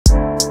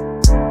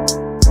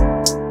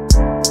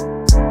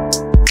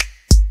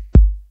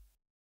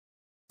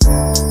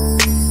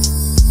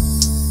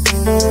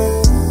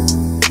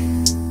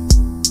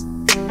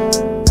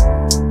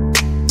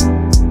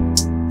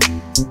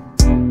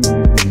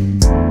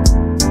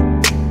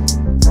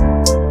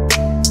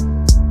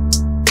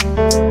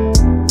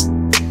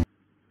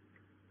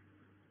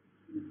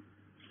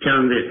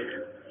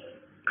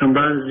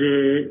Kambaze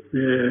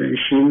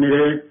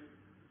nshimire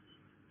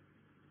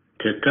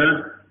teta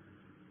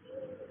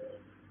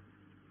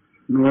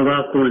n'uwo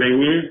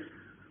bakundanye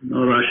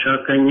n'uwo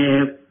bashakanye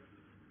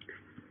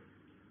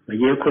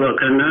bagiye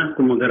kubakana ku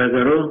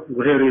mugaragaro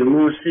guhera uyu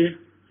munsi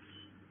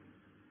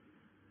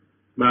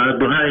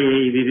baduhaye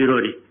ibi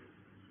birori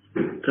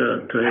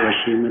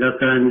turabashimira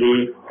kandi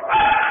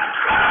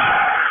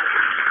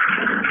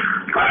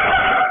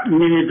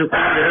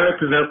nibidukundira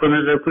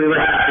tuzakomeza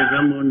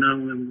kubibashyikizamo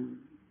namwe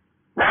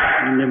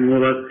nyine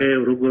mwubake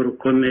urugo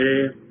rukomere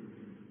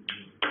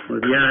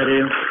mubyare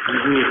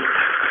mugwire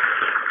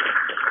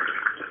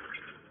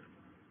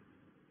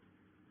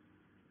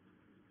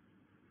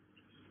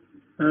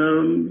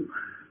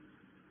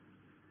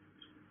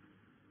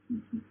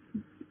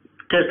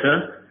teta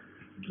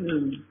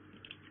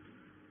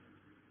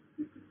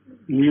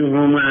ni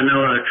nk'umwana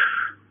wacu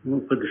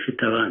nk'uko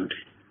dufite abandi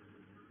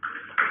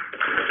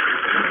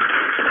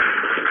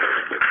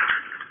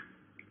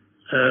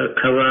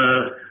akaba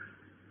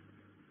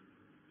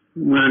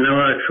umwana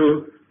wacu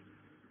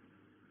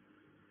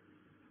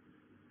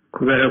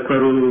kubera ko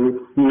ari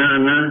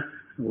umwana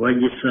wa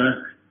Gisa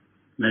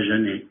na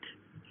Jeannette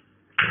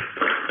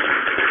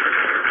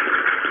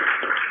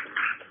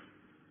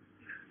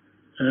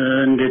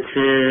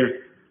ndetse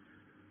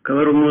akaba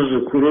ari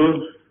umwuzukuru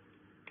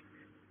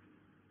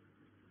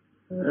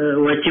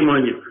wa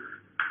Kimonyo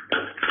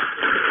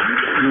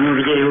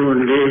n'umubyeyi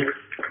wundi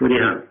uri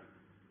hano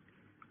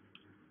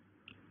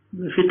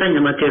bifitanye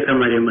amateka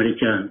maremare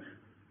cyane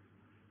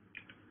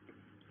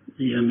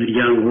iyo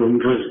miryango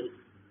mvuze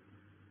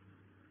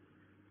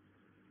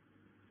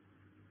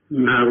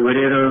ntabwo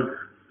rero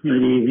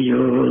ari ibyo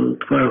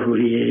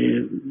twahuriye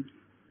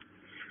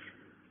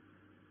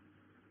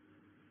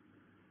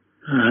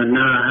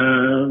n'aha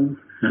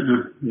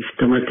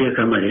bifite amateka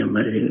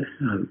maremare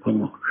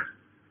abikomoka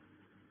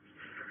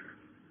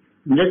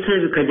ndetse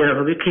bikagera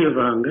aho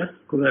bikivanga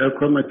kubera ko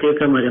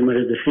amateka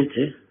maremare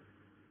dufite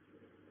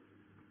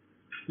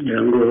kugira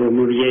ngo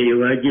umubyeyi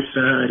wa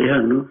Gisa ari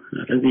hano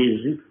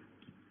arabizi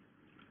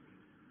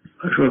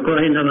bashobora kuba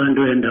hari n'abandi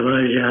wenda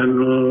baje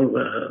hano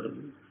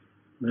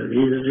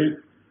babizi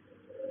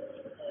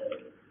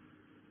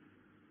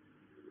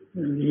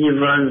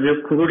yivanze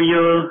ku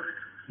buryo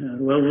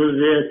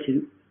wavuze ati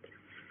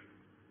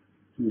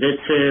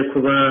ndetse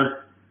kuba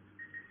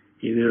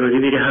ibirori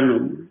biri hano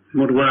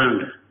mu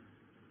Rwanda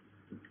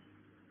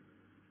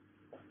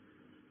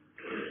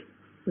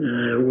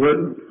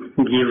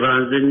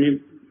byivanze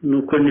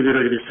nuko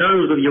n'ibirori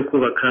bisanzwe byo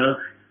kubaka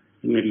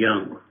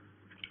imiryango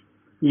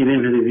ni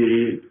ibintu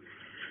bibiri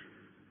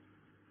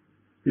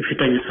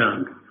bifitanye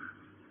isano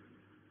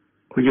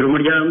kugira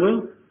umuryango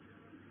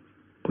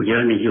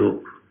kugira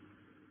n'igihugu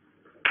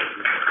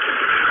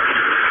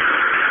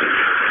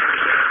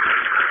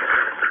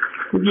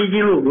ku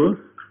by'igihugu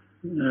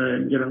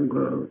ngira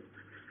ngo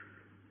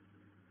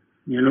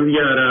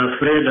nyanubyara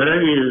Fred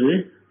arabizi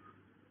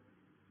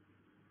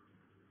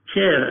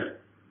kera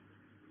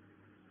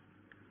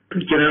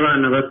tukiri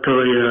abana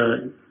batoya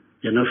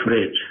ya na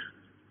Fred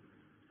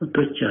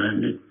bato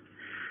cyane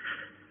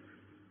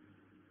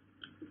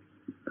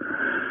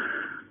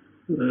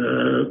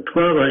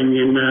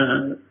twabanye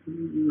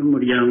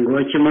n'umuryango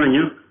wa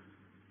Kimonyo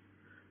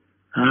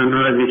ahantu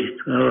habiri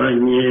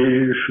twabanye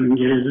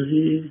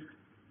Shungerezi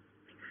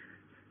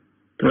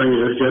twabanye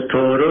za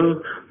Toro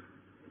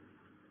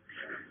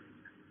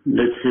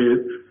ndetse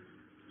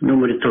no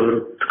muri Toro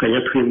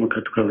tukajya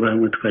twimuka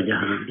tukavanwa tukajya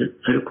hanze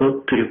ariko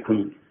turi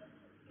kumwe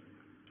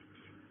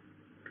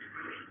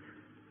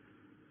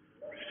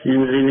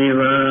sinzi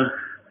niba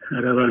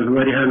hari abantu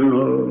bari hano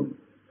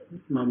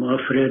mama wa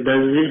Fred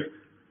azi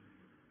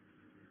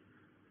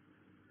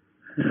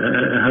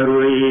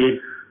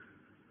hari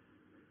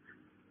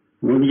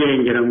umubyeyi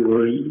ngira ngo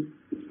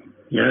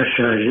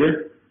yashaje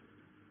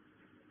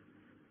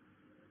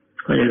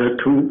twajyaga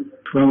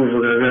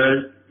twamuvugaga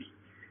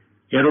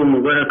yari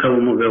umugore akaba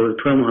umugabo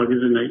twamuhaga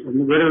izina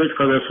umugore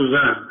witwaga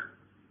Suzana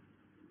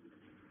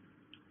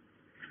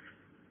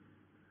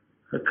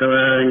akaba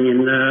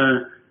nyina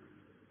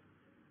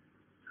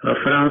wa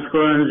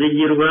François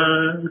Nzigirwa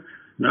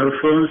na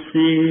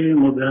Alphonse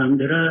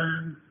Mugambira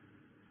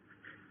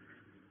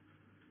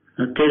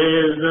na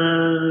Tereza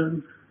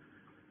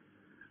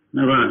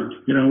n'abandi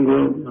ngira ngo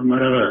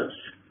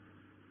amarabazi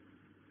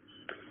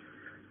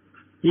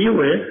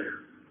iwe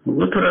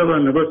ubwo turi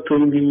abana bato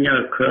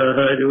nk'imyaka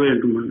hari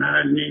wenda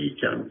 8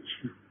 cyangwa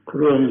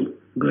kuri uwo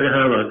mugore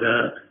habaga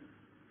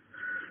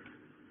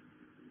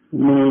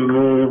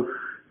umuntu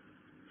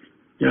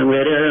yaba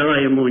yari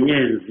yarabaye mu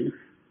nyenzi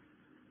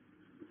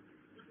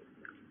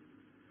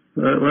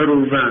wari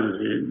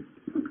uvanze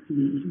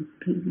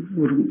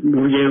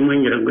umubyeyi umwe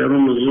ngira ngo yari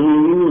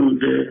umuzungu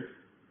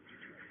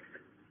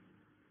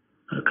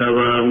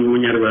akaba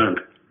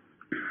umunyarwanda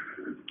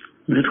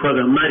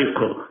witwaga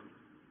Mariko.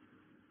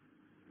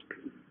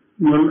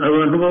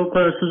 Abantu bo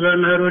kwa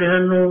Suzana hari uri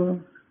hano,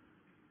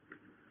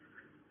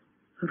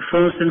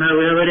 Alphonse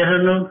ntabwo yaba ari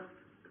hano,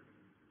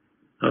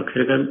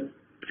 bakereka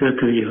tujya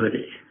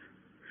tubyihoreye,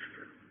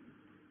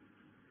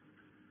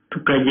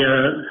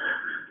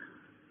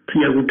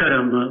 tujya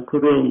gutarama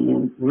kuri uwo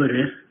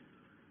mugore,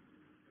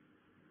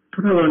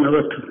 turi abana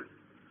bato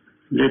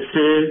ndetse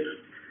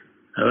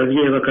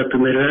ababyeyi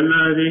bakatumerera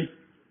nabi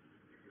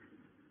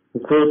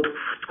kuko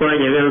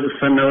twajyaga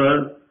dusa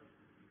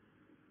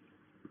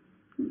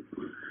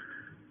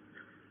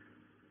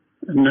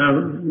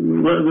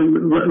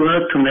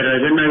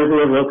batumeraga nabi kuko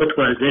bavuga ko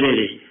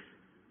twazerereye,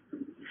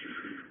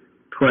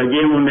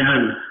 twagiye mu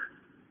mihana,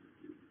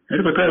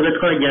 ariko twabaga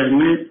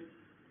twajyanywe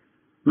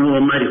n'uwo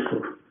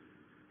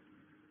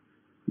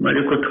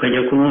Mariko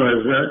tukajya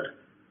kumubaza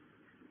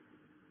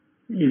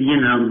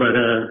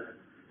iby'intambara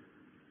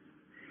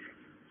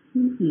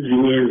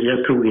z'inyenzi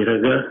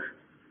yatubwiraga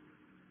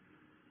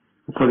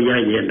uko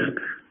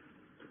byagendaga.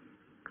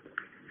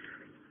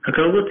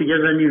 Akaba ubwo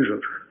tugeza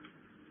nijoro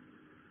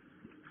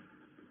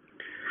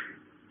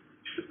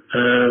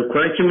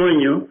kwa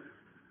Kimonyo,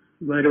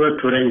 bari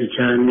baturanye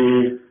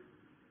cyane,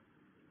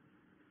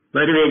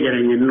 bari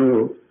begeranye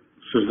n'uwo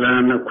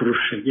Suzana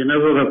kurusha njye,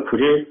 navuga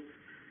kure,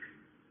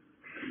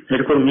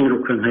 ariko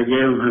nkiruka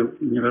nkajyayo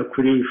nkanyura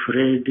kuri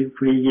Fred,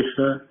 kuri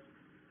Gisa,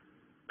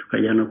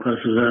 tukajyana kwa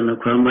Suzana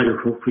kwa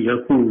Mariko kujya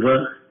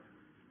kumva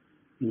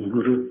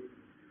inkuru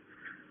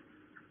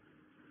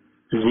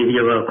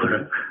z'ibyo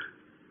bakoraga.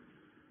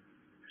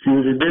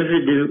 Sinzi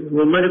David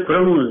uwo Mariko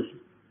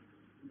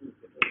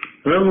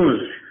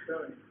uramuzi?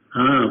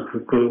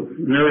 Kuko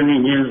nawe ni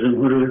inyenzi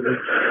nkuru.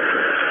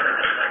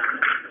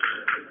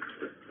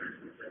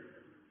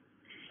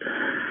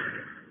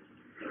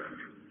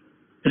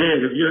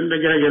 Rero ibyo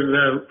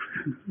ndagerageza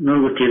no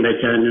gutinda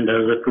cyane,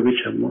 ndaza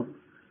kubicamo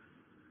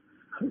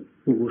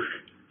bugufi.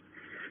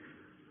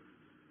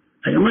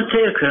 Ayo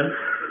mateka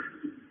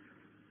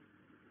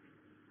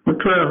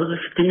mutwaho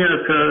dufite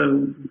imyaka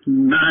 8,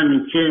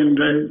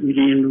 9,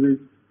 7,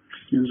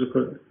 sinzi uko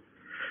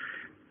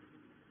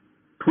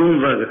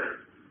twumvaga,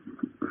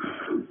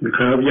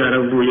 bikaba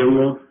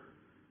byaravuyemo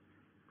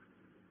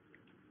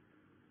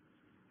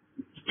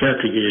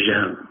icyatugejeje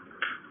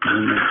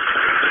hano.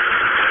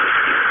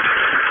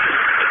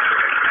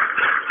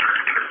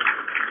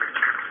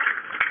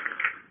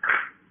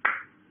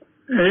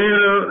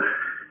 Rero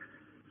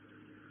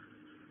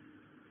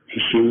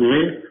ishimye,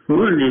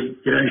 ubundi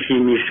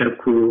biranshimisha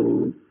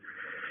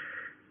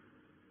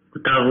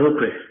gutaha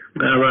ubukwe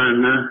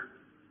bw'abana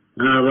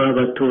nk'aba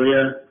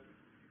batoya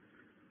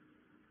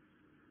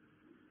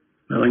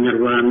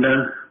b'Abanyarwanda,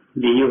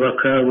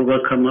 biyubaka,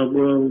 bubaka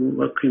amago,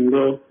 bubaka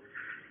ingo,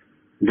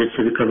 ndetse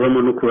bikavamo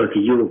no kubaka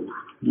igihugu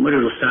muri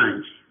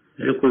rusange.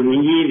 Ariko ibi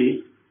ngibi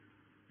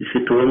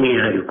bifite uwo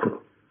mwihariko.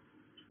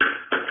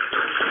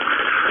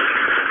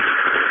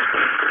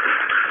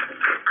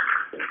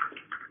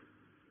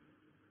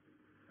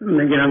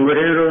 Nagira ngo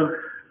rero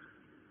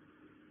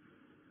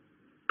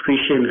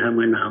twishime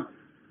hamwe nawe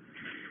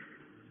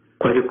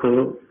ko ariko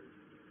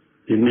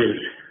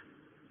bimeze.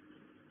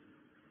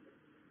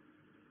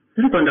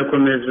 Ariko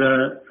ndakomeza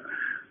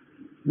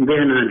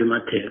mbeho n'andi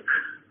mateka.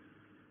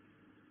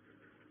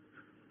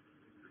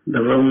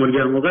 Ndava mu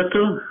muryango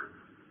gato,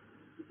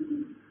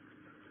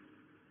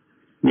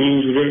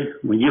 ninjire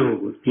mu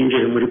gihugu,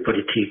 ninjire muri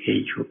politiki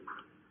y'igihugu.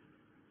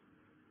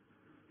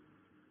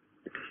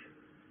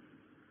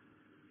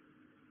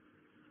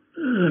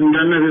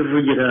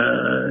 Ndanabivugira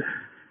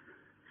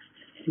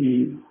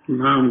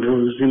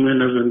impamvu zimwe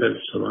nazo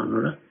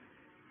ndazisobanura.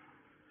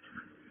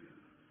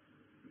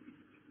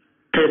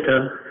 Teta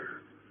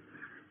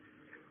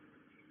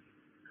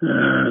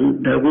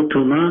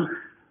ndagutuma,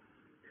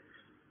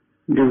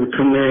 ndi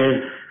butume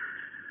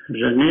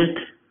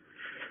Jeannette,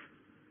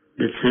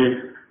 ndetse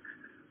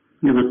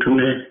ndi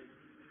butume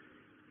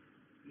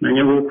na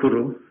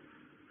nyogokuru.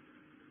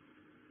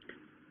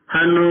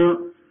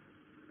 Hano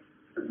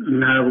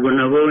ntabwo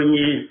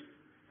nabonye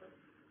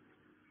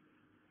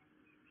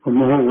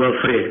umuhungu wa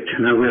Fred,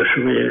 ntabwo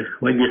yashoboye,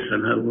 wa Gisa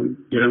ntabwo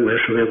ngira ngo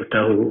yashoboye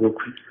gutaha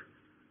ubukwe.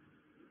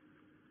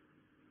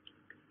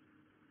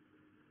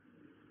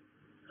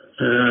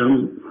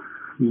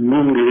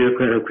 Mumbwire ko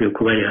yarakwiye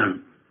kuba ari hano,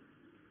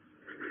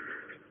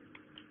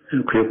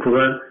 yarakwiye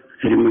kuba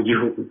ari mu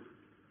gihugu.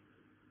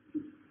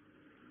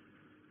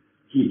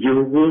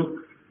 Igihugu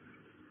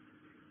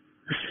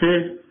se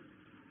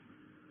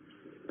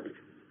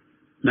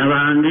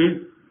n'abandi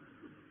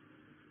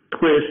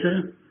twese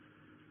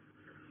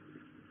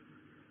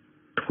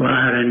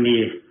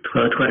twaharaniye,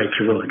 twaba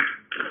twarakibonye.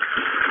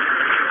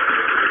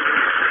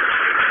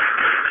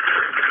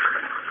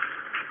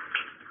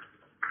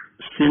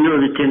 Sinzi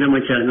bitendamo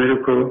cyane,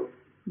 ariko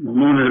mu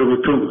mumpera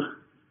ubutumwa,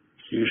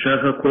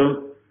 sinshaka ko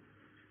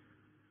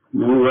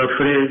umuhungu wa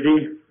Fred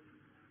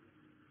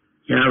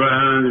yaba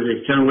hanze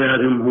cyangwa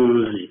yaba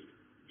impunzi,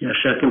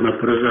 yashaka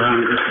impapuro zo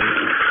hanze.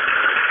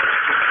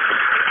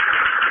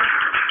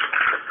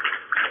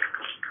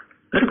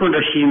 Ariko ariko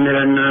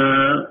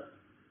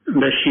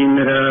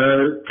ndashimira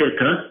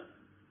teta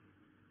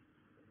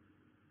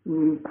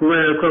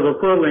kubera ko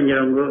abakobwa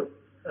ngira ngo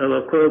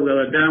abakobwa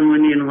abadamu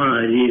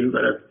n'intwari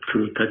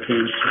baraturuta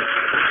kenshi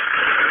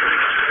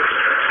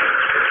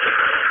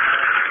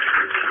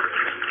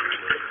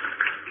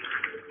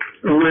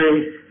we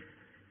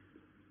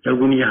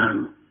yagumye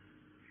hano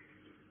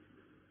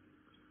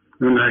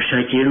none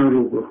hashakiye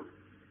n'urugo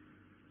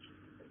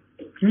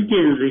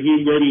yagenze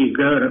hirya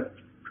ariga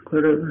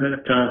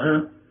arataha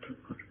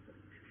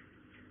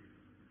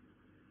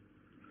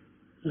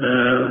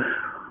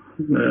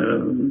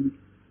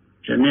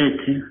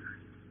Jeannette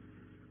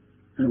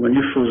ntabwo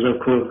nifuza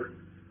ko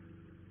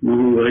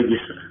umuhungu wa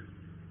Gisa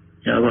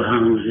yaba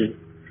hanze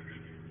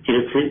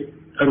keretse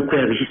ari uko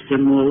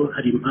yabihisemo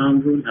hari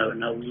impamvu ntawe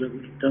nabuze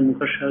guhitamo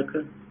uko ashaka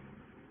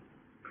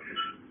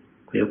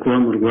akwiye kuba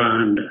mu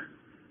Rwanda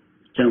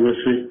cyangwa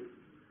se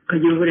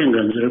akagira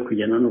uburenganzira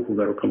kujyana no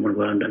kugaruka mu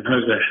Rwanda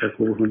ntazashaka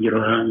ubuhungiro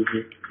hanze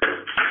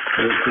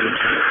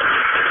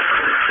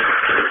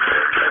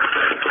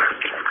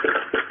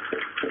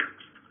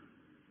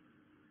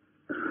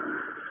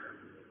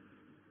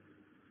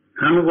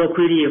nta nubwo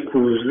akwiriye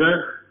kuza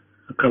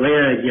akaba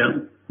yajya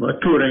mu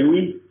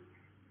baturanyi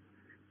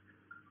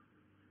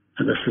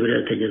agasubira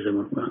yatageze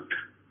mu Rwanda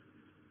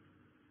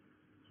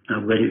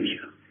ntabwo ari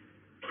byo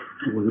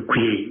ntabwo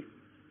bikwiye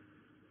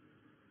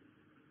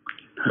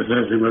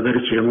hazaze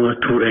magarukire mu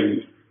baturanyi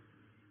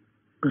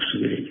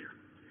gasubireyo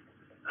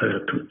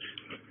aratutse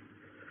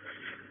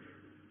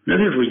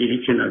nabivugira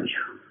iki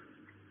nabyo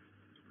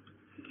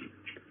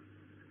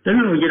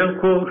ndabivugira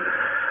ko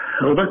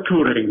abo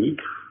baturanyi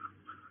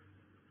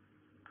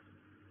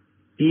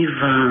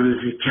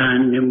bivanze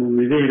cyane mu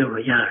mibereho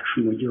yacu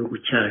mu gihugu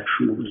cyacu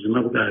mu buzima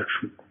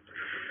bwacu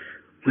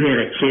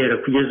guhera kera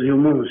kugeza uyu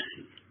munsi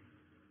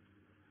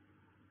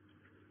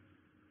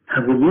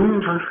ntabwo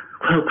bumva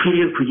ko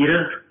hakwiriye kugira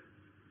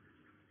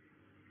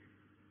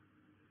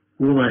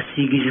uwo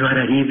basiga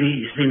ibara ribi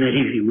izina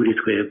ribi muri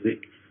twebwe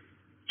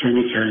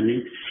cyane cyane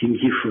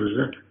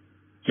simbyifuza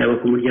yaba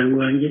ku muryango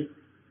wanjye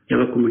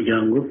yaba ku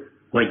muryango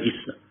wa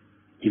Gisa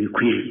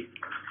ntibikwiriye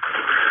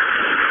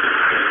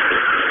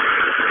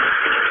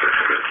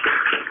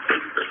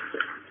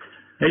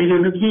hari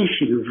ibintu byinshi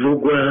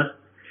bivugwa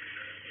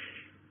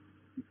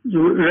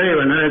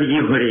urareba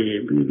narabyihoreye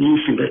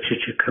byinshi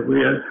ndaceceka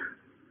buya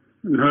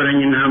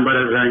ntoranye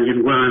intambara zanjye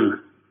ndwana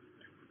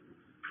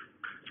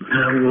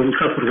ntabwo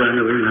mpfa kurwana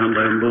buri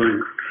ntambara mbonye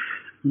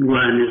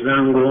ndwana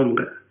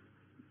izangombwa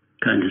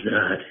kandi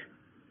zirahari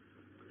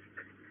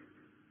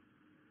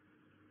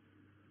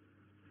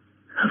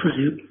havuze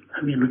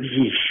ibintu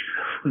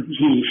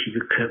byinshi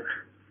bikaba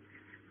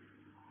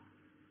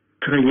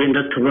turagenda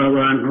tuba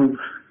abantu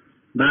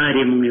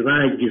baremwe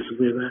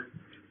bagizwe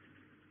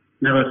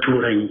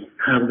n'abaturanyi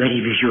ntabwo ari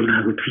ibyo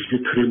ntabwo twize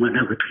turema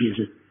ntabwo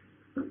twize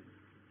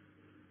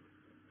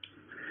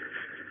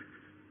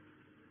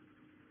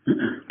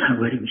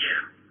ntabwo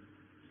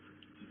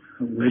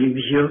ari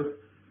byo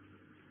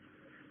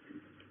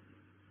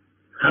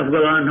ntabwo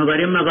abantu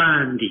barema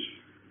abandi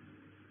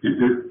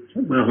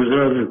bahoze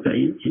bavuga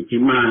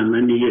Imana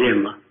niyo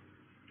irema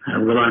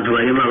ntabwo abantu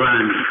barema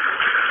abandi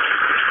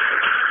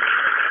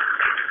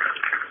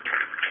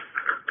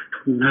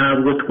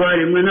ntabwo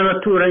twaremwe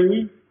n'abaturanyi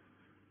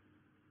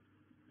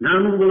nta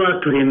nubwo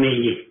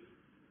baturemeye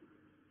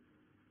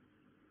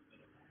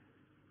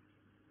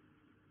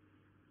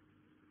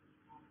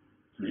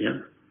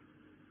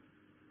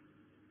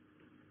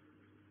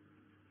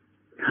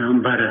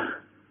ntambara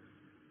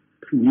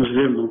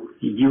tunyuzemo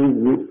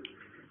igihugu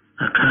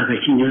akaga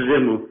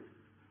kinyuzemo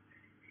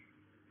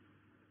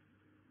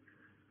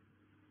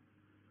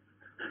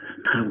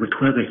ntabwo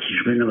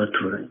twagakijwe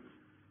n'abaturanyi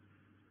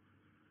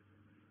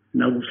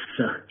na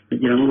gusa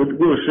kugira ngo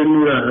rwose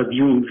nuraha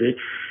byumve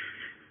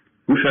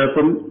mushaka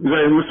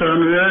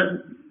nzabimusobanurira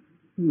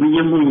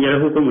mujye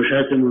mungeraho uko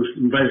mushatse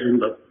mbaze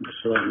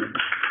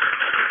mbasobanurira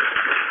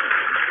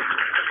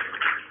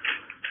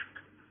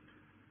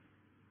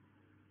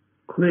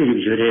kubera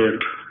ibyo rero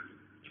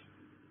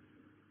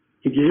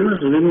ibyo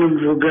bibazo bimwe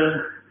mvuga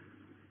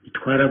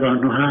bitwara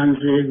abantu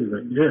hanze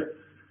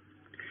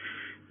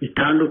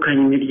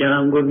bitandukanye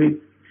imiryango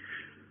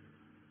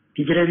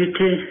bigira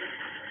bite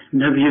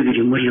nabyo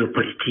biri muri iyo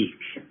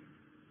politiki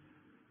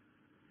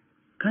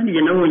kandi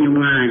njye nabonye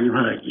umwanya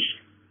uhagije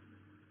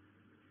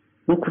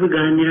wo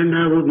kubiganira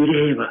n'abo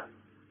bireba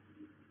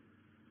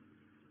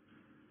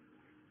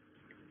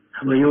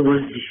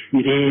abayobozi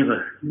bireba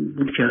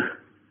burya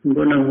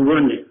mbona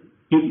nkubone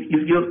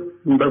ibyo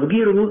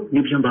mbabwira ubu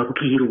nibyo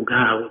mbabwira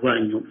ubwabo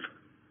banyumva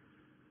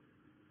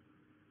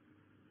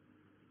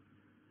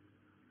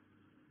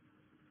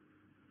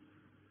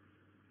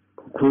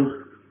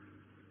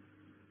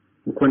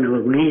kuko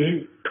nababwiye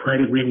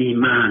twarimwe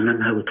n'Imana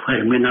ntabwo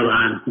twarimwe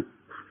n'abantu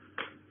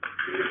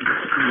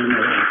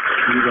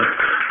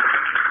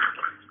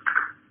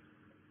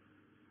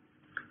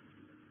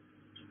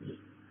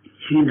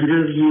ibintu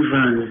rero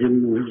byivanze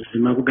mu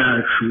buzima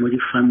bwacu muri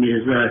famiye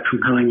zacu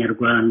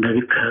nk'abanyarwanda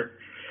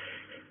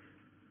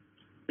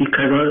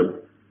bikaba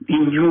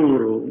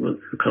injuru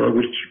bikaba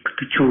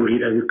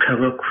gucyurira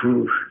bikaba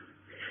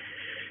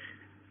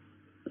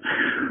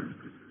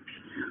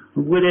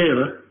ubwo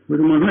reba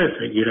buri muntu wese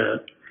agira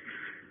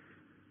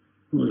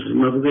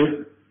ubuzima bwe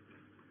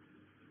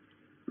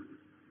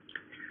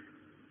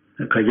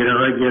akagera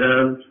aho agera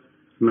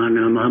Imana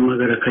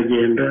yamuhamagara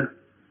akagenda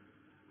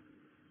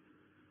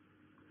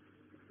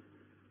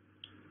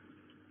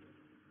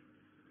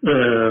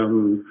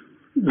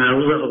ntawe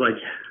uzi aho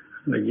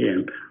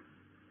bagenda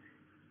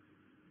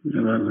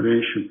abantu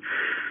benshi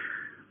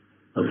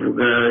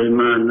bavuga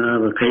Imana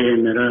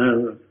bakayemera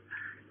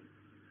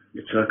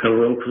ndetse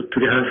bakavuga ko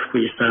turi hafi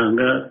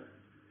kuyisanga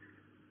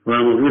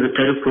bamubwira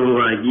utari ko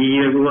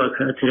bagiye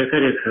akatira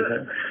kareka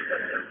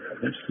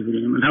agasubira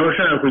inyuma ntawe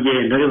ushaka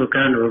kugenda ariko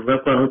kandi bavuga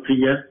ko aho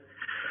tujya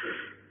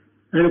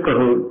ariko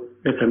aho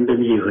reka mbe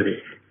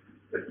byihoreye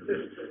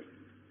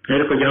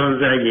ariko jyaho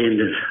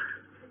nzagendera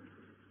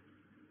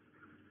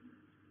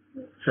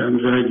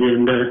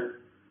nzagenda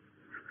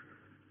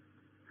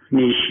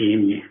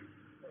nishimye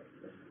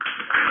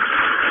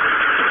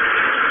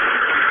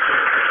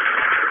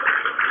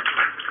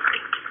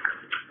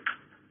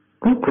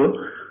kuko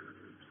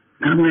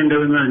nta mwenda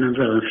w'Imana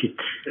nzaba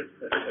mfite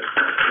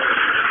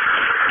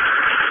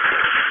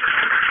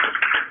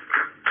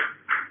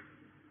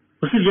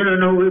usibye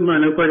noneho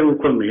w'Imana ko ari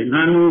ukomeye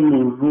nta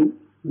n'umuntu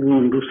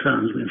wundi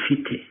usanzwe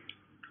mfite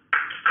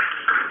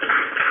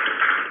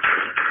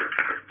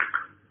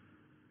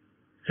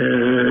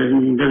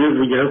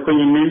ndabivugira ko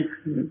nyine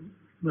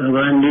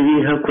abandi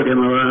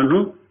bihakorema abantu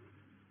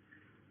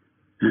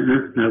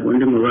ntabwo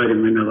ndi mu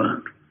baremwe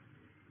n'abantu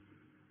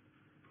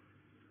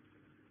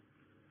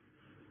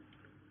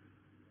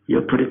iyo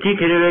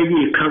politiki rero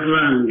yagiye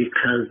ikavanga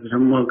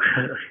ikazamo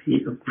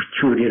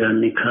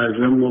gucyurirana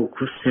ikazamo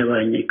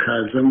gusebanya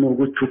ikazamo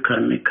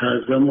gutukana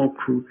ikazamo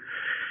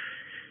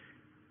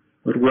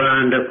u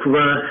Rwanda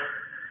kuba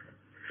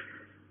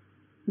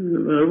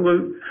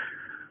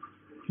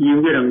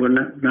yibwira ngo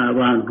ni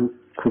abantu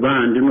ku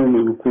bandi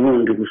n'umuntu ku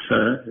wundi gusa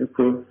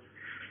ariko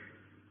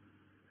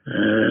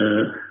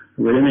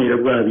uburemere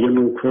bwabyo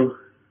ni uko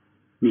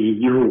ni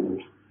igihugu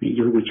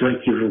kiba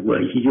kivugwa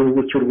iki gihugu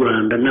cy'u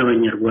Rwanda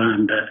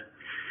n'abanyarwanda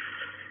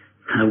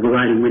ntabwo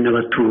barimwe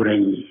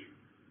n'abaturanyi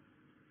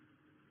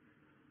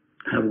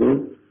ntabwo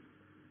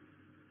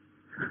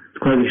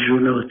twabijijwe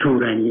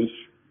n'abaturanyi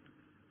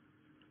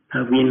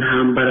ntabwo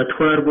intambara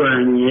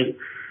twarwanye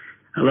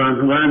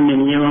abantu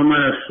bamennyemo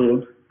amaraso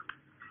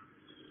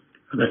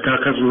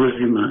bagatakaza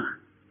ubuzima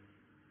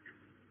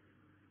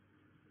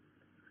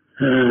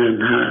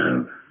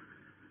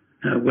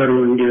ntabwo ari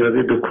undi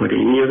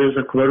wabidukoreye iyo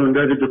beza kuba ari undi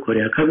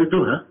wabidukoreye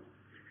akabiduha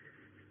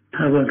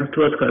nta bantu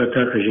tuba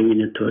twaratakaje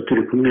nyine tuba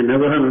turi kumwe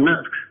nabo hano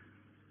natwe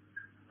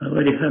baba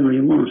bari hano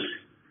uyu munsi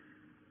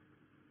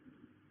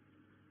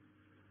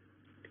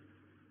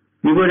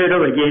nibo rero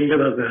bagenda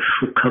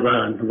bagashuka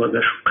abantu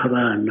bagashuka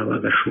abana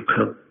bagashuka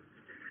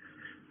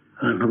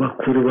abantu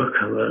bakuru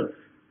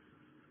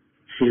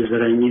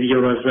bakabasezeranya ibyo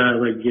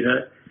bazabagira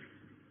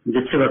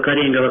ndetse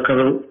bakarenga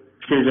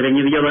bakabasezeranya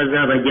ibyo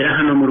bazabagira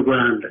hano mu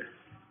Rwanda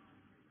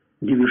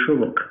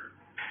ntibishoboka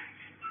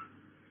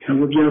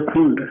ntabwo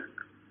byakunda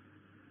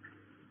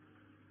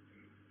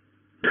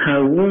nta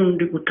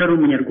wundi utari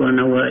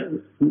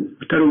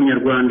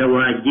umunyarwanda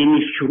wagena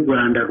icyo u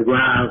Rwanda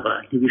rwaba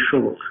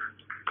ntibishoboka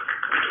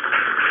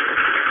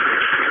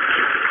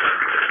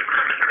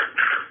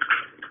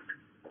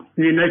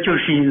ni nacyo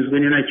nshinzwe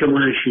ni nacyo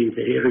mwanshinze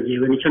rero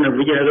ngewe nicyo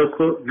navugiraga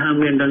ko nta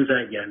mwenda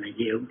nzajyana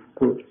ngewe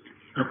kuko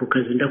ako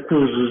kazi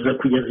ndakuzuza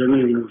kugeza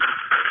n'uyu munsi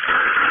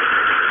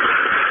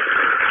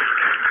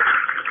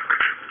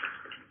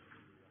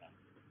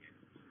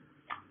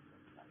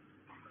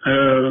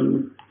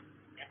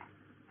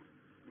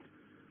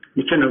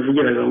nicyo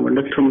navugiraga ngo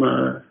ndatuma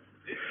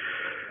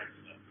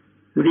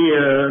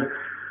uriya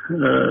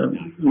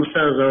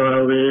musaza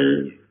wawe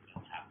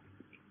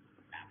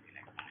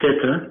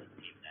Teta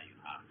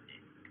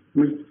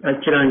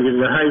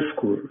akirangiza high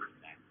school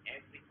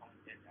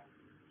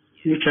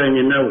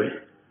yicaranye nawe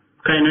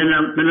kandi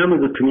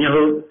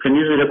nanamugutumyeho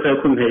kanizere ko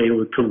yakumpereye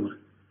ubutumwa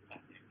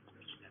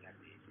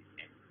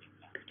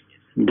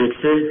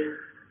ndetse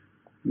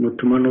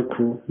mutuma no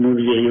ku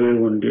mubyeyi we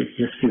wundi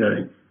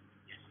yasigaranye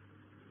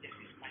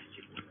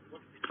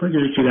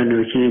twagize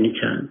ikiganiro kinini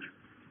cyane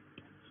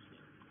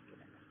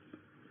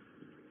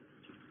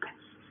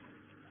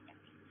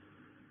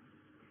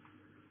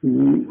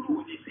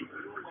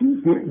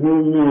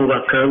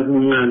nk'umwubaka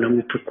nk'umwana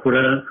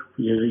mutukura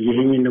kugeza igihe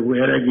nyine ubwo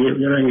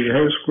yarangije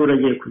high school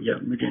agiye kujya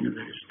muri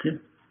university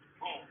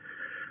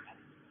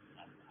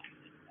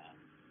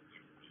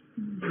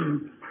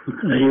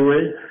ari we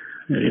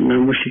ari na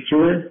mushiki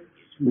we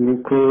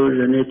nk'uko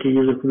Jeannette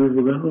yigeze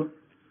kubivugaho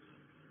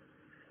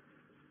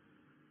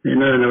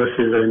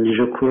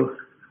nabasezeranyije ko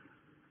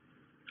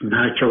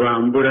ntacyo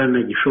bambura na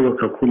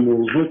gishoboka ku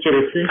muntu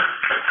keretse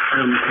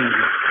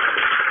aramukunda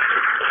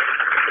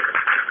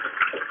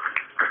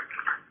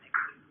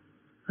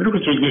ariko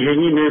icyo gihe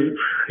nyine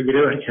hagira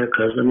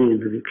hakazamo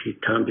ibintu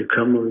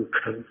bikitambikamo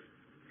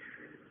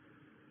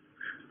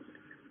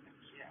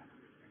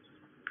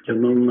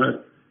mu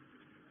matiko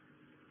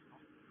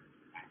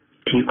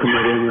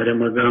maremare,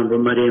 amagambo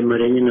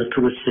maremare nyine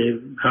aturutse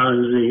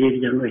hanze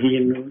hirya no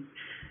hino,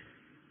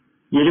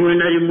 rimwe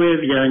na rimwe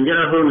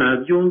byangeraho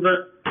nabyumva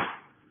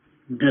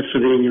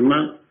ngasubira inyuma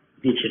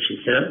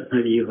nkicecekera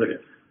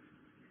nkabyihorera,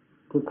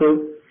 kuko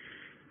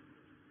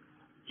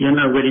iyo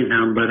ntabwo ari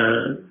intambara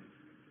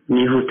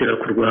nihutira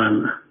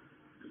kurwana,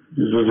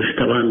 izo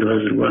zifite abandi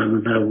bazirwana,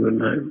 ntabwo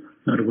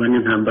narwana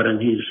intambara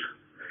nk'izo,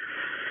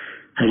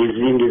 hari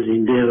izindi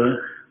zindeba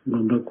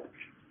ngomba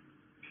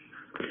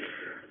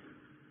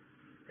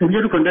ibyo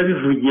ariko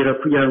ndabivugira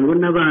kugira ngo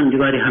n'abandi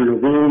bari hano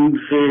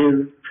bumve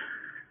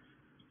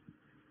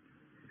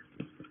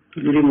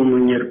biri mu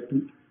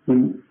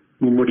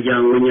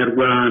muryango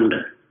nyarwanda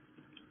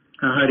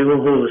aho ariho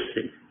hose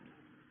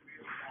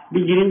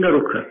bigira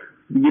ingaruka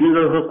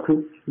ku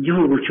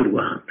gihugu cy'u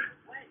Rwanda.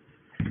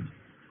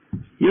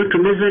 Iyo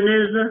tumeze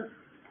neza,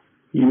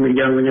 iyi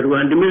miryango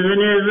nyarwanda imeze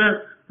neza,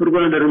 u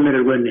Rwanda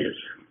rumererwa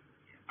neza.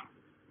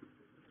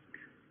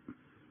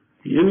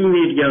 Iyo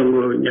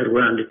imiryango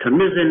nyarwanda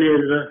itameze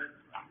neza,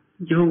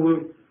 igihugu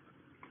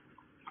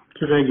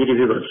kizagira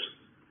ibibazo.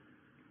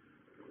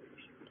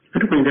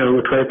 Ariko ngira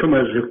ngo twari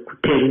tumaze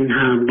gutera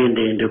intambwe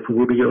ndende ku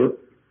buryo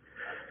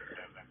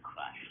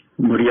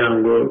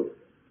umuryango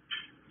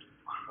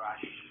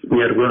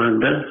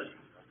nyarwanda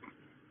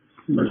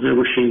umaze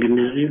gushinga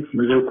imizi,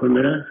 umaze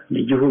gukomera,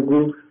 n'igihugu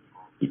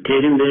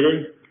gitera imbere.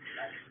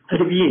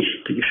 Hari byinshi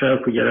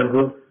tugishaka kugeraho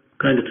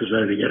kandi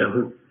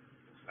tuzabigeraho.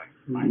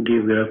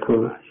 Ndibwira ko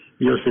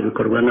byose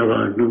bikorwa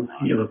n'abantu,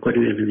 iyo bakora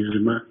ibintu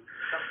bizima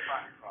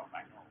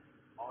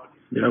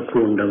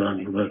birakunda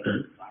abantu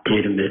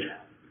bagatera imbere.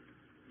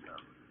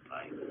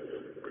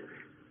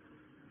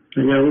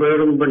 Ngira ngo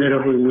rero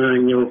mboneraho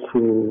umwanya wo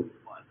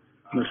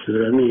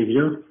kubasubiramo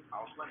ibyo.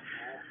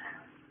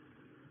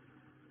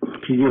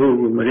 Iki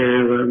gihugu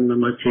mureba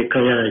n'amateka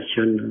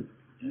yacyo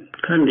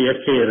kandi ya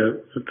kera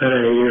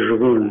atarayejo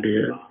bundi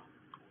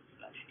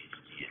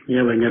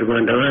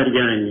y'abanyarwanda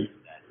baryanye,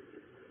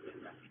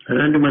 hari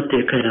andi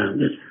mateka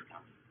yambere,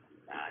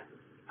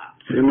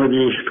 harimo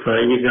byinshi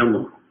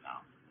twayigamo,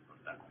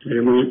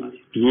 harimo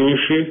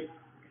byinshi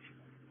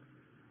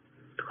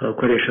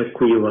twakoresha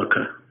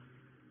kwiyubaka.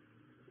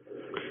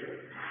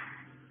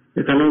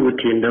 Reka no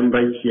gutinda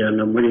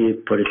mbajyana muri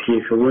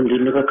politiki, ubundi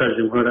niko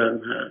kazi nkora.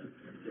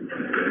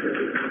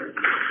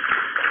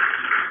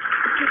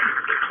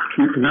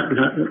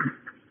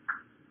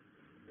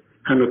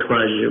 Hano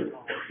twaje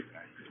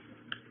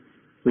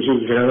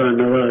gushyigikira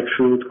abana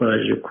bacu,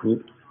 twaje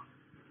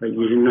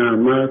kubagira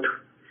inama,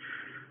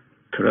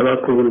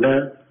 turabakunda,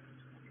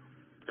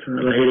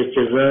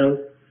 turabaherekeza,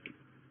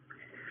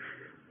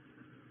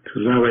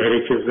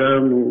 tuzabaherekeza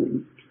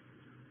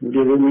muri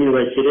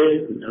bumwiyubakire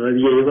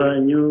n'ababyeyi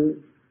banyu.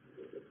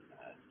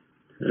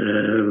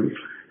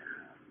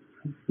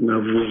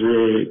 Navuze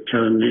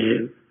cyane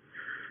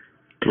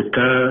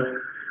teta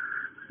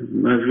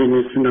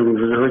Mavinesi,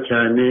 namuvuzeho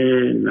cyane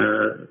na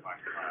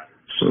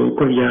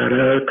soko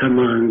byara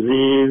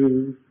Kamanzi,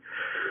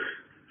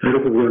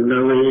 ariko ubwo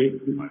nawe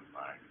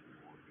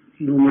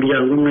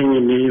n'umuryango umwe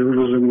nyine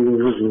uvuze mu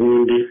buvuzi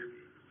ubundi,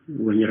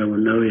 ubwo nyirawo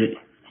nawe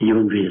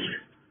yumvise.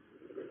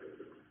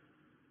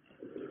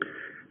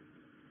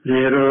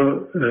 Rero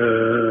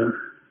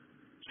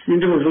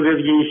sindi buvuge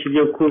byinshi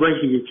byo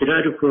kubashyigikira,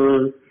 ariko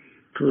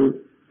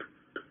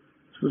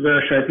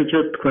tuzashaka icyo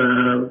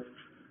twashobora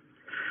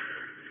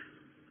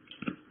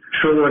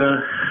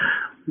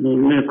mu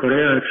mikoro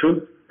yacu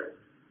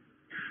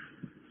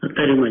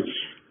atari make.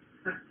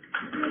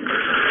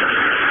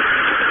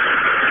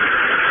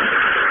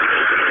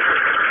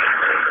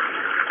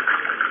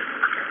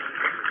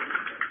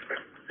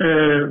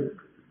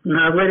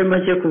 Ntabwo ari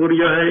make ku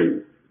buryo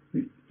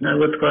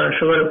ntabwo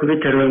twashobora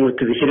kubiterura ngo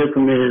tubishyire ku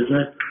meza,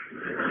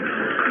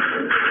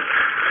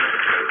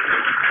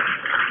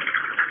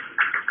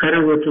 kandi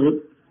ngo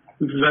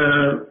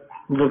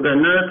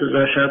tuzavugana,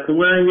 tuzashaka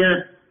umwanya,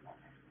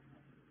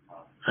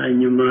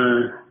 hanyuma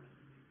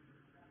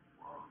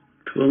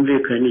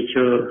twumvikane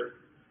icyo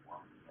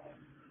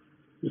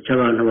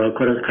abantu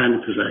bakora, kandi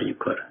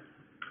tuzagikora.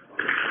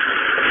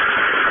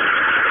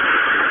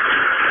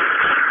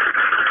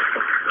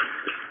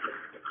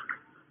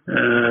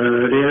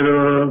 Rero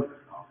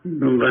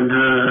numva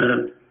nta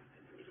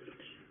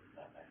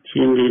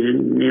kindi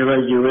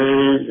nibagiwe.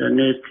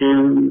 Jeannette,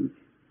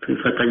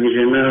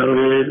 twifatanyije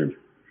nawe,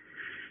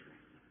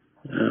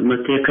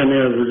 amateka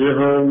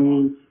nayavuzeho,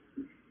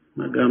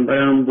 amagambo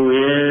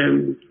arambuye,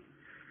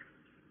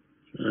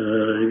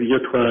 ibyo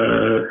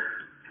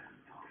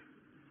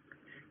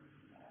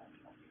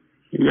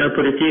ibya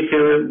politike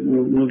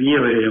mu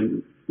byihorere,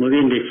 mu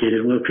bindekere,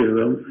 mwo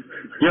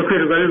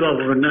kwirirwa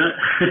bibavuna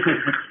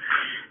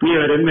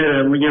nibaremera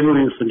mujye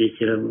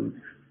mubisunikira,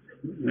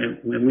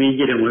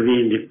 mwigire mu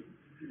bindi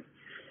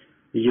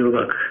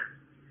byubaka.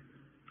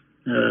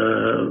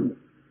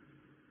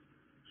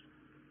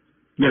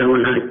 ngira ngo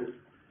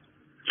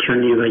ntacyo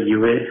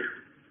nibagiwe.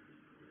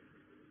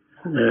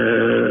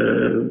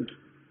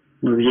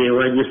 Umubyeyi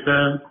wa Gisa,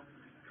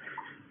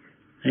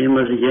 ayo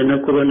maze igihe no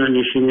kubona,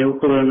 nishimiye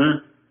kubona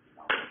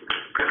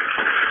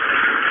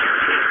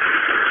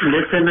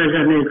ndetse na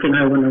Jeannette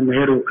ntabwo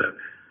namuherukaga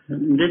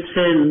ndetse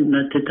na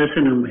Teta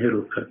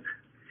sinamuherukaga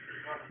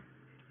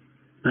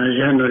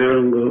naje hano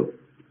rero ngo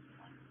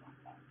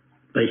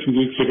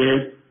bashyigikire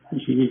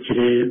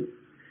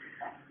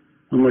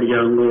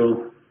umuryango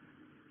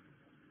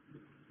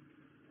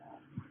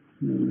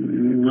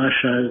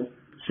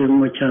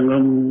mwashatsemo cyangwa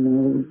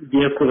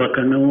mugiye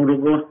kubakana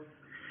urugo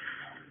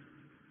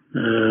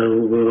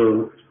ubwo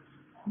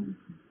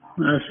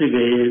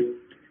hasigaye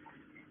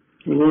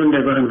ubundi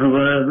abantu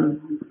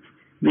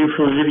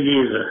bifuza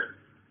ibyiza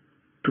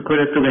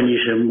dukore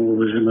tuganisha mu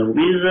buzima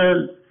bwiza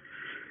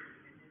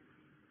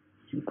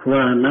ku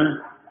bana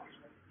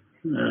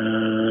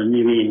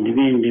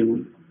n'ibindi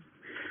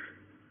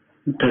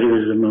bitari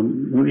bizima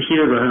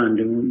mubishyire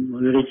iruhande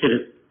mubirekere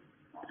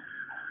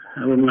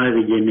abo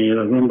mwabigeneye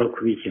bagomba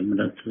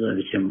kubikemura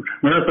tuzabikemura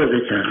murakoze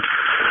cyane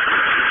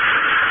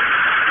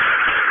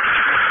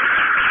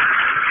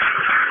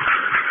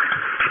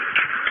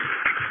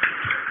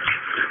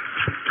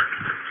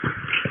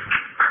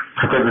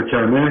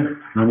cyane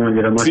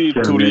namwongera amashyi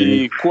cyane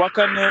turi kuwa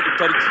kane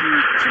itariki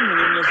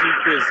 11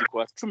 z'ukwezi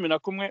kwa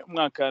 11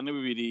 umwaka wa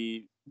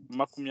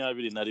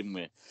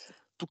 2021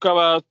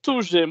 tukaba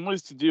tuje muri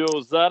studio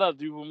za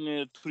Radio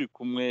Ubumwe turi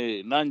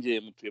kumwe nanjye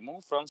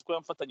mutuyemo François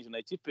mfatanyije na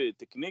equipe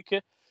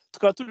technique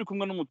tukaba turi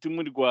kumwe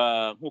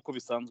n'umutimurirwa nkuko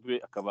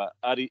bisanzwe akaba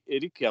ari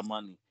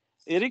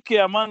Eric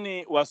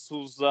Yamani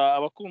wasuza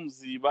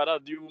abakunzi ba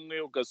Radio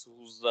Ubumwe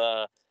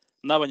ugasuhuza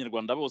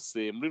n'abanyarwanda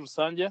bose muri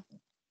rusange.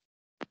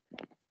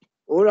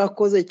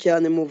 Urakoze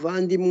cyane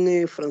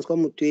muvandimwe François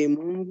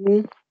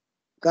Mutuyemungu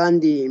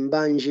kandi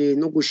mbanje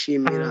no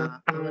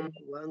gushimira abari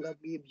ku buhanga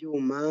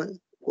bw'ibyuma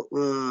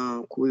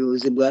ku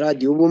buyobozi bwa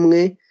Radio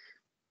Ubumwe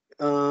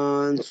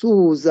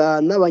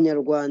nsuhuza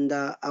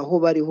n'abanyarwanda aho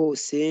bari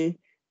hose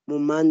mu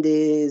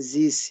mpande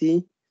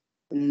z'isi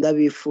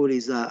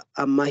ndabifuriza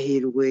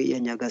amahirwe ya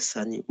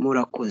Nyagasani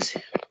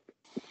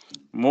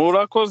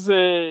murakoze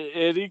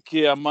Eric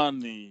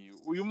Yamani.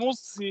 Uyu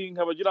munsi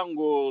nkabagira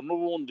ngo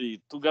nubundi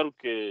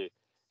tugaruke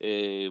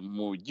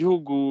mu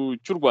gihugu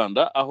cy'u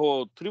Rwanda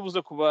aho turi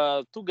buze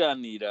kuba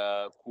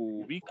tuganira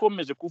ku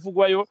bikomeje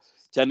kuvugwayo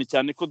cyane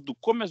cyane ko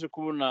dukomeje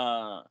kubona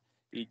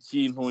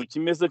ikintu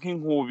kimeze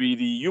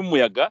nk'inkubiri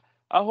y'umuyaga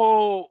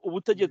aho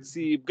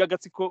ubutegetsi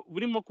bw'agatsiko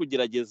burimo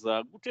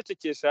kugerageza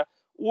gucecekesha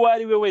uwo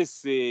ari we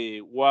wese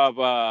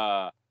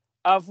waba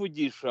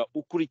avugisha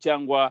ukuri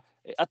cyangwa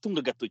atunga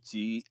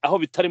agatoki aho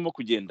bitarimo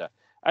kugenda,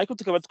 ariko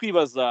tukaba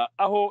twibaza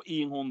aho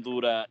iyi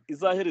nkundura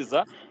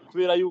izahereza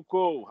kubera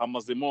yuko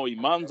hamazemo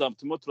imanza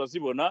turimo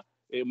turazibona.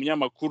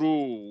 Umunyamakuru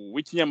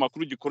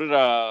w'ikinyamakuru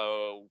gikorera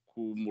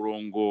ku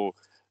murongo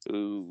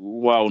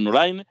wa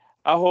online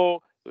aho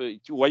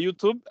wa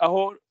YouTube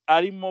aho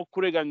arimo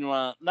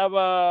kureganywa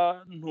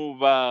n'abantu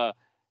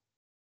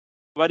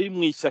bari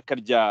mu ishyaka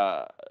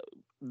rya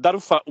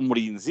Darufa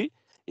Umurinzi.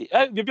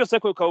 Ibyo byose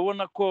ariko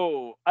ukabona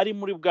ko ari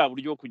muri bwa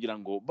buryo kugira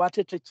ngo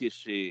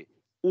bacecekeshe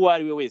uwo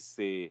ari we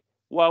wese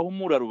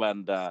wahumura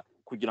rubanda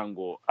kugira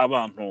ngo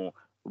abantu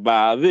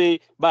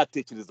babe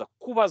batekereza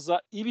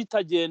kubaza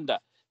ibitagenda.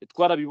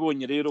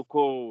 Twarabibonye rero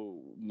ko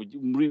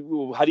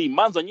hari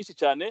imanza nyinshi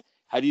cyane,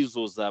 hari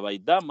izo zaba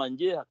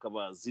idamange,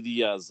 hakaba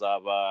ziriya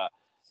zaba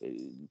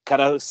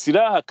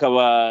Karasira,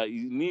 hakaba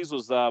n'izo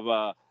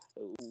zaba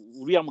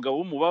uriya mugabo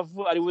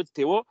w'umubavu ari we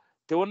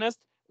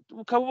Theoneste.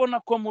 Ukabona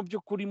ko mu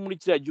by'ukuri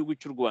muri kiriya gihugu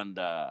cy'u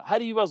Rwanda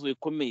hari ibibazo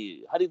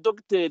bikomeye. Hari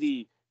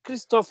Dogiteri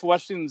Christophe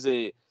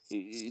washinze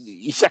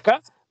ishyaka,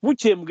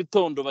 bukeye mu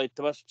gitondo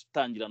bahita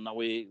batangira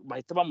nawe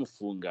bahita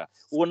bamufunga,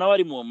 uwo nawe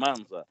ari mu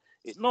manza.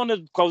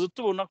 None twavuze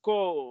tubona ko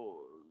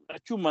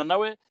Cyuma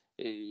nawe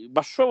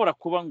bashobora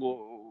kuba ngo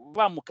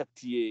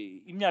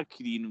bamukatiye imyaka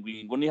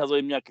 7 ngo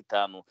nihazo imyaka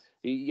 5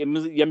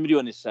 ya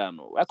miliyoni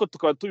 5, ariko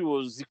tukaba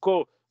tubibozi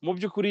ko mu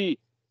by'ukuri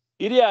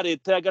iriya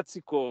leta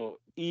y'agatsiko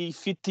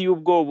ifitiye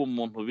ubwoba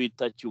umuntu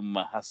bita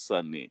Cyuma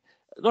Hasane.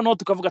 Noneho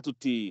tukavuga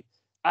tuti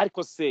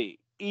ariko se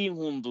iyi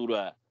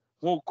nkundura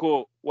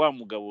nkuko wa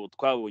mugabo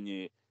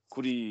twabonye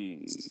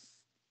kuri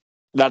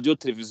radio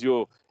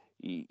televiziyo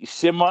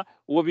Ishema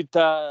uwo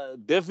bita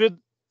David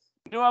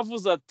niwe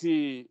wavuze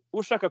ati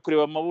ushaka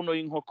kureba amabuno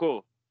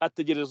y'inkoko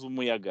ategereza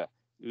umuyaga.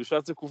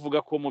 Bishatse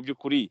kuvuga ko mu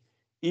by'ukuri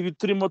ibi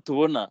turimo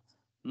tubona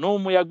no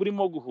umuyaga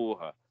urimo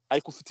guhuha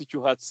ariko ufite icyo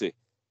uhatse.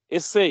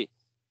 Ese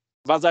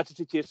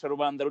bazacecekesha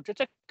rubanda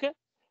ruceceke,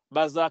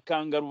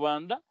 bazakanga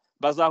rubanda,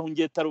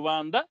 bazahungeta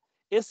rubanda?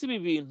 Ese ibi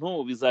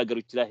bintu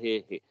bizagarukira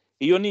hehe?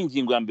 Iyo ni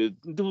ingingo ya mbere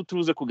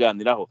tubuze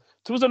kuganiraho.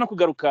 Tubuze no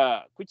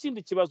kugaruka ku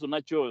kindi kibazo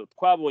nacyo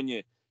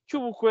twabonye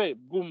cy'ubukwe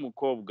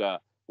bw'umukobwa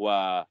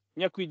wa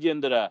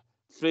nyakwigendera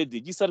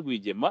Gisa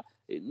Rwigema,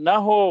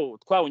 naho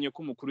twabonye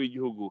ko umukuru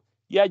w'igihugu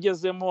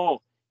yagezemo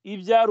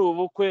ibyari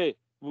ubukwe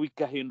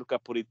bikahinduka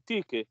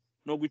politike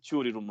no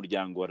gucyurira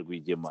umuryango wa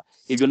Rwigema.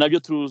 Ibyo nabyo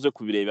turuze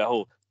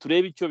kubirebaho,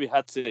 turebe icyo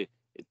bihatse,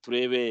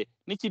 turebe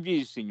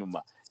n'ikibyihishe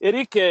inyuma.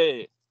 Eric,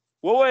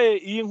 wowe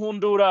iyi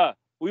nkundura,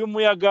 uyu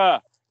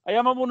muyaga,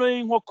 aya mabuno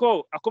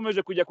y'inkoko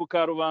akomeje kujya ku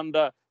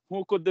karubanda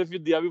nkuko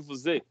David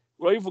yabivuze,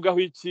 urabivugaho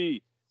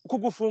iki? Uko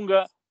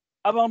gufunga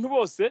abantu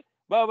bose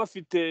baba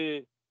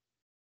bafite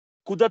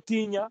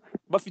kudatinya,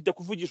 bafite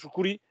kuvugisha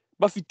ukuri,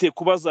 bafite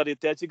kubaza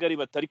leta ya Kigali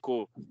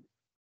batariko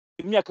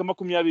imyaka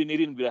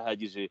 27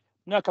 irahagije,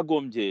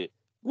 mwakagombye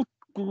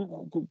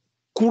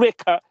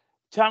kureka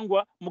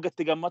cyangwa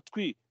mugatega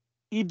amatwi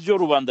ibyo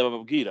rubanda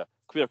bababwira,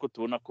 kubera ko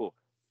tubona ko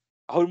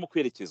aho urimo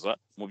kwerekeza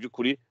mu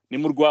by'ukuri ni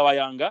mu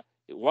rwabayanga.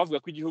 Wavuga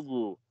ko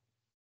igihugu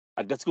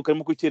agatsiko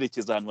karimo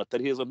kucyerekeza ahantu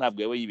hatari heza,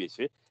 ntabwo yaba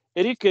yibeshye.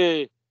 Eric,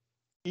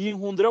 iyi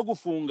nkundura yo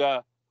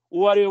gufunga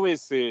uwo ari we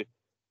wese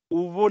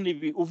ubona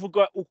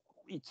uvuga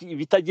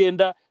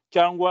bitagenda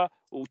cyangwa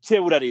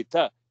ukebura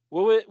leta,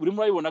 wowe urimo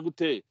urabibona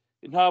gute?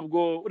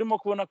 Ntabwo urimo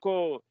kubona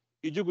ko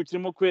igihugu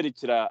kirimo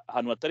kwerekera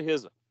ahantu hatari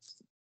heza?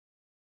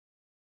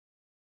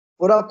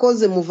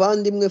 Urakoze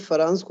muvandimwe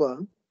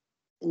François.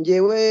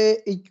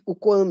 Ngewe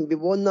uko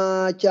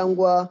mbibona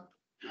cyangwa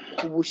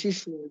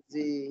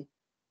ubushishozi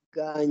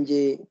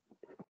bwanjye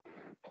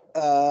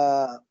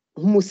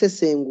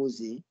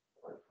nk'umusesenguzi,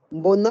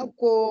 mbona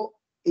ko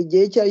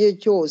igihe icyo ari cyo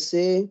cyose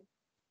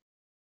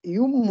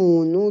iyo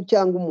umuntu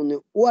cyangwa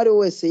umuntu uwo ari we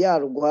wese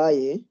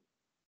yarwaye,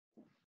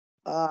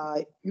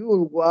 iyo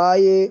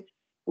urwaye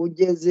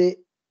ugeze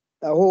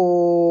aho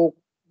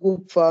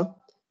gupfa,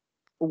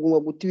 ugomba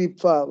guta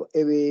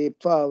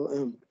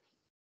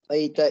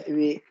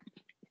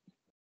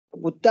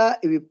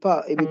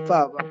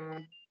ibipfaba.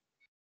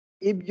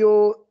 Ibyo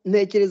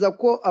ntekereza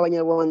ko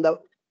abanyarwanda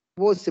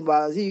bose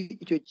bazi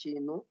icyo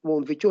kintu,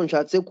 bumva icyo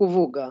nshatse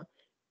kuvuga.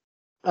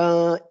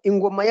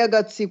 Ingoma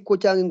y'agatsiko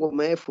cyangwa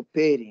ingoma ya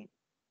FPR,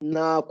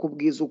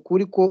 nakubwiza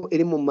ukuri ko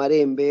iri mu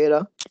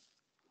marembera.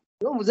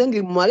 Iyo mvuze ngo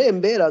iri mu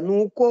marembera, ni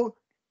uko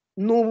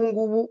n'ubu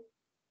ngubu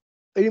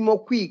irimo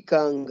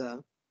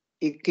kwikanga,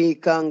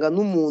 ikikanga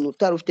n'umuntu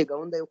utari ufite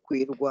gahunda yo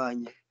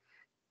kwirwanya.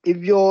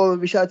 Ibyo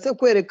bishatse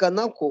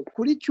kwerekana ko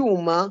kuri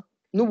Cyuma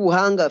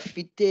n'ubuhanga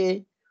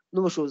afite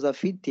n'ubushobozi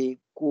afite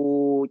ku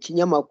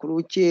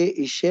kinyamakuru cye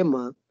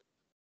Ishema,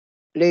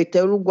 leta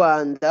y'u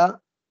Rwanda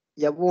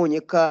yabonye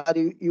ko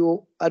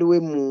ari we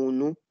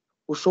muntu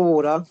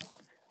ushobora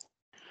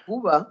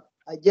kuba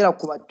agera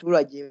ku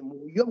baturage mu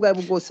buryo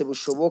bwari bwose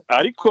bushoboka.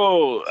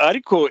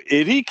 Ariko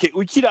Eric,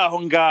 ukiri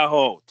aho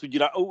ngaho,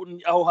 tugira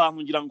aho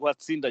hantu ngira ngo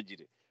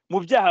hatsindagire mu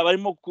byaha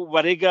barimo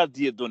barega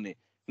Dieudonné,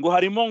 ngo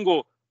harimo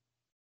ngo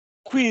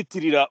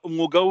kwitirira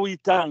umwuga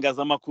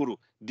w'itangazamakuru.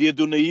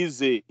 Dieudonné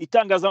yize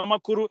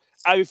itangazamakuru,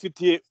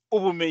 abifitiye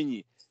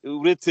ubumenyi,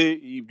 uretse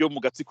ibyo mu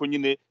gatsiko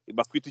nyine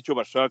bakwita icyo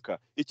bashaka.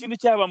 Ikindi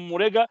cyaba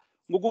murega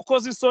ngo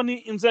gukoza isoni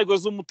inzego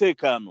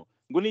z'umutekano,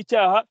 ngo ni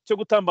icyaha cyo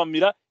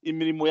gutambamira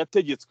imirimo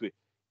yategetswe.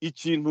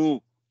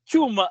 Ikintu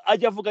Cyuma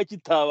ajya avuga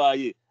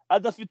kitabaye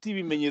adafite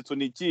ibimenyetso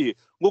ni ikihe?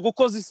 Ngo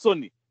gukoza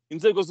isoni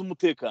inzego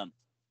z'umutekano.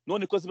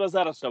 None ko ziba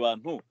zarasha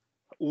abantu,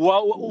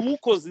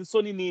 ukoze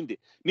isoni ninde?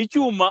 Ni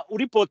Cyuma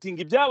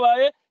uripotinga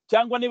ibyabaye,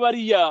 cyangwa niba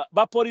ariya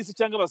ba polisi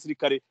cyangwa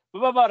abasirikare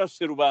baba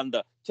barashe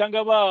rubanda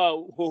cyangwa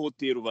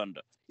bahohoteye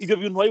rubanda? Ibyo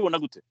bintu wabibona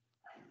gute?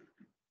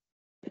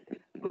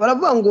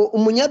 Baravuga ngo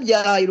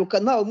umunyabyaha yiruka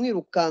ntawe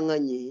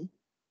umwirukankanye.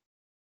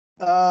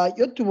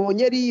 Iyo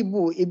tubonye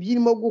ribu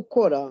ibyirimo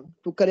gukora,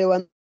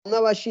 tukareba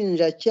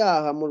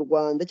n'abashinjacyaha mu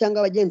Rwanda cyangwa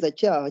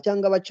abagenzacyaha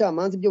cyangwa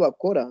abacamanza ibyo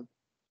bakora,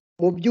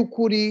 mu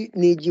by'ukuri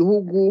ni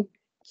igihugu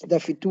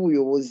kidafite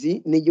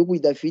ubuyobozi, ni igihugu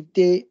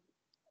kidafite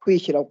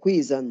kwishyira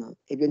kwizana.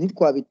 Ibyo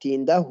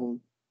ntitwabitindaho.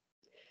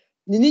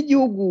 Ni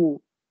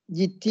n'igihugu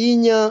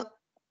gitinya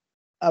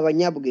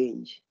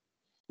abanyabwenge.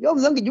 Iyo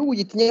bavuze ngo igihugu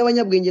gitinya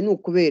abanyabwenge, ni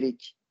ukubera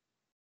iki?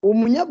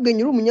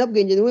 Umunyabwenge uri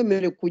umunyabwenge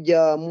ntiwemerewe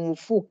kujya mu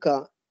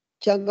mufuka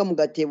cyangwa mu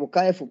gatebo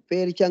ka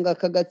FPR cyangwa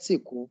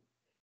k'agatsiko.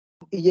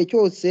 Igihe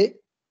cyose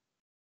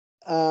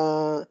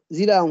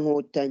ziriya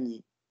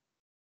nkotanyi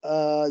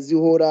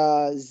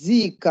zihora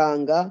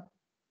zikanga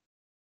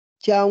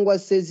cyangwa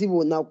se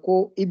zibona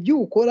ko ibyo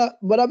ukora,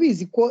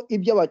 barabizi ko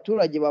ibyo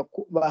abaturage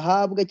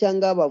bahabwa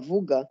cyangwa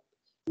bavuga,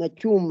 na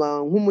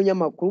Cyuma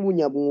nk'umunyamakuru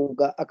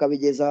w'umunyamwuga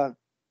akabigeza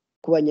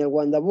ku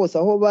banyarwanda bose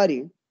aho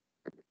bari,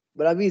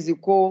 barabizi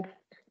ko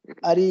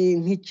ari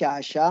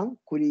nk'icyasha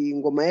kuri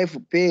ingoma ya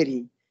FPR,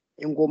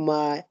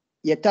 ingoma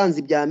yatanze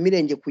ibya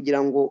mirenge kugira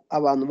ngo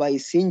abantu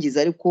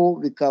bayisingize, ariko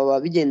bikaba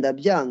bigenda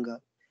byanga.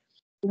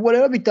 Ubwo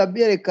rero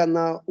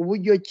bitabyerekana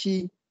uburyo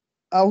ki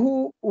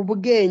aho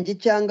ubwenge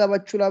cyangwa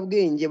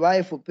abacurabwenge ba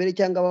FPR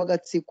cyangwa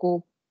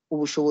abagatsiko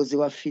ubushobozi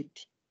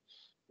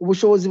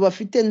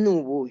bafite ni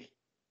ubuhe?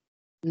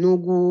 Ni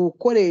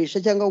ugukoresha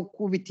cyangwa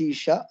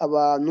gukubitisha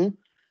abantu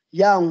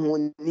ya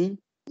nkoni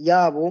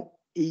yabo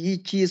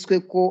iyikiswe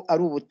ko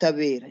ari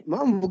ubutabera.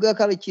 Impamvu mvuga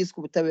ko ari ikiswe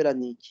ubutabera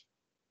ni iki?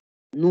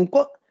 Ni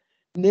uko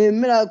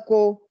nemera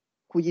ko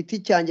ku giti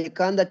cyanjye,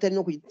 kandi atari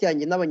no ku giti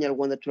cyanjye,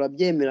 n'abanyarwanda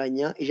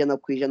turabyemeranya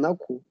 100%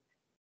 ko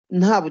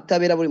nta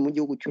butabera buri mu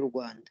gihugu cy'u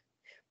Rwanda.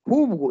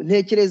 Ahubwo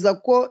ntekereza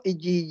ko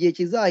igihe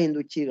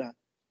kizahindukira,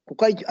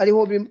 kuko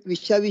ariho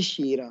bishya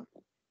bishira,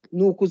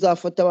 ni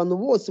ukuzafata abantu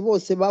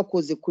bose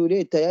bakoze kuri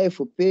leta ya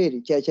FPR,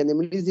 cyane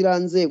muri ziriya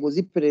nzego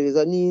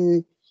z'iperereza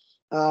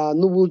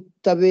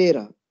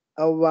n'ubutabera,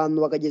 abo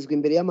bantu bakagezwa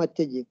imbere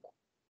y'amategeko.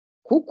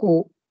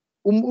 Kuko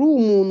uri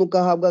umuntu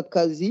ugahabwa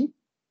akazi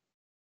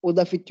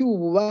udafitiye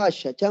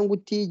ububasha cyangwa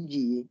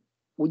utigiye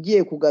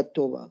ugiye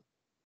kugatoba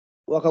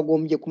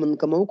wakagombye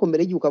kumanuka amaboko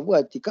mbere y'igihe ukavuga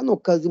ati kano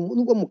kazi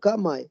nubwo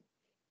mukamaye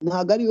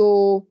ntago ariyo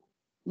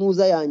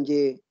nuza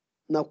yanjye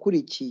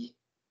nakurikiye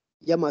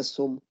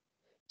y'amasomo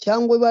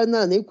cyangwa bari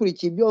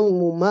naranayikurikiye ibyo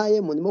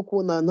mumpaye murimo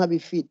kubona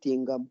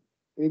ntabifitingamo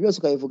ibi byose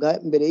ukabivuga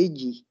mbere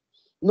y'igihe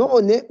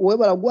none wowe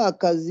baraguha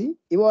akazi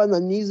iba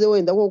wananize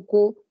wenda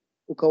koko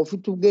ukaba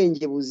ufite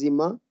ubwenge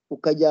buzima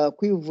ukajya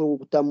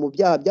kwivuguta mu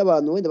byaha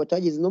by'abantu wenda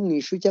batagize no mu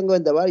ishuri cyangwa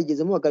wenda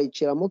barigezemo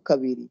bakariceramo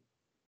kabiri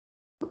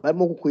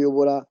barimo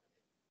kukuyobora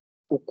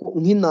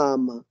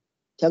nk'intama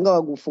cyangwa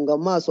bagufunga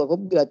amaso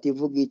bakakubwira ati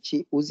vuga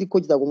iki uzi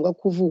ko kitagomba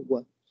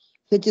kuvugwa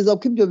ntekereza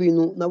ko ibyo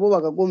bintu nabo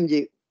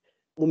bakagombye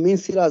mu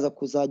minsi iraza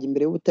kuzajya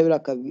imbere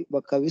y'ubutabera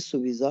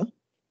bakabisubiza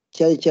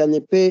cyane cyane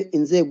pe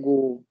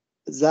inzego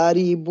za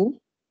RIB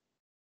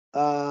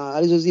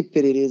arizo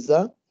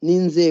ziperereza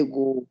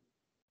n'inzego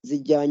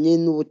zijyanye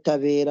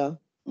n'ubutabera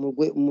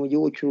mu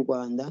gihugu cy'u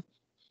Rwanda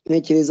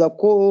ntekereza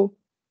ko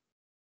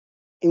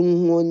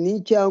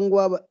inkoni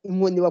cyangwa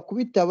inkoni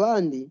bakubita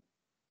abandi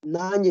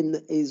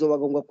nanjye izo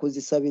bagomba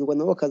kuzisabirwa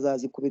nabo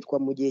bakazazikubitwa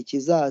mu gihe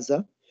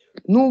kizaza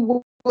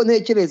nubwo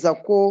ntekereza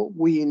ko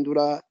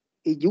guhindura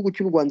igihugu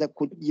cy'u Rwanda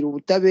kugira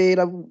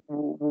ubutabera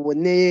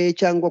buboneye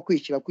cyangwa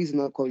kwishyira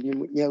kwizina kwa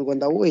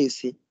Nyarwanda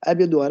wese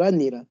aribyo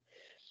duharanira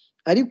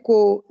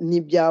ariko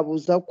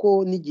ntibyabuza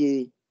ko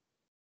n'igihe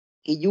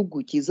igihugu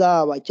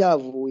kizaba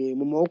cyavuye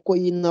mu maboko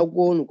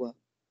y'intagondwa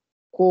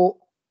ko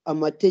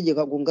amategeko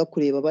agomba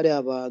kureba bari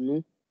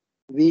abantu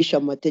bisha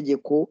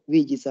amategeko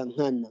bigiza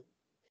nkana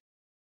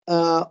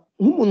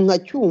nk'umuntu nka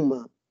Cyuma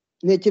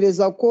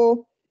ntekereza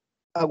ko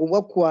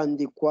agomba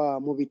kwandikwa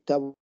mu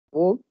bitabo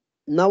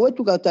nawe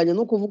tugatanya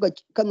no kuvuga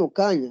kano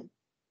kanya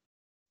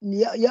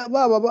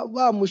baba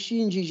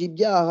bamushinjije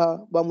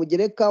ibyaha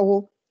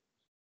bamugerekaho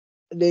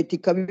leta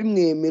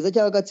ikabimwemeza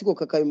cyangwa agatsiko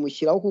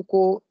kakabimushyiraho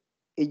kuko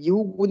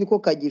igihugu niko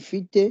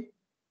kagifite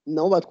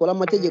nabo batwara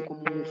amategeko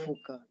mu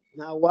mifuka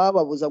nta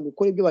wababuza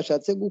gukora ibyo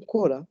bashatse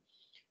gukora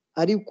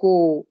ariko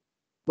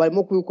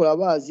barimo kubikora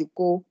bazi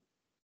ko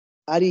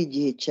ari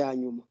igihe cya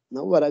nyuma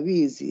nabo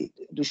barabizi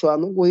dushobora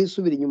no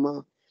guhisubira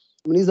inyuma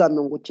muri za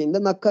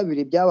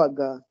 92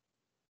 byabaga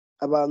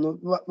abantu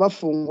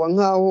bafungwa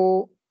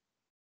nkaho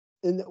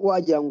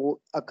wagira ngo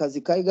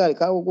akazi kari gari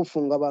kaho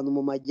gufunga abantu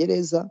mu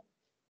magereza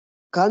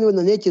kandi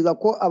wenda ntekereza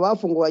ko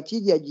abafungwa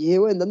bakigiye gihe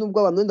wenda nubwo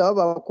abantu wenda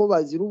baba ko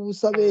bazira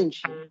ubusa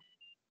benshi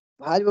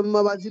harimo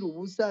abazira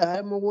ubusa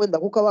harimo wenda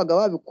kuko abaga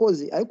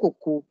babikoze ariko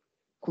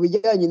ku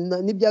bijyanye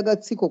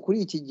n'iby'agatsiko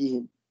kuri iki gihe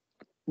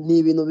ni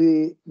ibintu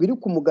biri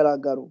ku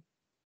mugaragaro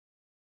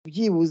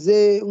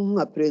byibuze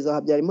nka Perezida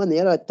Habyarimana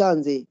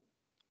yaratanze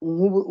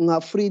nka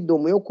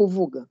freedom yo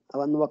kuvuga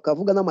abantu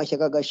bakavuga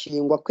n'amashyaka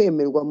agashingwa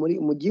kwemerwa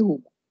mu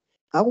gihugu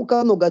aho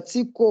kano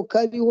gatsiko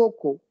kariho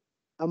ko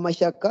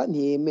amashyaka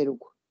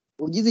ntiyemerwa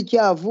ugize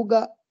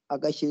icyavuga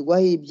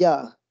agashyirwaho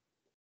ibyaha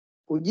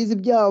ugize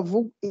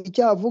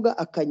icyavuga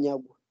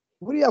akanyagwa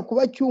buriya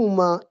kuba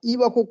Cyuma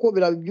iba koko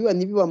birabyuya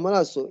ntibiba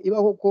amaraso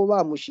iba koko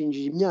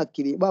bamushinjije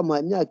bamuha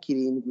imyaka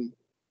 7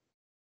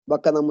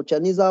 bakanamuca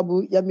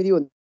n'izabu ya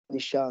miliyoni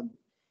 5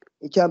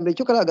 icyambere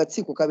cyo kari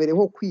agatsiko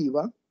kabereho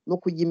kwiba no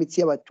kujya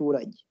imitsi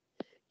y'abaturage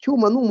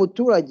Cyuma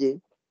n'umuturage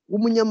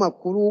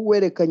w'umunyamakuru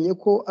werekanye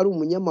ko ari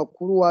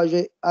umunyamakuru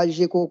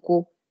aje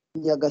koko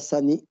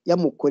Nyagasani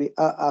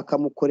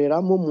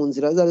akamukoreramo mu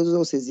nzira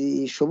zose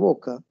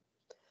zishoboka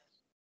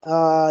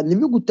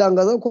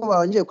ntibigutangaza ko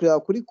babanje kureba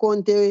kuri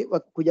konte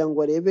kugira ngo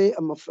barebe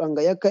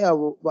amafaranga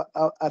y'akayabo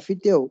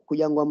afiteho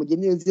kugira ngo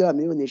bamugenere ziriya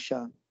miliyoni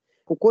 5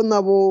 kuko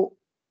nabo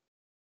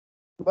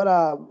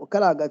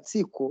kari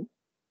agatsiko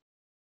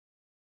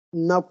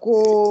nako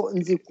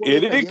nzi ko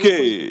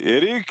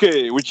Eric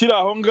ukiri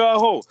aho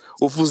ngaho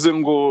uvuze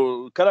ngo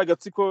kari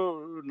agatsiko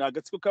ni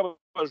agatsiko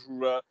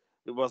k'abajura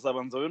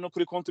bazabanza no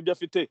kuri konti ibyo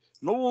afite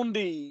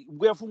n'ubundi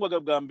ubwo yafungwaga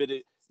bwa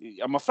mbere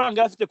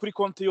amafaranga afite kuri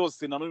konti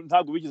yose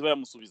ntabwo bigize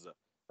bayamusubiza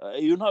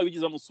iyo ntabwo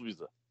bigize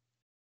bamusubiza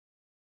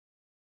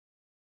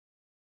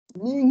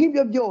ni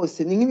nk'ibyo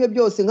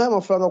byose nk'aya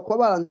mafaranga kuba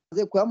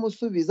baranze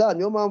kuyamusubiza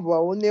niyo mpamvu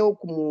baboneyeho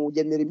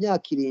kumugenera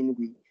imyaka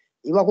 7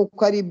 iba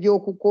kuko ari byo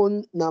kuko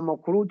ni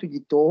amakuru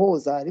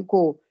tugitohoza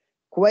ariko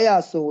kuba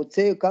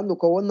yasohotse kandi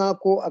ukabona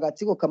ko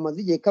agatsiko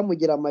kamaze igihe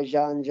kamugira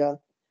amajanja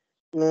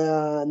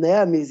na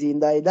ya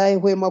mizinda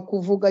idahwema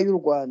kuvuga y'u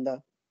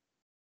Rwanda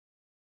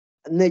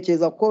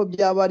ntekereza ko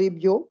byaba ari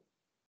byo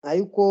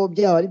ariko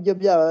byaba ari byo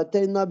byaba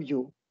atari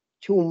nabyo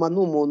Cyuma ni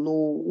umuntu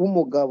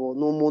w'umugabo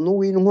ni umuntu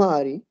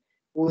w'intwari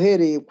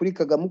uhereye kuri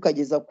Kagame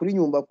ukageza kuri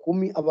Nyumba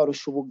 10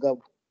 abarusha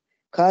ubugabo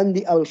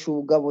kandi abarusha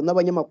ubugabo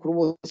n'abanyamakuru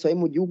bose bari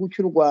mu gihugu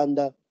cy'u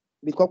Rwanda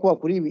bitwa ko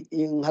bakuri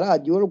nka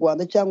radio y'u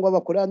Rwanda cyangwa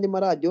bakorera andi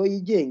maradiyo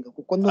yigenga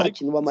kuko nta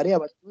kintu bamariye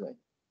abaturage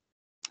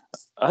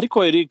ariko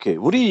Eric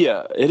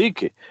buriya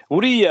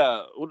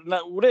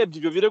urebye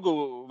ibyo birego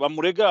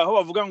bamurega aho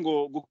bavuga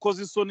ngo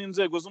gukoza isoni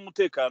inzego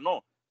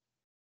z'umutekano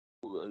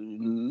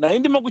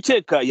ndimo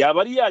gukeka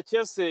yaba ari ya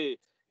kese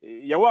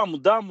ya wa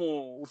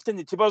mudamu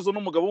ufitanye ikibazo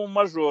n'umugabo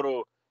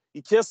w'umumajoro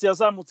ikese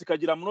yazamutse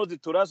ikagira muri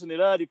auditora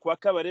general kwa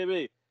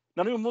Kabarebe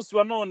na n'uyu munsi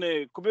wa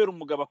none kubera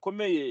umugabo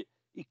akomeye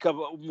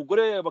ikaba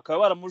umugore bakaba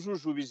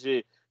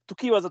baramujujubije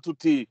tukibaza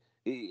tuti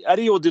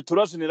ariyo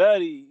auditora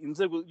general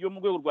inzego yo mu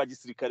rwego rwa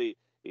gisirikare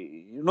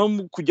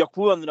no kujya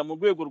kubanira mu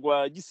rwego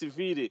rwa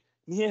gisivile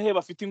ni hehe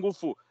bafite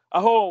ingufu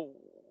aho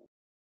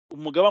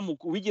umugaba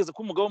wigeze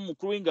ko umugaba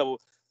mukuru w'ingabo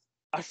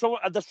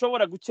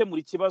adashobora gukemura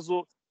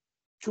ikibazo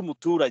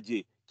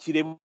cy'umuturage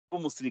kireba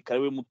umusirikare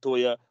we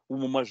mutoya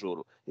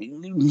w'umumajoro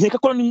nkeka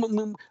ko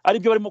ari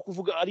byo barimo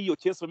kuvuga ari iyo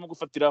case barimo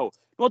gufatiraho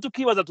no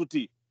tukibaza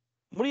tuti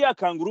muri ya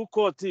kanguru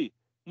koti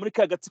muri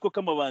ka gatsiko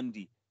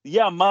k'amabandi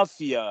ya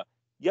mafia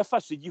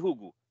yafashe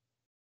igihugu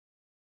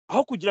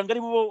aho kugira ngo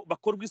ari bo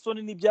bakorwa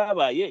isoni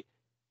n'ibyabaye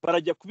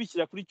barajya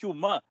kubishyira kuri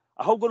Cyuma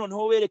ahubwo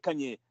noneho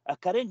werekanye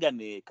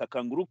akarengane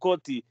kakanguru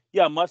koti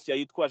ya mafia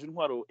yitwaje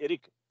intwaro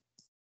Eric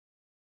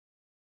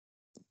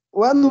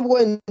nubwo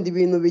wenda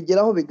ibintu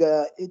bigeraho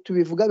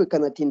tubivuga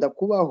bikanatinda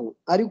kubaho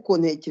ariko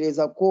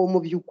ntekereza ko mu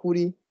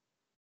by'ukuri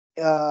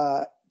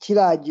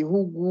kiriya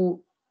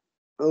gihugu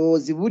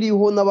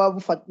ziburiho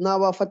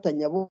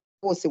n'abafatanya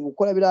bose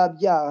gukora biriya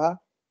byaha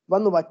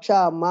bano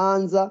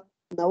bacamanza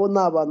nabo ni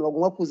abantu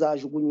bagomba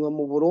kuzajugunywa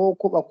mu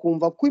buroko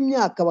bakumva ko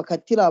imyaka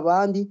bakatira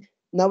abandi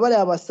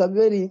n'abariya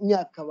basabira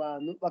imyaka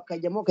abantu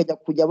bakajya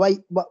kujya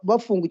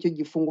bafunga icyo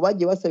gifungo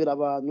bagiye basabira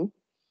abantu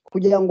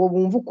kugira ngo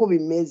bumve uko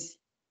bimeze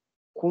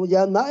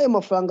kugira n'ayo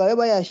mafaranga babe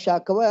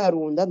bayashaka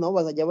bayarunda nabo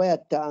bazajya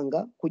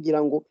bayatanga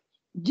kugira ngo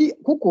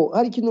kuko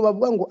hari ikintu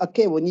bavuga ngo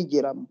akebo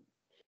nigeramo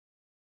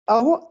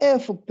aho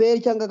FPR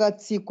cyangwa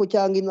agatsiko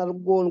cyangwa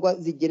inarwondwa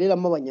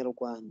zigereramo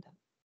abanyarwanda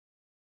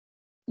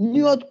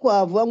niyo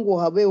twavuga ngo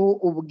habeho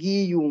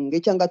ubwiyunge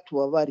cyangwa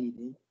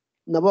tubabarire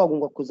nabo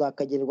bagomba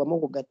kuzakagererwamo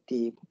ku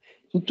gatebo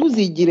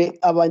ntituzigire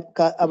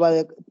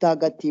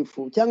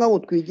abatagatifu cyangwa ngo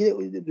twigire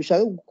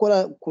dushaka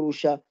gukora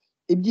kurusha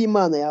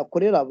iby'Imana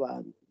yakorera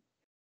abantu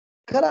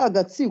kari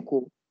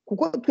agatsiko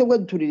kuko twebwe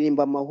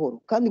turirimba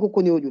amahoro kandi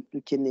kuko niyo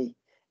dukeneye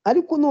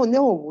ariko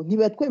noneho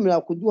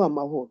ntibatwemerera kuduha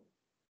amahoro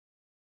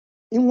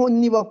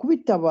inkoni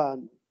bakubita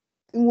abantu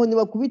inkoni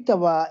bakubita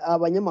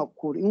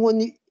abanyamakuru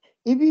inkoni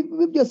ibi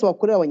byose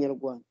bakorera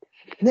abanyarwanda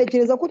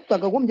ntekereza ko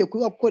tutakagombye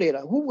kubakorera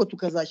ahubwo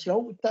tukazashyiraho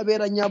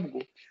ubutabera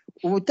nyabwo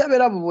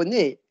ubutabera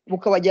buboneye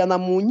bukabajyana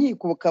mu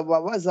nkiko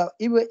bukababaza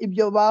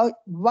ibyo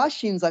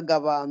bashinzaga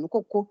abantu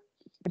koko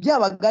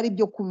byabaga ari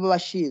byo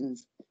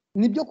kubashinza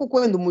nibyo kuko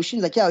wenda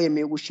umushinjacyaha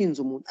yemeye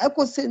gushinza umuntu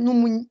ariko se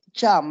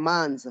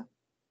n'umucamanza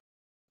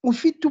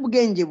ufite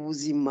ubwenge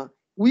buzima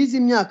wize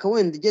imyaka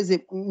wenda igeze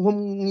nko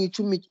mu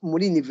 10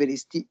 muri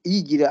university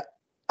yigira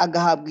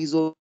agahabwa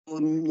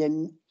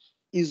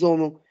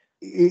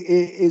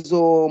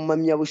izo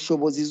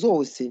mpamyabushobozi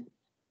zose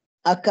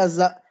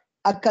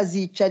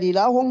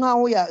akazicariraho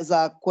nk'aho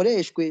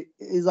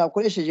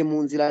zakoresheje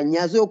mu nzira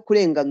nyazo yo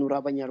kurenganura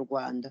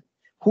abanyarwanda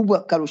ahubwo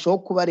akarushaho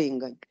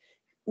kubarenganya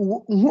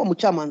nk'uwo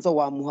mucamanza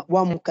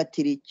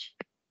wamukatira iki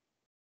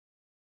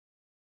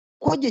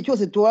ko igihe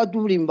cyose tuba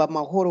durimba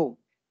amahoro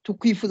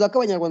tukwifuza ko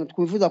abanyarwanda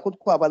twifuza ko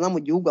twabana mu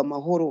gihugu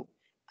amahoro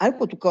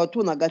ariko tukaba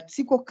tubona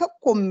agatsiko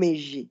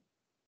kakomeje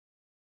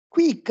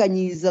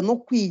kwikanyiza no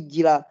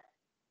kwigira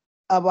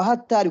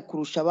abahatari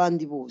kurusha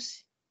abandi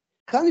bose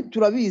kandi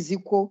turabizi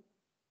ko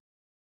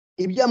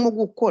ibyamo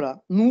gukora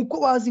nuko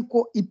bazi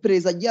ko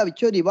ipereza ryabo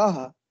icyo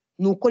ribaha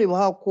nuko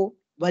ribaha ko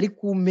bari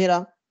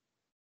kumpera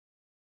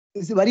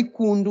bari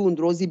ku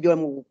ndunduro z'ibyo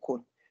barimo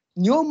gukora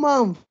niyo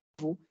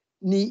mpamvu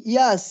ni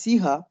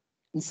yasiha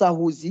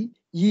nsahuzi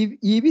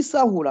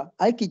yibisahura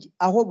ariko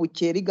aho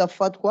bukera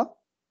igafatwa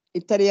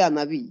itari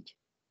yanabiye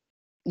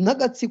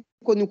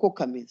n'agatsiko niko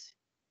kameze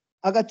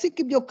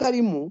agatsiko ibyo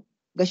karimo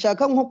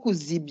gashaka nko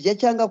kuzibya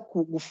cyangwa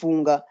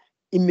gufunga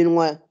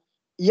iminwa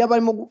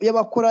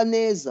y'abakora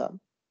neza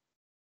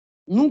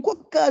nuko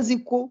kazi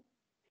ko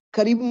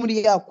kari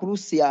muri ya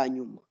kurusi ya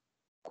nyuma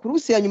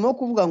yo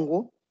kuvuga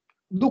ngo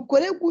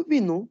dukore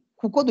bino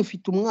kuko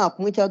dufite umwaka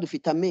umwe cyangwa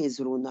dufite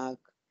amezi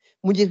runaka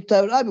mu gihe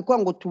tutarabikora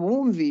ngo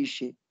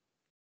tubumvishe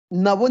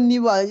nabo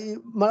niba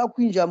mara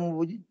kwinjira mu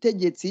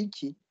butegetsi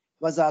iki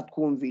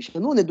bazatwumvisha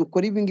none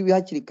dukora ibi ngibi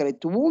hakiri kare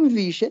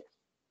tubumvishe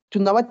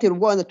tunabatera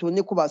ubwanda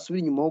tubone ko basubira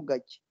inyuma ho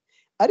gake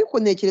ariko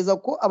ntekereza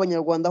ko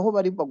abanyarwanda aho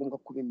bari bagomba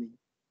kubimenya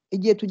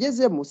igihe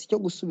tugezemo si cyo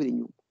gusubira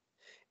inyuma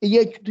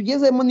igihe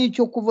tugezemo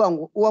n'icyo kuvuga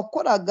ngo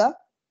uwakoraga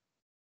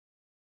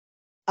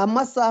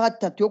amasaha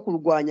 3 yo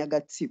kurwanya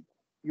agatsiko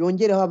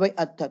yongereho abe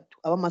 3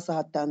 aba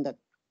amasaha 6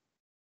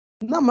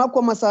 namara ko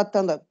amasaha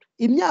 6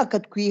 imyaka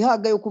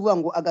twihaga yo kuvuga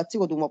ngo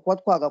agatsiko tugomba kuba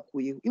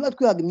twagakuyeho iba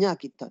twihaga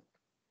imyaka 3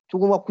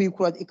 tugomba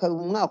kwikura ikaba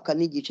umwaka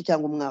n'igice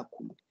cyangwa umwaka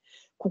umwe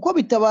kuko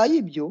bitabaye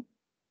ibyo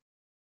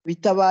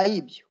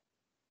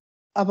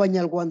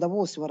abanyarwanda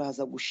bose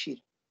baraza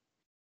gushira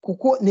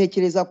kuko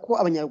ntekereza ko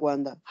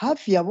abanyarwanda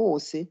hafi ya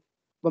bose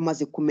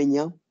bamaze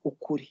kumenya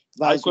ukuri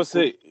ariko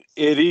se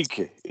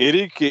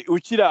Eric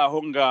ukiri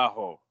aho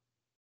ngaho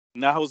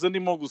nahoze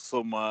ndimo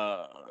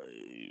gusoma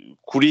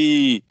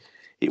kuri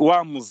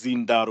wa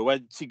muzindaro wa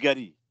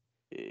Kigali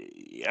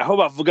aho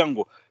bavuga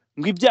ngo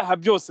ibyaha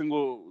byose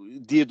ngo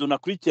Diedo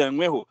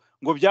nakurikiranyweho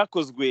ngo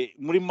byakozwe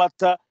muri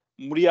Mata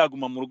muri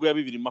yaguma mu rugo ya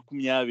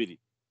 2020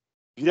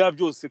 biriya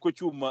byose ko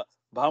Cyuma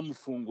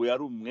bamufunguye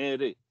ari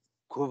umwere,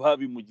 ko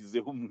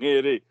babimugizeho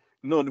umwere,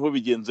 noneho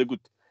bigenze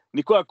gute?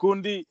 Ni kwa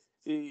kundi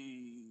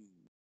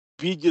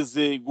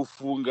bigeze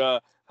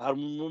gufunga, hari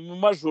mu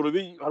majoro,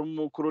 hari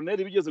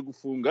umukoroneri bigeze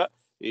gufunga,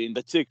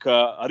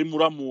 ndakeka ari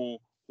muramu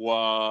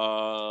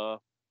wa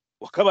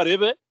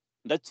Kabarebe,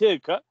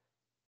 ndakeka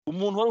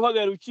umuntu wari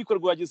uhagarariye urukiko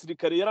rwa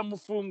gisirikare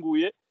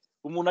yaramufunguye,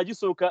 umuntu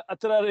agisohoka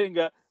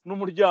atararenga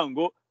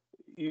n'umuryango,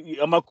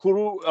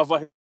 amakuru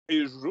ava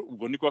hejuru,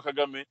 ubwo ni kwa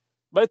Kagame,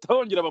 bahita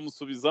bongera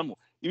bamusubizamo.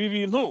 Ibi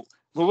bintu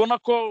ntubona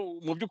ko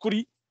mu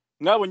by'ukuri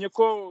mwabonye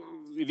ko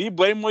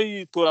RIB arimo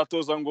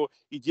yitoratoza ngo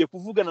igiye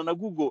kuvugana na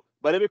Google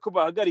barebe ko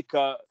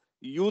bahagarika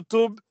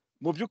YouTube?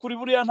 Mu by'ukuri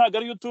buriya ntabwo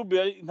ari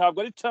YouTube,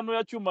 ntabwo ari channel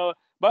ya Cyuma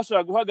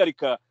bashaka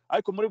guhagarika,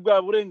 ariko muri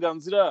bwa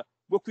burenganzira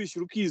bwo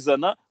kwishyura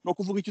ukizana no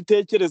kuvuga icyo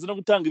utekereza no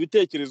gutanga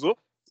ibitekerezo,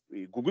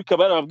 Google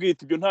ikaba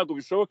yarababwita ibyo ntabwo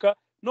bishoboka,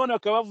 none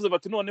bakaba bavuze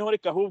bati noneho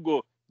reka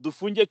ahubwo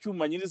dufunge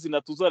Cyuma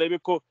nyirizina tuzarebe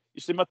ko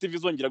Ishema TV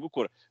izongera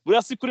gukora.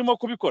 Buriya si kurimo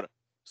kubikora,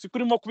 si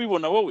kurimo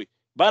kubibona wowe?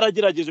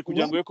 Baragerageje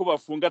kugira ngo ko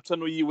bafunga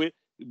cano yiwe,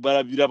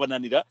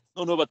 birabananira,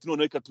 noneho bati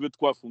noneho reka tube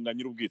twafunga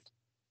nyir'ubwite.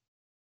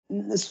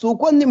 Si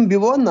uko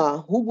mbibona,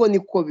 ahubwo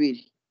niko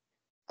biri.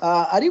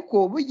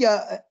 Ariko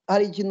burya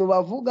hari ikintu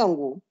bavuga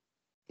ngo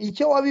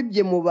icyo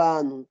wabibye mu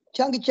bantu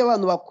cyangwa icyo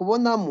abantu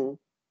bakubonamo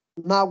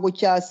ntabwo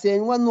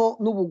cyasenywa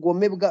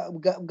n'ubugome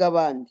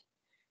bw'abandi.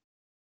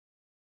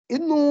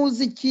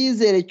 Inuzi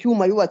icyizere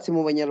Cyuma yubatse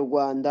mu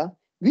banyarwanda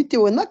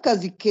bitewe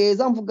n'akazi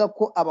keza mvuga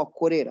ko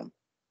abakorera,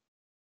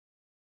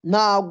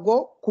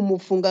 ntabwo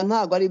kumufunga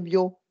ntabwo ari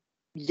byo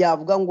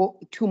byavuga ngo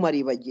Cyuma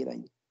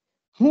aribagiranye,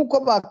 nk'uko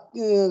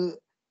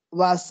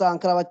ba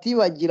Sankara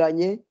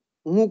batibagiranye,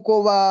 nk'uko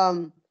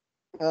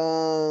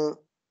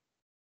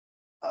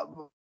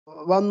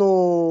bano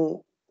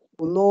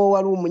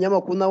wari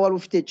umunyamakuru nawe wari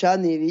ufite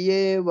channel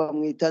ye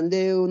bamwita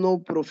nde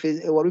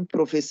wari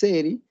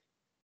profeseri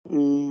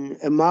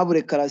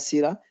Aimable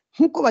Karasira,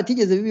 nk'uko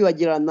batigeze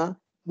bibagirana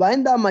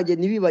baenda amage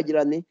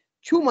ntibibagirane,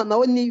 Cyuma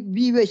nawe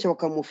bibeshya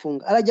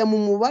bakamufunga, arajya mu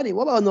mubare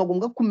w'abantu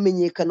bagomba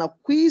kumenyekana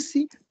ku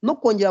isi no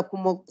kongera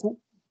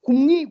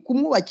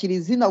kumwubakira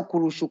izina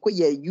kurusha uko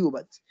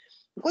yubatse.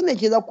 Uko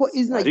ntekereza ko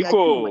izina rya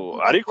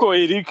Cyuma ariko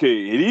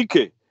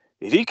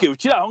Eric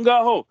ukiri aho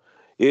ngaho,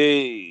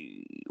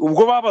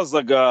 ubwo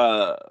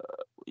babazaga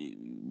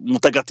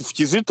Mutagatifu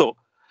Kizito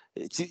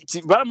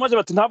baramubaje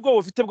bati ntabwo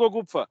ufite bwo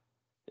gupfa,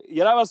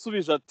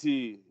 yarabasubije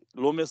ati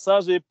le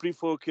message est plus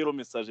fort que le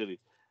messagerie.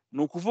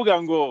 Ni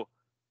ukuvuga ngo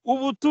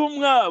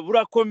ubutumwa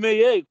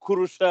burakomeye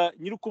kurusha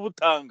nyiri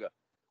kubutanga,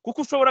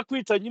 kuko ushobora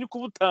kwica nyiri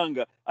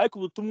kubutanga ariko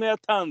ubutumwa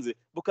yatanze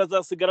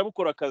bukazasigara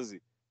bukora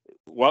akazi.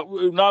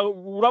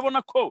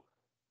 Urabona ko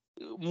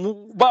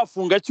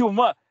bafunga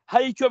Cyuma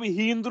hari icyo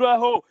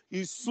bihinduraho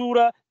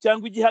isura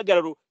cyangwa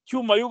igihagararo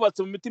Cyuma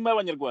yubatse mu mitima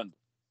y'abanyarwanda?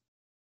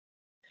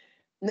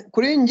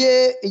 Kuri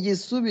nge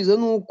igisubizo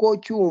nuko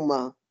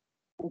Cyuma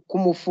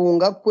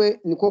kumufunga kwe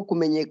niko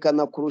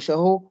kumenyekana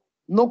kurushaho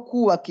no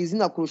kubaka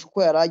izina kurusha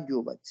uko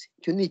yararyubatse.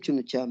 Icyo ni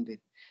ikintu cya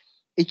mbere.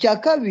 Icya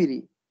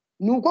kabiri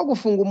ni uko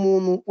gufunga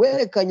umuntu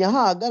werekanye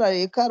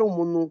ahagarariye ko ari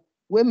umuntu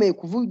wemeye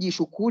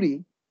kuvugisha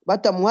ukuri,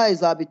 batamuhaye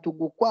za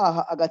bitugu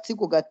kwaha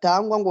agatsiko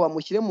gatangwa ngo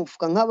bamushyire mu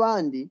mufuka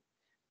nk'abandi.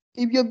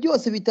 Ibyo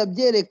byose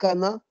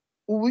bitabyerekana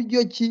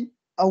uburyo ki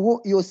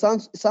aho iyo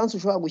sansu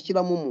ushobora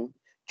gushyiramo umuntu.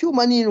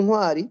 Cyuma ni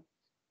intwari,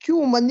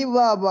 Cyuma ni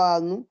ba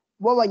bantu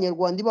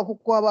b'abanyarwanda iba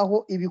kuko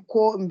habaho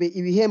ibikombe,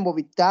 ibihembo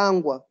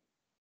bitangwa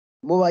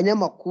mu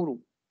banyamakuru.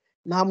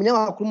 Nta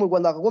munyamakuru mu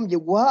Rwanda akagombye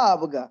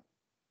guhabwa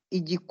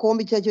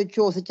igikombe icyo ari cyo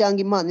cyose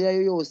cyangwa impano iyo ari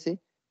yo yose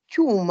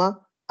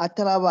Cyuma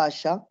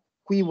atarabasha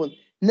kuyibona.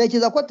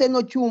 Ntekereza ko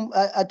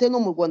atari no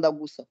mu Rwanda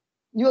gusa,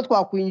 niyo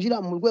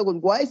twakwinjira mu rwego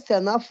rwa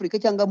Eastern Africa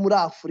cyangwa muri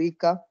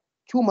Afurika,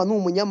 Cyuma ni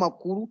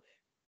umunyamakuru.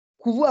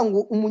 Kuvuga ngo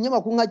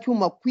umunyamakuru nka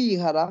Cyuma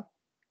kwihara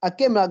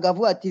akemera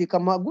agavuga ati reka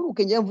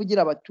mpaguruke njye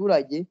mvugira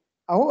abaturage,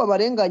 aho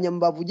babarenganya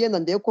mbavugenda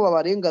ndeye ko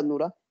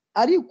babarenganura,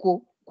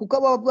 ariko kuko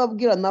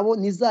ababwira nabo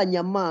ni za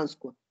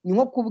nyamaswa. Ni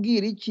nko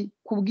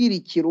kubwira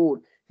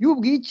ikirura.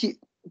 Yubwiye iki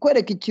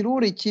kwereka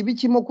ikiruri kibi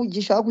kimo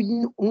kugishaka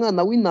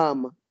umwana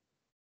w'intama,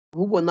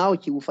 ahubwo nawe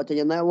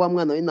kigufatanya nawe wa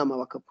mwana w'intama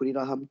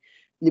bakakurira hamwe.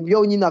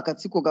 Nibyo nyine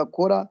akatsiko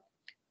gakora,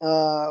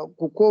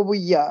 kuko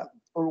buya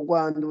u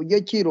Rwanda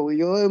uburyo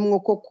kiroyoyemwo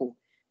koko,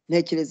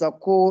 ntekereza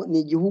ko ni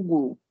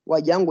igihugu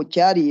wagira ngo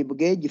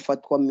cyaribwe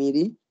gifatwa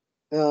miri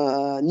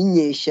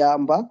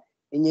n'inyeshyamba.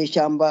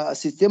 Inyeshyamba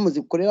system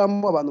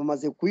zikoreramo abantu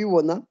bamaze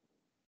kuyibona.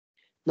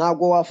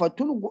 Ntabwo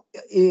wafata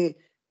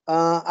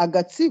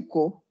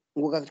agatsiko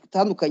ngo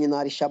gatandukanye na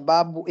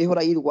Al-Shabaab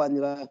ihora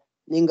yirwanira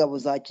n'ingabo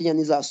za Kenya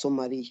n'iza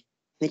Somalia.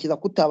 Ntekereza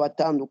ko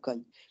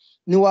utabatandukanye.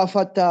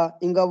 Ntiwafata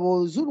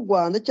ingabo z'u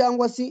Rwanda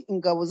cyangwa se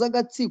ingabo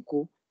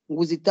z'agatsiko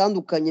ngo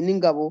zitandukanye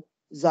n'ingabo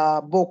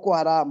za Boko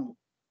Haram.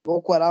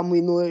 Boko Haram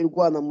ino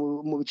irwana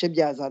mu bice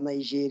bya za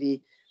Nigeria.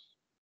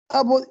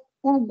 Abo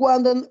u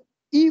Rwanda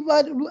iba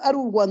ari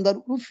u Rwanda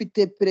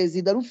rufite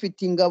perezida,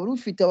 rufite ingabo,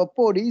 rufite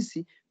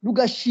abapolisi,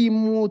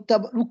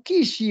 rukishimuta.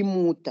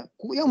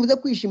 Iyo mvuze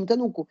kwishimuta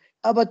nuko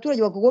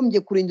abaturage bakagombye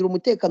kurindira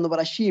umutekano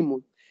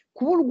barashimuta.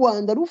 Kuba u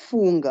Rwanda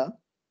rufunga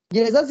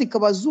gereza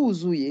zikaba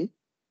zuzuye,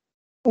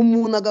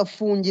 umuntu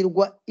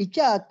agafungirwa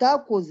icyaha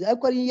atakoze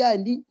ariko ari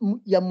yandi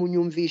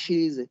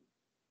yamunyumvishirize,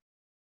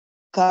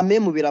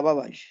 kamemu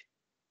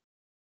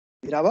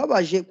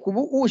birababaje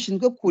kuba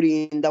ushinzwe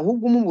kurinda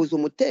ahubwo umubuza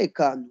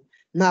umutekano.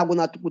 Ntabwo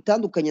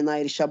natugutandukanye na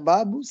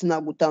El-Shabaab,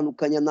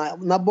 sinagutandukanya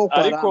na Boko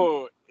Haram.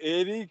 Ariko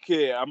Eric,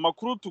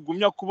 amakuru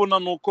tugumya kubona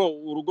nuko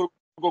urugo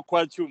rwo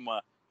kwa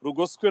Cyuma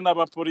rugoswe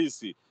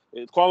n'abapolisi.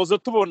 Twahoze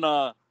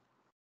tubona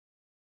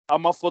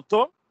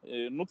amafoto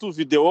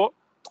n'utuvideo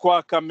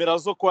twa kamera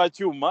zo kwa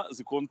Cyuma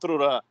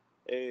zikontorora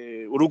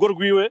urugo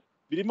rwiwe,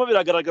 birimo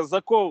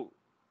biragaragaza ko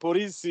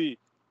polisi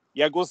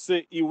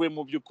yagose iwe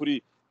mu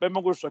by'ukuri barimo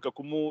gushaka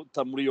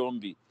kumuta muri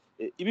yombi.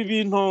 Ibi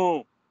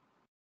bintu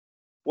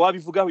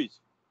wabivugaho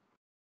iki?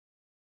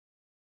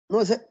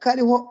 Nose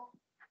kariho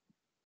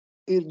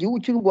igihugu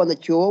cy'u Rwanda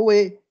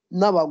kiyobowe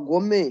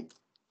n'abagome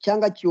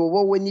cyangwa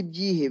kiyobowe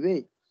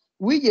n'ibyihebe?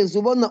 Wigeze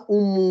ubona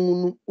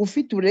umuntu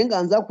ufite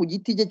uburenganzira ku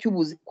giti cye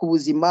ku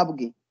buzima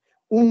bwe?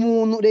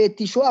 Umuntu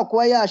leta ishobora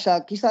kuba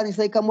yashaka isaha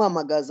n'isa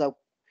ikamuhamagaza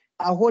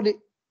aho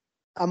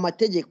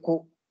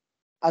amategeko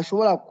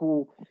ashobora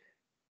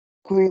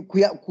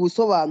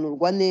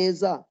kusobanurwa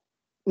neza,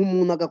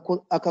 umuntu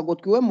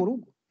akagotwa iwe mu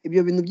rugo?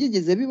 Ibyo bintu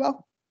byigeze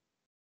bibaho?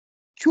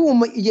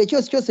 Cyuma igihe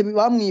cyose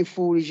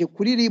bamwifurije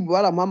kuri RIB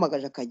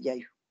baramuhamagaje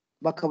akajyayo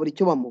bakabura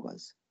icyo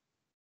bamubaza.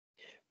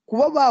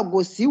 Kuba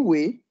bagose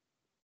iwe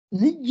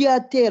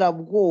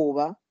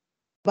n'iryaterabwoba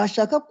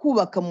bashaka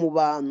kubaka mu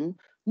bantu,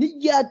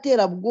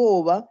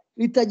 n'iryaterabwoba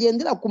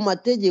ritagendera ku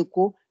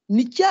mategeko,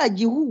 ni cya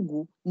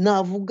gihugu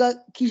navuga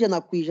k'ijana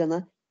ku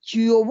ijana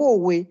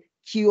kiyobowe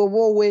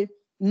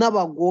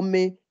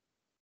n'abagome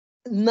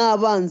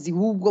n'abanzi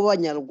hubwo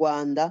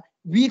b'Abanyarwanda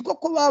bitwa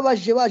ko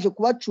baje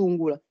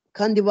kubacungura,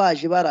 kandi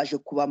baraje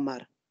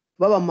kubamara,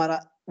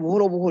 babamara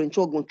buhoro buhoro,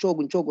 incogo,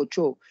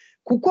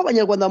 kuko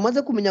Abanyarwanda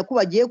bamaze kumenya ko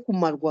bagiye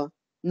kumarwa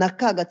na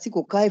ka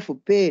gatsiko ka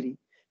FPR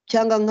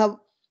cyangwa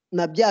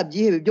na bya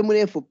byihebe byo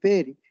muri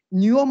FPR.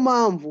 Niyo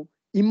mpamvu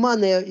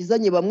Imana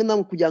izanye bamwe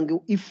namwe kugira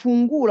ngo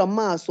ifungure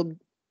amaso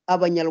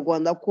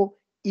Abanyarwanda ko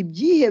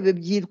ibyihebe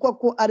byitwa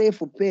ko ari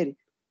FPR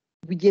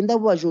bigenda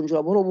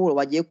bubajonjora buhoro buhoro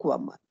bagiye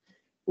kubamara.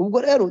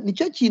 Ubwo rero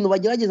nicyo kintu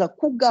bagerageza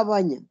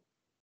kugabanya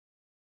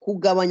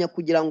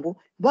kugira ngo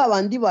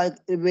babandi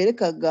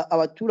berekaga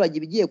abaturage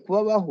bigiye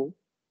kubabaho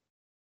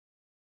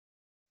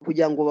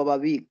kugira ngo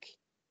bababike.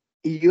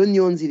 Iyo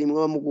niyo nzira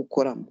imwe mu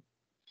gukoramo.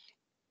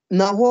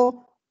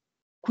 Naho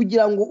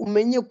kugira ngo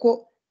umenye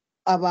ko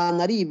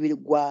abantu ari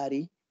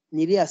ibigwari,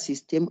 ni iriya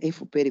system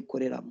FPR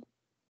ikoreramo.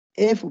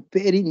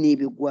 FPR ni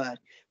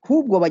ibigwari.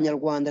 Hubwo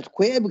Abanyarwanda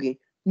twebwe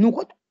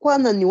nuko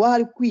twananiwe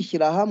hari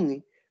kwishyira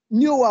hamwe,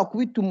 niyo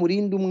wakubita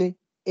umurindi umwe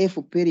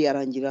FPR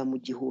yarangirira mu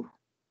gihuru.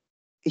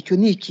 Icyo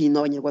ni ikintu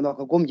Abanyarwanda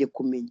bakagombye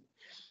kumenya.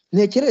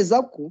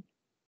 Ntekereza ko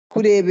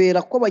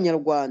kurebera ko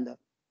Abanyarwanda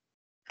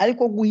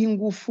ariko guha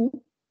ingufu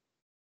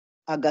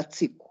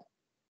agatsiko,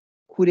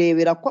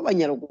 kurebera ko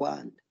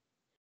Abanyarwanda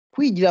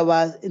kwigira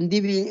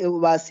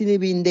basi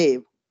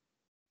n'ibindeba.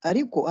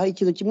 Ariko hari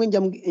ikintu kimwe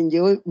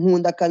ngewe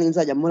nkunda kandi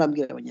nzajya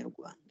murambwira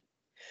Abanyarwanda: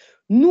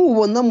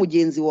 nubona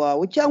mugenzi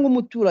wawe cyangwa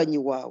umuturanyi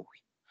wawe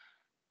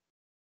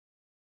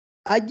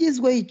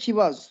agizweho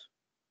ikibazo,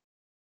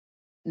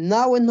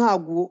 nawe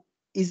ntabwo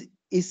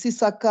isi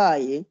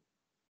isakaye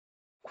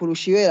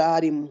kurusha iyo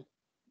yararimo,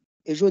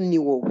 ejo ni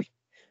wowe.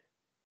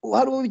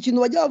 Hari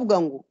ikintu bajya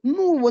bavuga ngo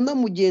nubona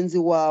mugenzi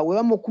wawe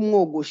bamo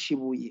kumwogosha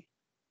ibuye,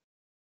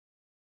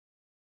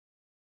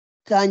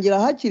 tangira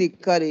hakiri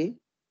kare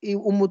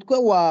umutwe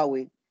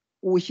wawe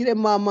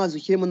uwushyiremo amazi,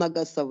 ushyiremo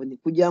n'agasabuni,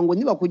 kugira ngo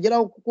niba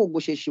kugeraho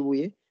kukogoshesha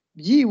ibuye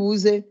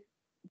byibuze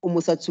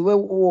umusatsi we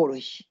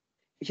woroshye.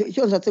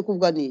 Icyo nshatse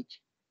kuvuga ni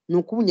iki? Ni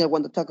uko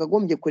Umunyarwanda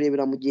atakagombye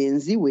kurebera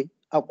mugenzi we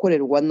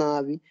akorerwa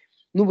nabi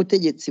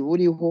n'ubutegetsi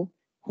buriho,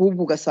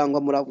 hubwo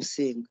ugasanga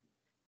murabusenga.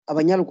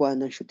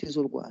 Abanyarwanda, inshuti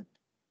z'u Rwanda,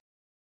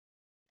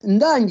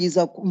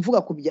 ndangiza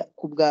mvuga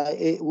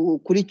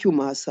kuri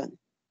Cyuma Hassan,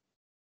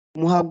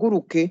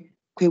 muhaguruke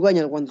twebwe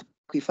Abanyarwanda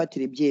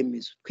twifatira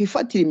ibyemezo,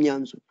 twifatira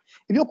imyanzuro.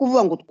 Ibyo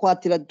kuvuga ngo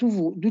twatira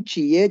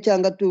duciye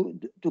cyangwa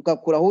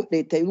tukakuraho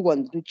leta y'u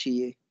Rwanda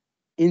duciye,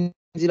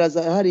 inzira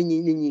zahari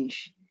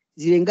nyinshi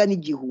zirenga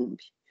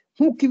n'igihumbi.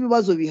 Nk'uko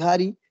ibibazo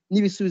bihari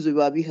n'ibisubizo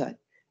biba bihari,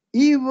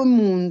 iyo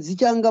munzi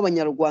cyangwa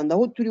Abanyarwanda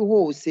aho turi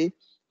hose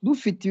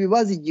dufite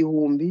ibibazo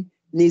igihumbi,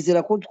 nizera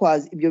ko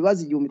ibyo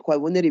bibazo igihumbi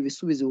twabonera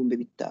ibisubizo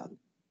 5,000.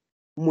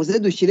 Muze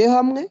dushyire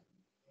hamwe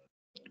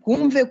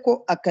twumve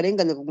ko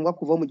akarengane kagomba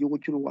kuva mu gihugu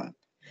cy'u Rwanda,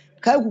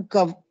 kandi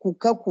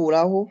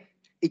kukakuraho.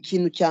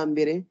 Ikintu cya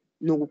mbere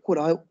ni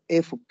ugukuraho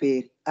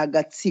FPR,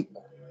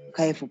 agatsiko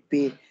ka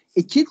FPR.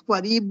 Icyitwa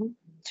RIB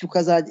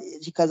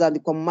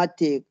kikazandikwa mu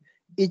mateka,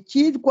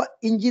 icyitwa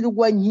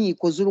ingirwa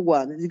nkiko z'u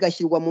Rwanda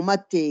zigashyirwa mu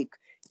mateka,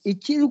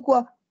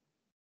 icyitwa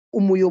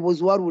umuyobozi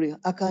wa rure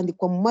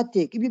akandikwa mu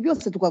mateka. Ibi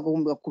byose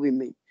tukagomba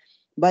kubimenya.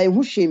 Mbaye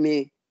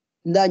nkushimiye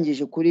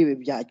ndangije kuri ibi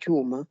bya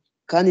Cyuma,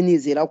 kandi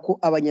nizera ko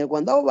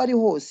abanyarwanda aho bari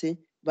hose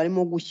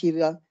barimo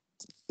gushyira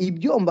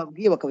ibyo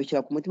mbabwiye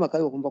bakabishyira ku mutima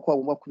kandi bakumva ko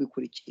bagomba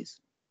kubikurikiza.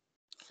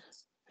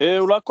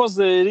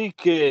 Urakoze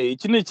Eric,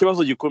 iki ni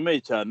ikibazo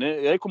gikomeye cyane,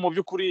 ariko mu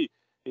by'ukuri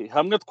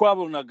hamwe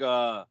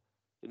twabonaga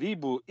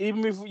ribu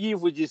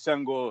yivugisha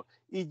ngo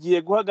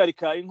igiye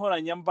guhagarika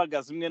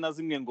inkoranyambaga zimwe na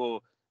zimwe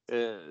ngo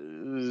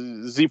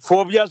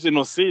zipfobya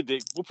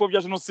jenoside.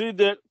 Gupfobya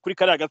jenoside kuri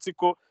kariya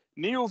gatsiko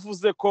niyo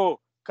uvuze ko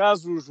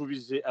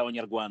kazujubije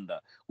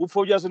abanyarwanda.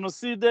 Gupfobya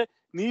jenoside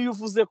niyo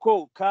uvuze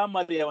ko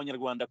kamariye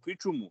abanyarwanda ku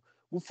icumu.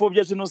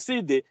 Gupfobya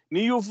jenoside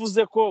niyo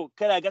uvuze ko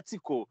kariya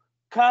gatsiko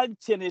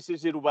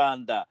kakenesheje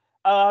rubanda,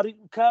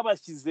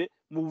 kabashyize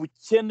mu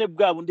bukene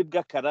bwa bundi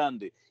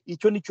bw'akarande.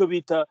 Icyo nicyo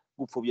bita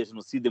gupfobya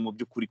jenoside mu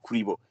by'ukuri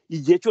kuri bo.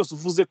 Igihe cyose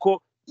uvuze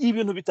ko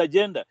ibintu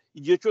bitagenda,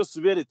 igihe cyose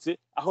uberetse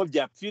aho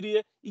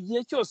byapfiriye,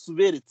 igihe cyose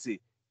uberetse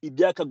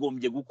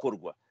ibyakagombye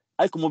gukorwa,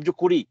 ariko mu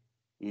by'ukuri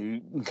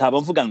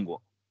nkaba mvuga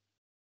ngo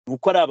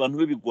uko ari abantu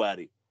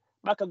b'ibigwari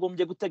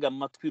bakagombye gutega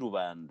amatwi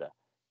rubanda,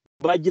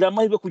 bagira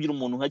amahirwe kugira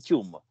umuntu nka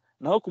Cyuma,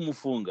 naho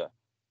kumufunga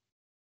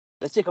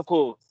ndakeka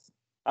ko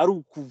ari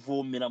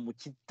ukuvomera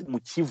mu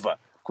kiva,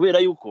 kubera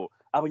yuko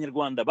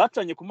abanyarwanda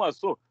bacanye ku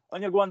maso.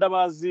 Abanyarwanda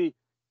bazi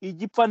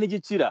igipfa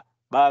n'igikira,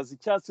 bazi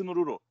icyatsi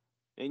n'ururo.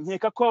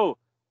 Nkeka ko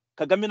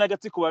Kagame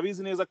n'agatsiko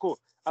babizi neza ko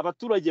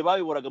abaturage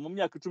bayoboraga mu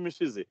myaka 10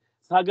 ishize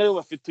ntago aribo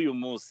bafite uyu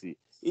munsi.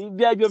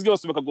 Ibyo aribyo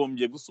byose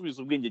bakagombye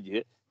gusubiza ubwenge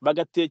gihe,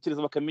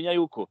 bagatekereza bakamenya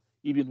yuko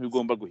ibintu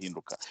bigomba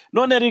guhinduka.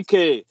 None Eric,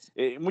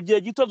 mu gihe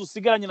gito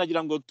dusigaranye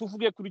nagira ngo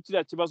tuvuge kuri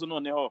kiriya kibazo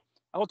noneho,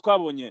 aho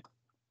twabonye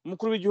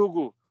umukuru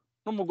w'igihugu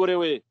n'umugore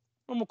we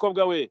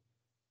n'umukobwa we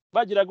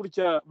bagira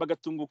gutya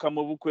bagatunguka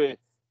mu bukwe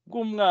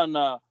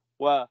bw'umwana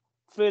wa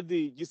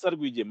Gisa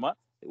Rwigema.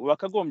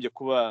 Bakagombye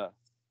kuba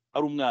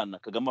ari umwana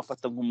Kagame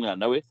afata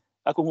nk'umwana we,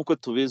 ariko nk'uko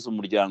tubizi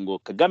umuryango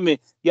Kagame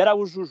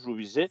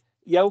yarawujujubije,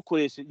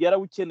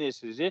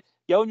 yarawukenesheje,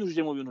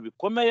 yawunyujije mu bintu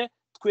bikomeye.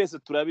 Twese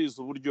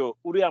turabizi uburyo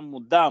uriya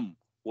mudamu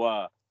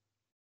wa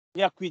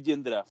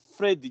nyakwigendera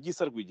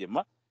Gisa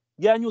Rwigema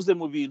yanyuze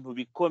mu bintu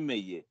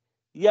bikomeye,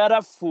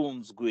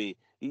 yarafunzwe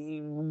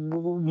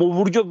mu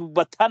buryo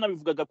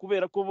batanabivugaga,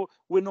 kubera ko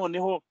we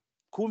noneho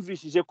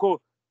kumvishije ko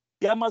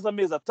yamaze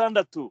amezi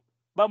 6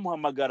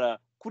 bamuhamagara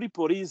kuri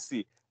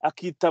polisi,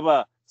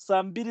 akitaba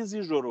 2:00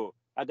 z'ijoro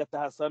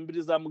agataha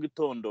 2:00 za mu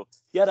gitondo,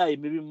 yaraye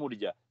mibi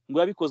murya, ngo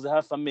yabikoze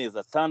hafi amezi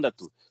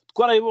 6.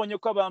 Twarabibonye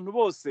ko abantu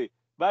bose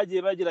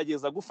bagiye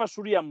bagerageza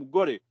gufasha uriya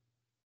mugore,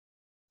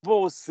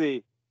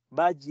 bose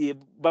bagiye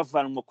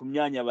bavanwa ku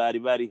myanya bari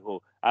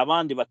bariho,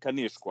 abandi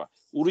bakanishwa.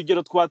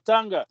 Urugero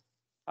twatanga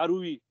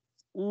ari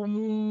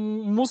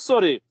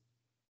umusore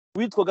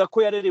witwaga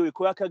ko yarerewe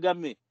kwa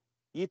Kagame,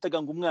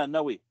 yitaga ngo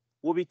umwana we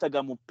wo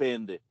bitaga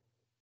Mupende,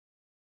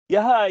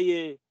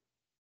 yahaye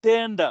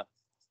tenda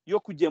yo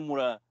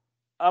kugemura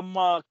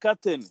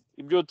amakateni,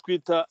 ibyo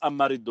twita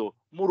amarido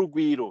mu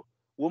rugwiro.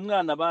 Uwo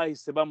mwana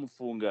bahise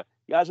bamufunga,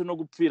 yaje no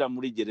gupfira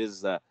muri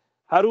gereza.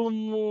 Hari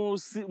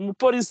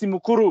umupolisi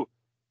mukuru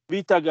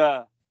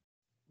bitaga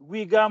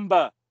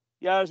Rwigamba,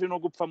 yaje no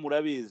gupfa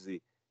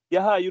murabizi.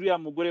 Yahaye uriya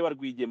mugore wa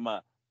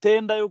Rwigema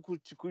tenda yo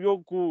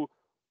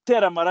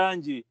gutera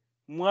amarangi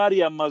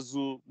mwari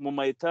amazu mu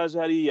ma etage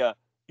hariya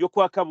yo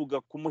kwa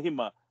Kabuga ku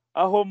Muhima,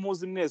 aho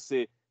muzi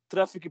mwese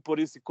traffic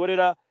police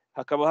ikorera.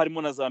 Hakaba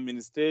harimo na za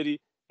ministeri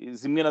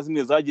zimwe na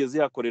zimwe zagiye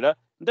zihakorera,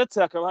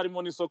 ndetse hakaba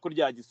harimo n'isoko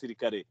rya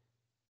gisirikare.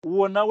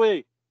 Uwo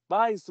nawe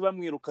bahise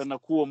bamwirukana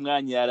ku uwo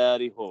mwanya yari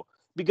ariho.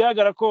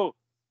 Bigaragara ko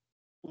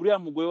uriya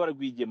mugore wa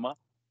Rwigema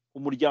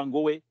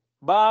umuryango we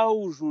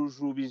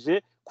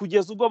bawujujubije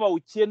kugeza ubwo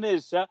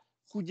bawukenesha,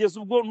 kugeza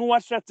ubwo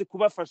n'uwashatse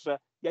kubafasha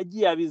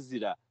yagiye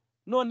abizira.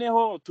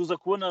 Noneho tuza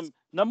kubona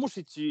na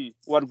mushiki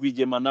wa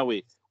Rwigema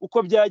nawe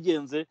uko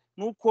byagenze,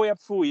 nuko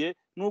yapfuye,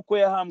 nuko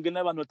yahambwe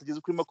n'abantu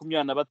batageze kuri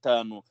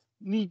 25.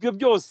 Nibyo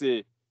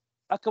byose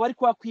akaba ari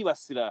kwa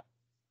kwibasira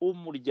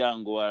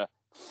umuryango wa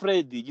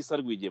Gisa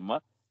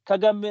Rwigema.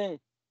 Kagame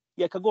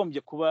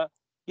yakagombye kuba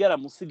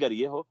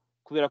yaramusigariyeho,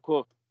 kubera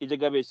ko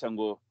ijyaga abeshya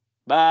ngo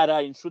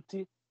baraye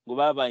inshuti, ngo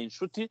babaye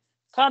inshuti,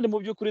 kandi mu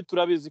by'ukuri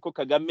turabizi ko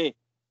Kagame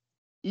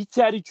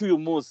icyari cy'uyu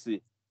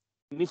munsi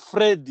ni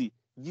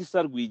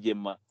Gisa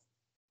Rwigema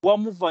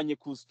wamuvanye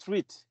ku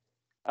street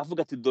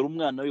avuga ati dore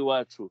umwana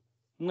w'iwacu,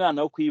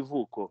 umwana wo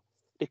kwivuko,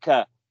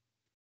 reka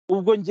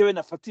ubwo njyewe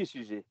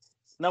nafatishije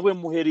nawe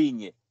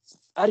muherinye.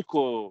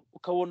 Ariko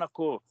ukabona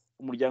ko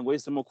umuryango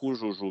wahisemo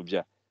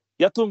kuwujujubya.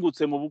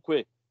 Yatungutse mu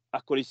bukwe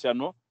akora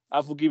ishyano,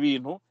 avuga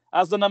ibintu,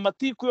 azana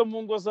amatiku yo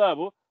mu ngo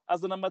zabo,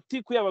 azana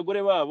amatiku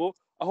y'abagore babo,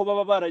 aho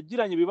baba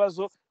baragiranye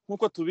ibibazo.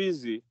 Nk'uko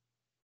tubizi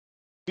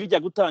bijya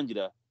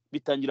gutangira,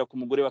 bitangira ku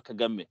mugore wa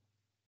Kagame,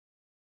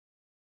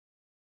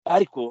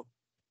 ariko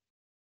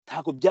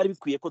ntabwo byari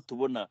bikwiye ko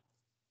tubona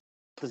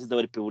Perezida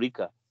wa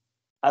Repubulika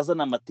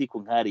azana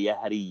amatiku nk'ariya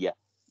hariya,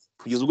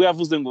 kugeza ubwo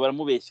yavuze ngo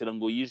baramubeshyera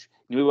ngo yishe,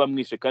 niwe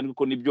bamwishe. Kandi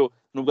kuko nibyo,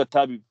 nubwo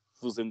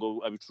atabivuze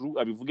ngo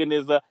abivuge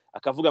neza,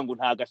 akavuga ngo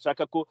ntago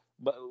ashaka ko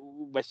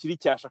bashyira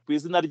icyasha ku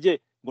izina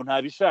rye, ngo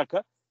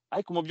ntabishaka.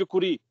 Ariko mu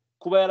by'ukuri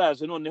kuba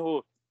yaraje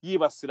noneho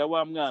yibasira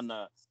wa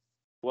mwana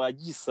wa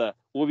Gisa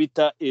uwo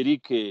bita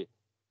Eric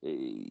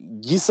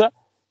Gisa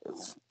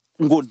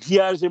ngo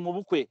ntiyaje mu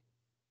bukwe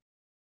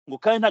ngo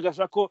kandi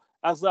ntagashaka ko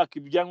azaka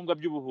ibyangombwa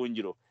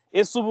by'ubuhungiro.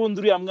 Ese ubundi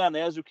uriya mwana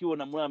yaje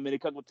kwibona muri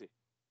Amerika gute?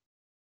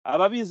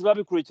 Ababizi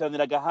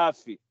babikurikiraniraga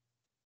hafi.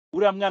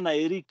 Uriya mwana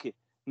Eric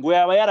ngo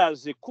yaba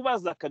yaraje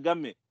kubaza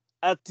Kagame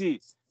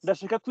ati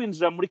ndashaka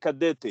kwinjira muri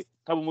kadete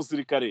nkaba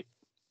umusirikare.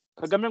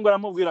 Kagame ngo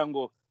aramubwira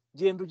ngo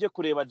genda uje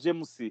kureba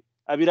James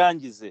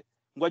abirangize,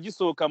 ngo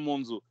agisohoka mu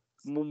nzu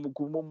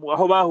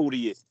aho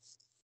bahuriye.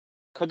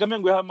 Kagame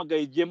ngo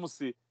yahamagaye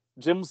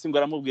James ngo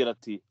aramubwira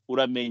ati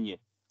uramenye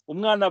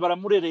umwana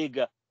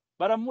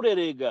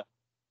baramurerega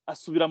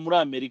asubira muri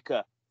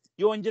Amerika,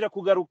 yongera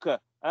kugaruka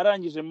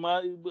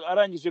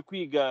arangije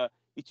kwiga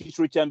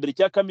icyiciro cya mbere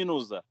cya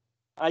kaminuza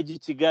ajya i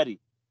Kigali,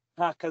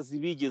 nta kazi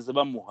bigeze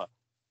bamuha.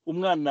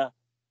 Umwana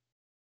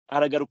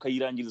aragaruka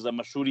yirangiriza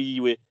amashuri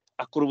yiwe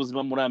akora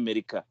ubuzima muri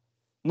Amerika.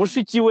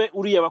 Mushiki we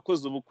uriya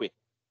wakoze ubukwe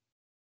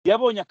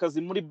yabonye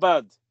akazi muri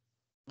BAD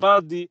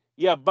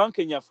ya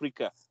banke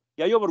nyafurika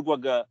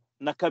yayoborwaga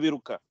na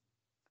Kaberuka,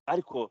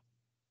 ariko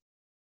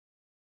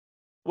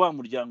wa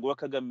muryango wa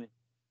Kagame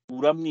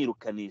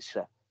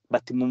uramwirukanisha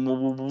bati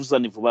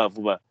mumubuzane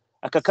vuba.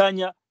 Aka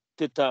kanya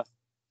teta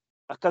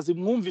akazi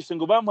mwumvishe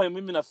ngo bamuhaye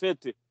muri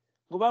Minafete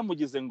ngo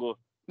bamugize ngo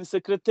ni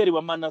sekreteri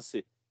wa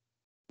Manase.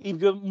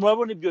 Ibyo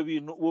murabona ibyo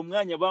bintu uwo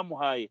mwanya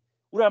bamuhaye.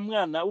 Uriya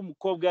mwana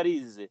w'umukobwa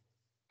arize,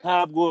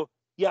 ntabwo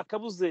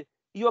yakabuze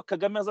iyo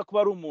Kagame aza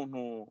kuba ari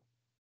umuntu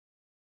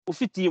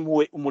ufitiye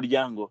impuhwe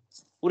umuryango.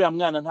 Uriya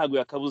mwana ntabwo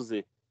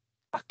yakabuze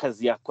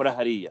akazi yakora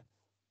hariya.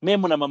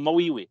 Memu na mama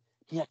wiwe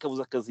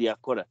ntiyakabuze akazi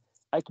yakora.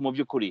 Ariko mu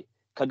by'ukuri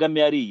Kagame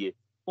yariye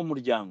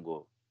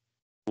umuryango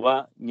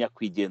wa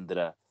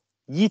nyakwigendera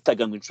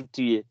yitaga ngo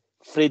inshuti ye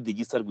Fred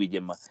Gisa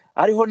Rwigema.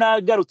 Ariho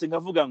nagarutse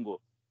nkavuga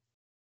ngo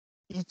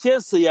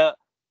ikese ya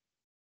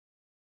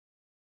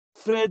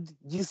Fred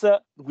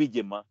Gisa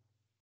Rwigema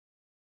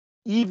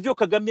ibyo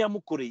Kagame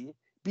yamukoreye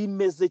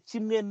bimeze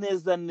kimwe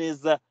neza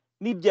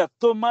n'ibya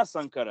Thomas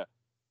Sankara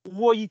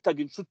uwo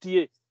yitaga inshuti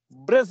ye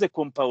Blaise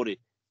Compaoré.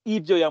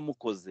 Ibyo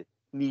yamukoze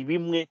ni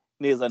bimwe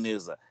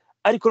neza.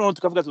 Ariko none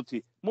tukavuga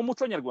tuti mu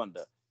muco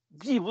nyarwanda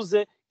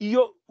byibuze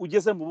iyo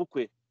ugeze mu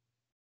bukwe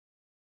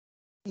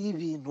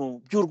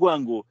ibintu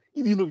by'urwango,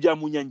 ibintu bya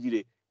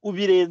munyangire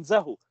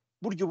ubirenzaho.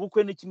 Buryo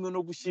ubukwe ni kimwe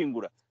no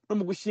gushyingura, no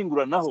mu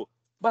gushyingura naho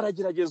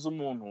baragerageza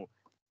umuntu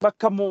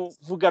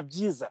bakamuvuga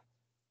byiza.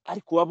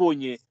 Ariko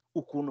wabonye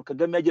ukuntu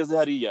Kagame yageze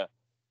hariya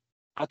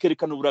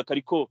akerekana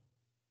uburakari ko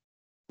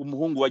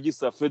umuhungu wa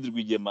Gisa Fred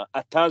Rwigema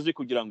ataje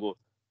kugira ngo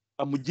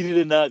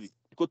amugirire nabi,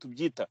 niko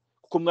tubyita.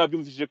 Kuko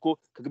mwabyumvise ko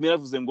Kagame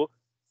yaravuze ngo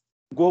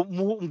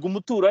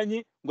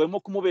umuturanyi ngo arimo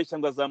kumubeshya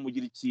ngo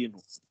azamugira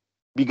ikintu.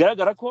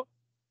 Bigaragara ko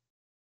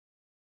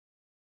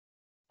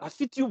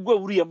afitiye ubwo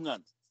buriya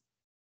mwana,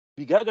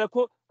 bigaragara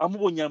ko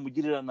amubonye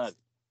amugirira nabi.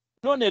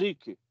 None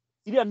Eric,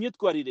 iriya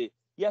myitwarire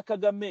ya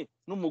Kagame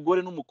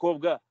n'umugore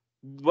n'umukobwa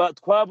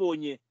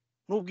twabonye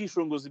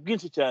n'ubwishongozi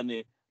bwinshi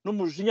cyane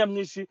n'umujinya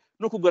mwinshi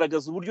no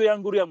kugaragaza uburyo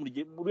yanga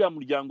uriya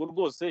muryango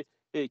rwose,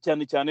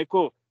 cyane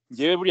ko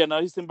ngewe buriya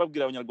nahise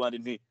mbabwira abanyarwanda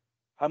nti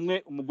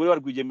hamwe umugore wa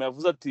Rwigema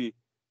yavuze ati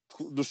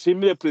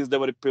dushimire perezida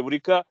wa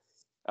repubulika,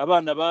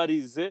 abana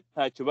barize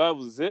ntacyo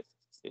babuze.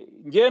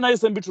 Ngewe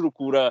nahise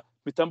mbicurukura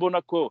mpita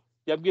mbona ko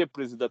yabwiye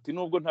perezida ati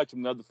nubwo ntacyo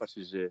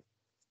mwadufashije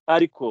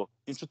ariko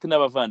inshuti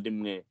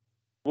n'abavandimwe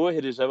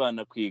bohereje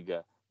abana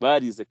kwiga,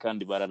 barize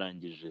kandi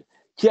bararangije.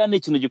 Kiriya ni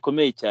ikintu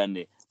gikomeye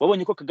cyane.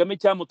 Wabonye ko Kagame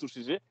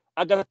cyamutushije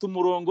agata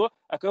umurongo,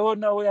 akaho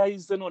naho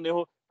yahise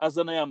noneho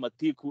azana ya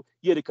matiku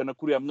yerekana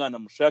kuri ya mwana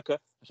mushaka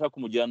ashaka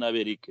kumugira nabi.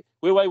 Eric,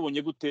 we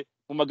wayibonye gute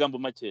mu magambo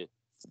make?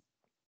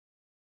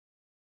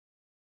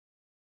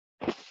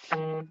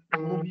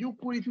 Mu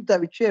by'ukuri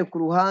tutabiciye ku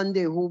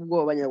ruhande,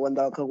 ahubwo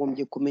abanyarwanda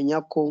bakagombye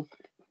kumenya ko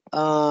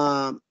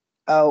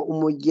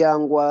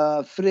umuryango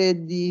wa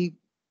Fred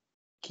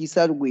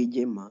Gisa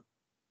Rwigema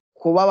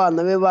kuba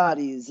abana be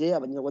barize,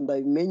 abanyarwanda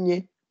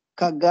bimenye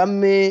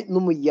Kagame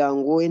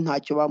n'umuryango we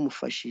ntacyo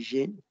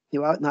bamufashije,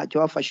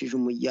 ntacyo bafashije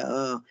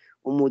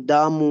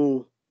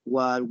umudamu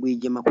wa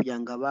Rwigema kugira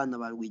ngo abana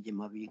ba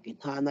Rwigema bige,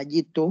 nta na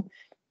gito.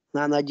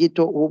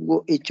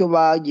 Ubwo icyo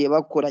bagiye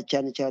bakora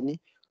cyane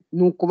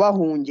ni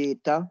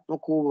ukubahungeta no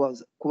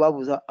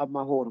kubabuza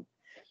amahoro.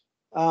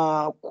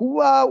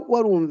 Kuba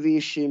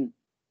warumvishe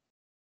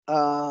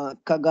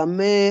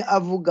Kagame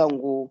avuga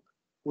ngo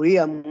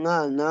uriya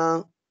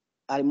mwana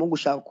arimo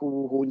gushaka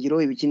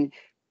ubuhungiro ibikini,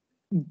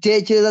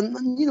 tekereza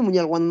nyine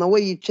umunyarwanda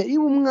nawe yicaye.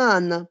 Iyo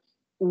umwana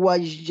wa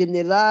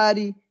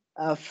generali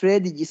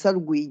Fred Gisa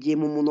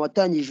Rwigema, umuntu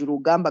watangije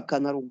urugamba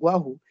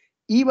akanarugwaho,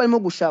 iyo barimo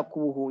gushaka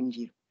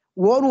ubuhungiro,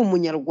 wowe uri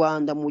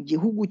umunyarwanda mu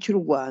gihugu cy'u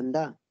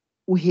Rwanda,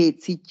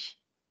 uhetse iki?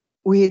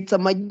 Uhetse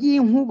amagi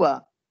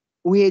y'inkuba?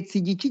 Uhetse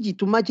igiki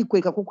gituma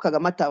kikwereka ko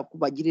Kagame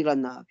atakubagirira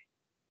nabi?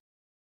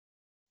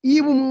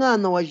 Iyo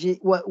umwana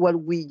wa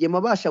Rwigema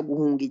abasha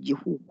guhunga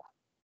igihugu,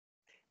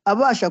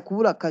 abasha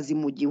kubura akazi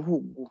mu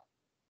gihugu,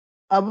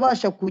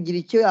 abasha kugira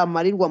icyo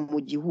yamarirwa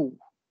mu gihugu,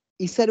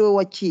 isi ari we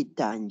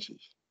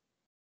wakitangiye.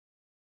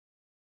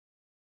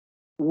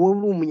 wowe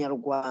uri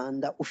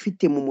umunyarwanda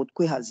ufite mu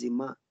mutwe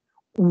hazima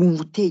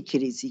wumva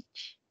utekereza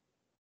iki?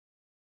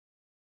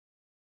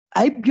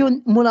 aribyo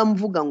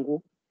muramvuga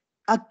ngo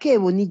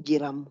akebo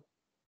nigeramo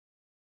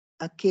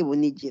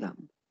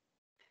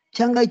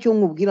cyangwa icyo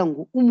nkubwira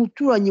ngo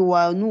umuturanyi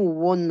wawe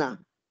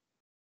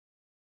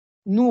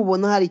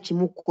nubona hari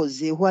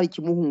ikimukozeho, hari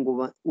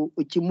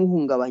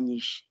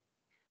ikimuhungabanyije,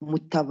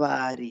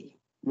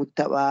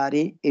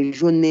 mutabare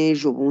ejo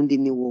n'ejo bundi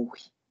ni wowe.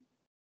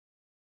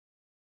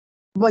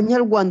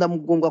 Banyarwanda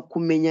mugomba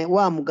kumenya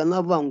wa mugani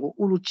avuga ngo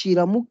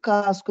urucira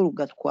mukaswe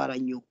rugatwara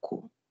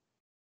nyoko.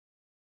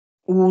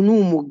 Ubu ni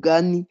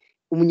umugani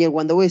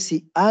umunyarwanda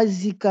wese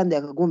azi kandi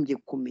akagombye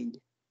kumenya.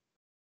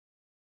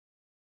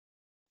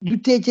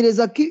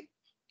 Dutekereza ko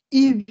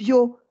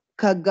ibyo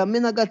Kagame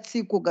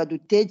n'agatsiko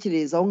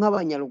gadutekerezaho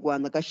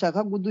nk'abanyarwanda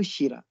gashaka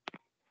kudushyira,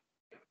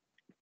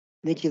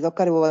 ntekereza ko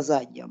aribo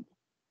bazajyamo.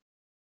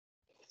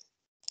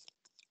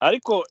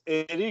 ariko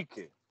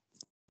Eric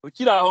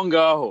ukiri aho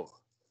ngaho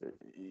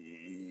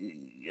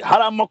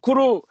hari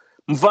amakuru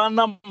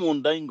mvana mu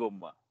nda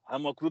y'ingoma,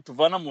 amakuru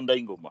tuvana mu nda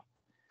y'ingoma.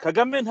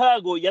 Kagame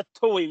ntago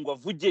yatowe ngo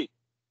avuge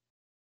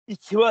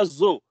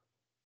ikibazo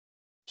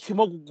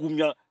kirimo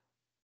kugumya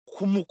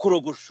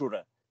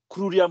kumukorogoshora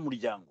kuri uriya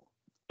muryango.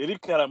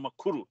 Eric hari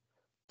amakuru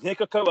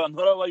nkeka ko abantu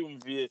bari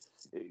bayumviye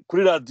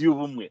kuri radiyo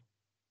Ubumwe.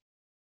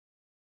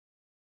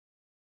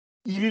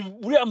 Ibi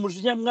uriya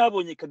mujinya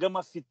mwabonye Kagame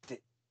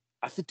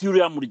afite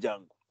uriya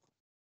muryango.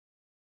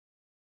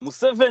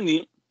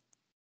 Museveni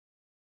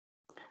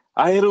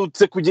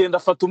aherutse kugenda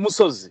afata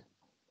umusozi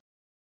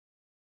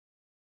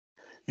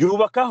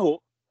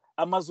yubakaho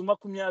amazu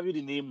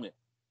 21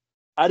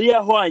 ari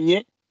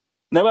ahwanye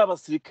na ba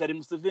basirikare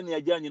Museveni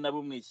yajyanye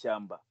nabo mu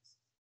ishyamba.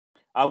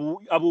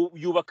 Abo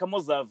yubakamo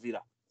za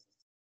abira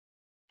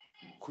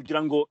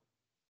kugira ngo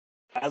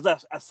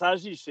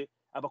asajishe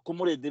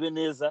abakomorede be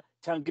neza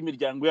cyangwa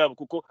imiryango yabo,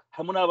 kuko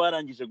hamwe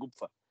n'abarangije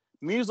gupfa.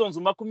 Mwizo nzu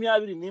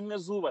 21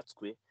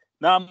 zubatswe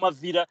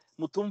n'amavira,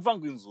 mutumva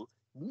ngo inzu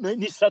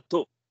ni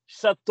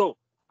shato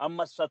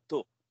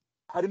amashato,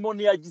 harimo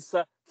n'iya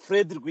Gisa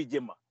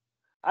Rwigema.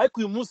 Ariko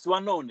uyu munsi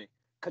wa none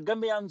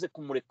Kagame yanze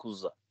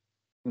kumurekuza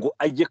ngo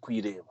ajye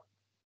kwireba.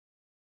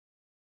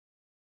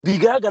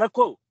 Bigaragara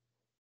ko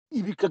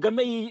ibi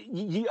Kagame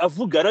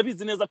avuga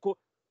arabizi neza ko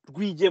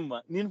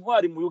Rwigema ni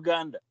intwari mu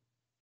Uganda.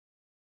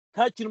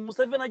 Nta kintu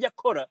Museveni ajya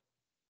akora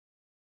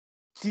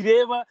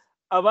kireba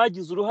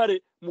abagize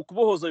uruhare mu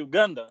kubohoza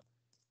Uganda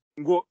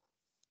ngo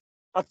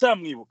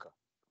atamwibuka.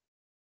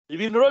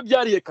 Ibintu rero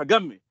byariye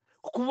Kagame,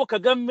 kuko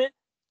Kagame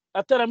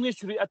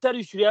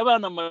atarishyuriye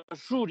abana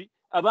amashuri,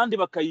 abandi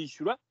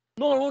bakayishyura,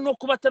 no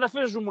kuba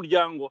atarafeje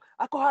umuryango.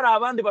 Ako hari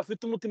abandi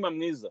bafite umutima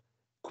mwiza.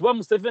 Kuba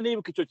Museveni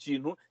yibuka icyo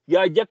kintu,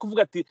 yajya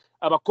kuvuga ati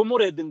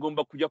abakomorede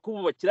ngomba kujya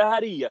kububakira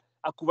hariya,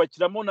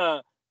 akubakiramo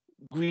na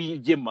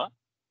Rwigema.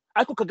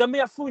 Ariko Kagame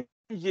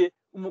yafungiye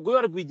umugore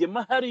wa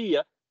Rwigema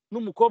hariya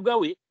n'umukobwa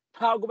we,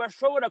 ntago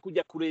bashobora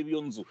kujya kureba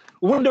iyo nzu,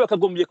 ubundi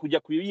bakagombye kujya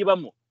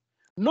kuyibamo.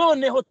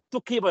 Noneho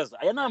tukibaza,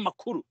 aya ni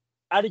amakuru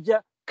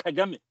arya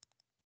Kagame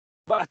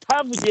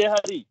batavugiye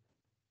hariya.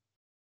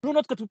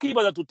 Noneho twe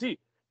tukibaza tuti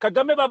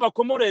Kagame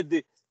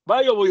b'abakomorede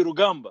bayoboye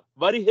urugamba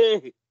bari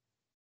hehe?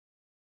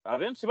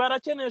 Abenshi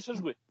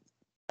barakeneshejwe,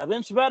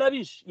 abenshi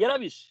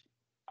yarabishe,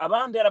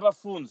 abandi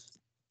yarabafunze,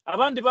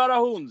 abandi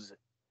barahunze.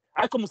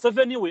 Ariko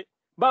Museveni we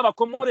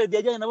b'abakomorede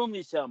yajyanye nabo mu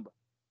ishyamba,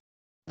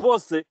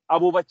 bose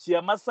abubakiye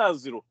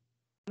amasaziro,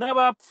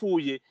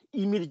 n'abapfuye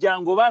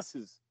imiryango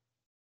basize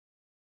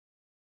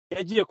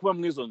yagiye kuba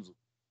mu izo nzu.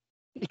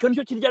 Icyo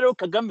nicyo kirya rero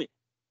Kagame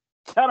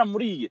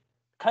cyaramuriye,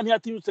 kandi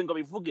yatinyutse ngo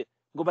abivuge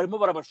ngo barimo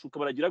barabashuka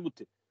baragira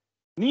gute.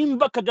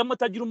 Nimba Kagame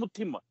atagira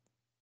umutima,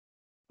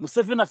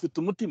 Museveni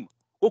afite umutima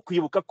wo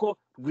kwibuka ko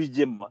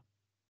Rwigema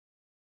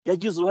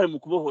yagize uruhare mu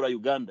kubohora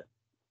Uganda.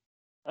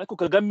 Ariko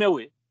Kagame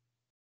we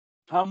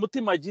nta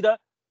mutima agira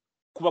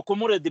ku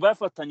bakomorede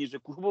bafatanyije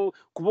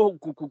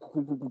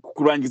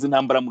kurangiza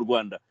intambara mu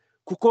Rwanda,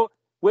 kuko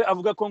we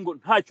avuga ko ngo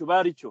ntacyo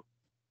bari cyo.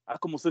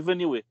 Ariko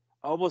Museveni we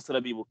abo bose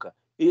arabibuka.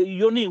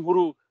 Iyo ni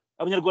inkuru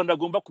abanyarwanda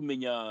agomba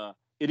kumenya,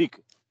 Eric.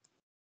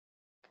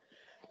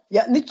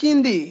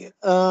 N'ikindi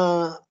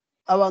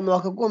abantu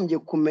bakagombye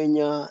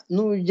kumenya,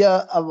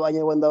 n'ujya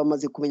abanyarwanda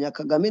bamaze kumenya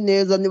Kagame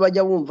neza,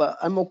 nibajya bumva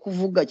arimo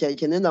kuvuga cyane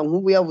cyane na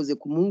nk'ubu yavuze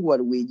ku muhungu wa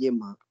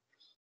Rwigema,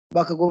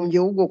 bakagombye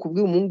ahubwo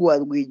kubwira umuhungu wa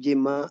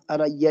Rwigema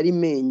yari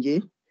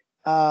menge.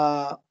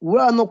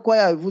 Buriya no kuba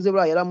yabivuze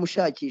buriya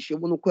yaramushakishe,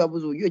 ubu nuko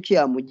yabuze uburyo ki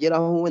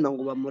yamugeraho wenda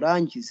ngo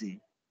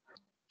bamurangize.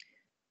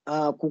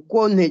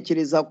 Kuko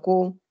ntekereza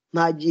ko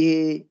nta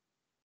gihe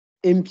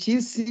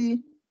MPC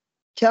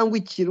cyangwa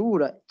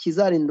ikirura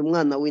kizarinda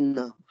umwana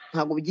w'intama,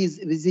 ntabwo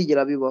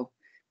bizigera bibaho.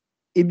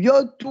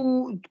 Ibyo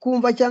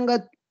twumva cyangwa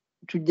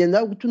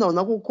tugenda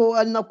tunabona kuko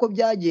ari nako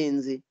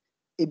byagenze,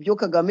 ibyo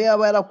Kagame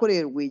yaba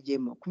yarakoreye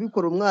Rwigema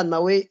kubikora umwana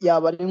we,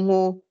 yaba ari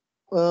nko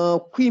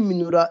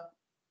kwiminura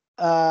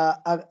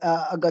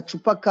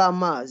agacupa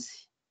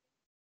k'amazi.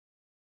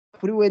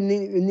 Kuri we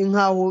ni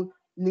nkaho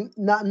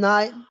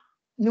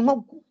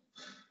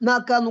ni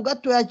akantu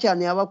gatoya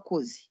cyane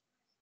yabakoze.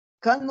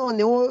 kandi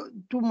noneho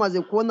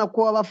tumaze kubona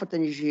ko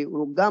abafatanyije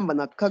urugamba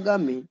na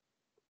Kagame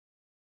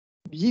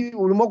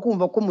urimo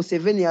kumva ko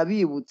Museveni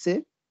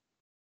yabibutse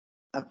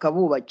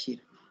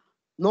akabubakira.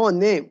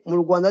 None mu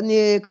Rwanda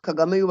nihe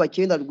Kagame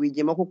yubakiye wenda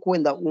Rwigema kuko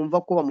wenda wumva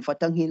ko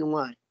bamufata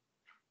nk'intwari?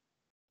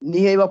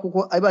 Niheba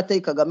kuko ari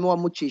batari Kagame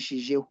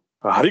wamucishijeho.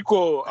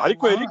 ariko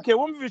Eric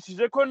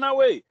wumvishije ko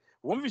nawe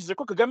wumvishije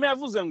ko Kagame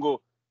yavuze ngo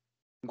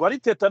ari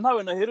teta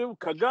ntawe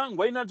naherukaga,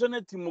 ngo ari na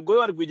Janet umugore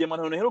wa Rwigema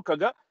ntawe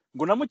naherukaga,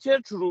 ngo na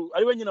mukecuru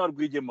ari we nyina wa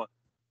Rwigema,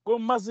 ngo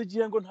maze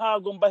igihe ngo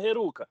ntago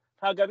mbaheruka.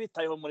 Ntago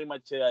abitayeho muri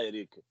make ya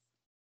Eric.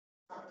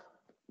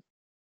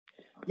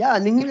 Ya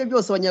ni nk'ibyo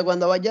byose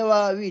abanyarwanda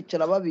bajya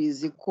bicara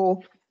babizi ko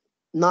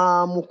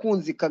nta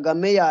mukunzi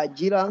Kagame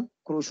yagira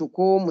kurusha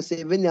uko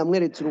Museveni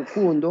yamweretse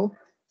urukundo.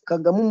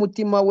 Kagame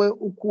umutima we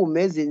uko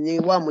umeze ni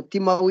wa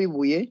mutima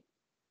wibuye.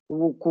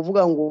 Ubu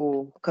kuvuga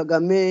ngo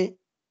Kagame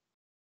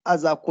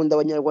azakunda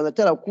abanyarwanda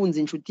atarakunze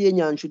inshuti ye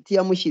nyanshuti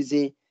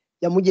yamushyize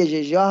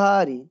yamugejeje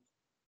ahari,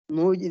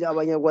 ntugire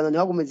abanyarwanda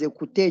ntibagomeze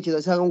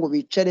gutekereza cyangwa ngo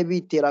bicare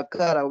bitera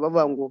akara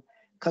bavuga ngo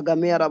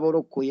Kagame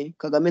yaraborokoye.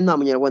 Kagame nta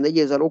munyarwanda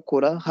yigeze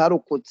arokora,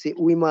 harokotse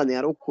uw'Imana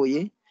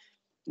yarokoye,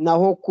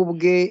 naho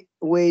kubwe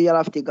we yari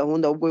afite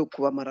gahunda ahubwo yo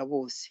kubamara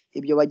bose.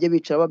 Ibyo bajye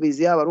bicara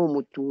babizi, yaba ari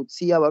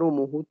umututsi yaba ari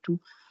umuhutu,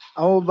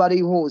 aho bari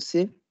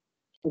hose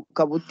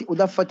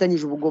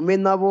udafatanyije ubugome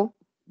nabo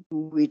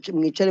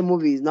mwicare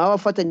mubizi, naho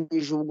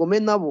abafatanyije ubugome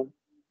nabo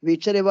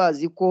bicare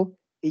bazi ko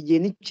igihe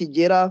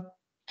nikigera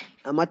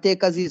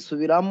amateka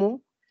azisubiramo,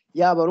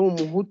 yaba ari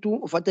umuhutu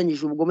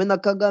ufatanyije ubugome na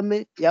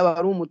Kagame, yaba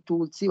ari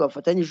umututsi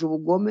bafatanyije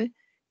ubugome.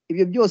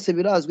 Ibyo byose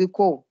birazwi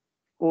ko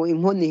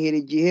inkoni ihera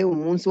igihe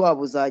umunsi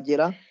wabo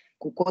uzagera,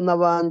 kuko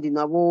n'abandi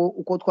nabo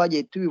uko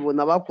twagiye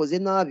tubibona bakoze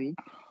nabi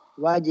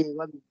bagiye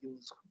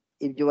babibyuzwa.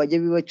 Ibyo bajye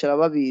bicara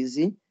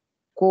babizi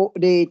ko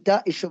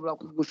leta ishobora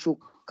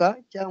kugushuka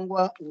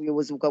cyangwa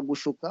ubuyobozi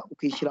bukagushuka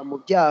ukishyira mu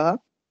byaha,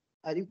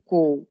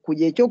 ariko ku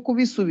gihe cyo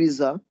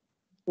kubisubiza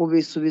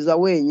ubisubiza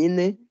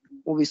wenyine,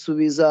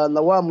 ubisubiza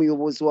na wa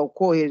muyobozi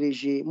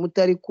wakohereje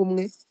mutari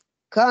kumwe,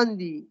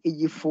 kandi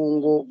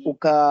igifungo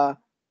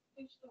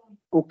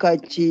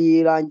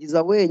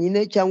ukakirangiza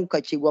wenyine cyangwa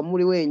ukakigwa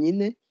muri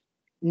wenyine.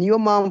 Niyo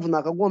mpamvu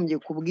nakagombye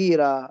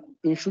kubwira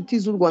inshuti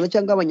z'u Rwanda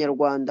cyangwa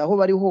abanyarwanda aho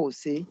bari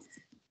hose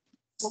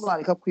ko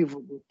bareka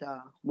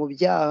kwivuguta mu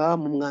byaha,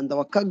 mu mwanda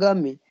wa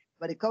Kagame,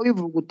 bareka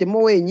wivugutemo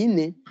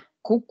wenyine,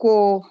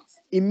 kuko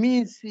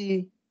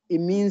iminsi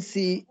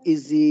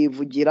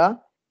izivugira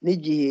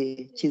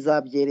n'igihe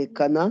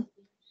kizabyerekana.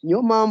 Niyo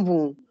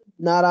mpamvu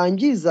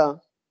narangiza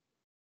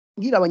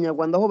mbwira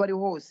abanyarwanda aho bari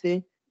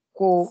hose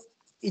ko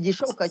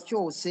igishoboka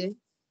cyose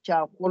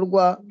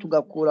cyakorwa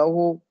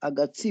tugakuraho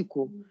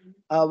agatsiko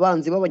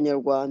abanzi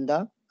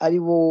b'abanyarwanda ari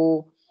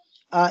bo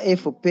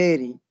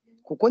AFPR,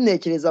 kuko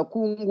ntekereza ko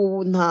ubu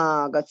ngubu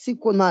nta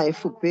gatsiko nta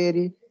FPR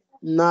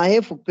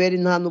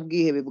nta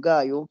n'ubwihebe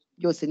bwayo,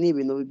 byose ni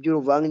ibintu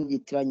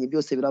by'uruvangitiranye,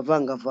 byose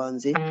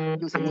biravangavanze,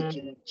 byose ni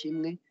ikintu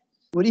kimwe.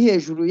 Uri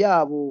hejuru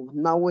yabo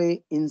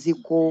nawe inzi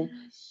ko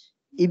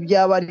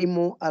ibyaba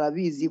arimo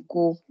arabizi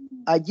ko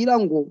agira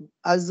ngo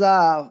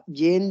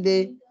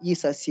azagende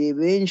yisasiye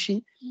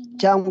benshi,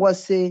 cyangwa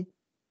se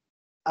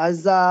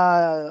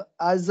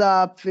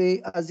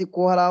azapfe azi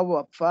ko hari abo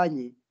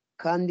bapfanye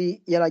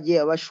kandi yaragiye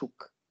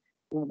abashuka.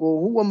 Ubwo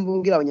ahubwo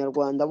mbwira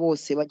abanyarwanda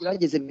bose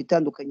bagerageze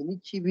bitandukanye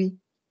n'ikibi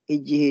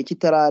igihe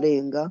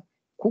kitararenga,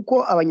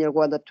 kuko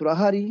abanyarwanda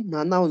turahari,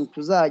 nta naho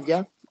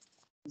tuzajya.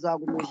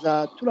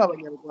 Tuzakomeza turi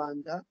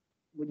abanyarwanda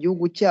mu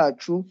gihugu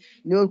cyacu,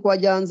 niyo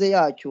twajya hanze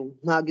yacyo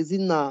ntabwo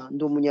izina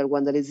ndi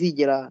umunyarwanda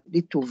rizigera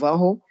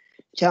rituvaho,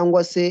 cyangwa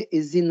se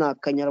izina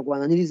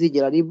kanyarwanda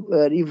ntirizigera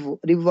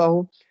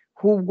rivaho.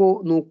 Ahubwo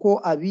ni uko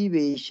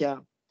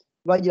abibeshya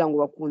bagira ngo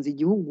bakunze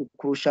igihugu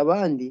kurusha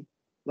abandi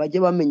bajye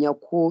bamenya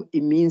ko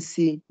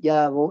iminsi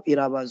yabo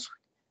irabazwe,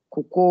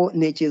 kuko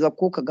ntekereza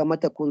ko Kagame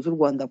atakunze u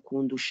Rwanda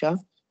kundusha,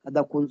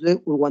 adakunze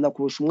u Rwanda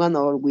kurusha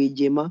umwana wa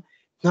Rwigema,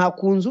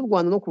 ntakunze u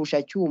Rwanda no kurusha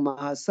Cyuma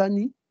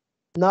Hasani,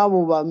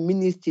 n'abo ba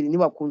minisitiri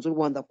ntibakunze u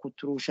Rwanda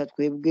kuturusha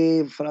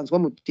twebwe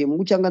François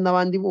Mutemungu cyangwa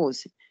n'abandi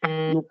bose.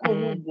 Nuko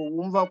ahubwo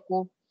wumva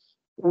ko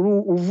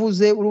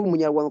uvuze uri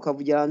umunyarwanda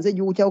ukavugira hanze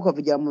y'igihugu cyangwa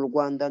ukavugira mu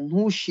Rwanda,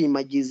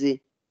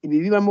 ntushimagize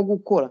ibi barimo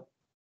gukora,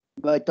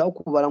 bahita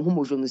bakubara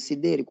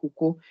nk'umujenosideri,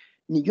 kuko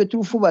niryo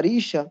turufu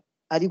barisha.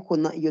 Ariko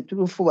iyo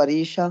turufu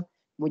barisha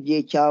mu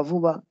gihe cya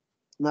vuba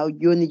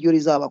naryo niryo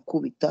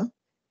rizabakubita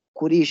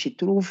kurisha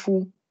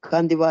iturufu,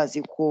 kandi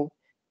bazi ko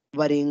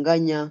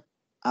barenganya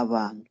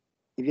abantu.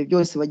 Ibyo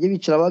byose bajye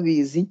bicara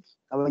babizi.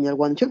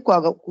 Abanyarwanda icyo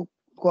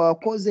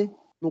twakoze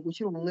ni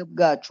ugushyira ubumwe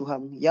bwacu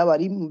hamwe, yaba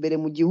ari imbere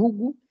mu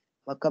gihugu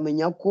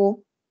bakamenya ko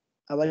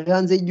abari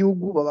hanze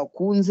y'igihugu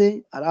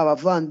babakunze ari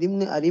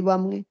abavandimwe ari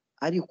bamwe,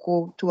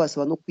 ariko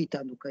tubasaba no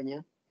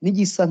kwitandukanya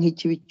n'igisa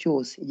nk'ikibi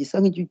cyose. Igisa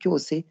nk'icyo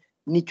cyose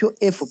nicyo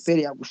FPR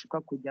yagushuka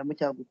kujyamo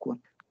cyangwa gukora.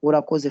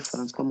 Urakoze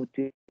François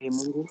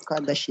Mutemungu,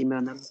 kandi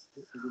ashimira na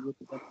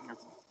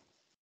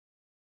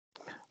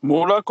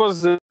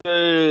murakoze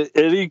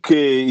Eric,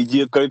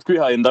 igihe twari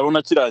twihaye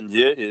ndabona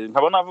kirangiye,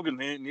 nkaba navuga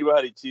niba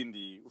hari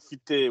ikindi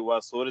ufite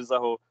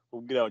wasorezaho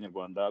ubwira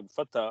abanyarwanda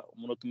gufata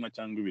umunota umwe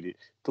cyangwa ibiri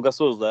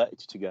tugasoza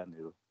iki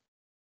kiganiro.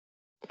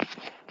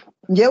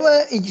 ngewe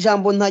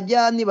ijambo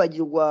ntajya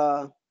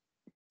nibagirwa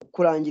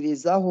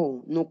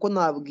kurangirizaho nuko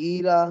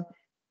nabwira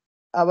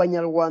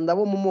abanyarwanda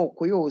bo mu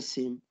moko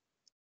yose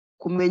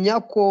kumenya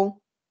ko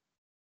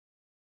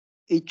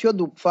icyo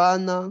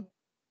dupfana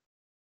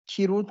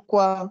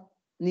kirutwa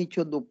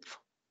n'icyo dupfa.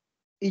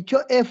 Icyo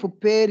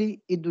FPR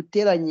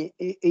iduteranye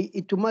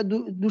ituma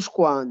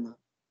dushwana,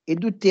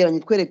 iduteranye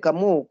twereka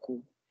amoko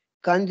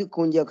kandi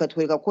kongera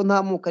katwereka ko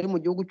nta moko ari mu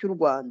gihugu cy'u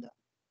Rwanda.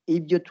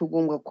 Ibyo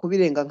tugomba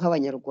kubirenga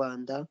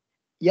nk'abanyarwanda,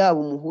 yaba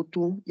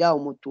umuhutu, yaba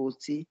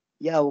umututsi,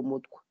 yaba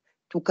umutwa,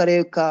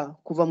 tukareka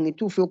kuva mu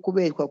itufu yo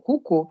kubeshwa,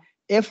 kuko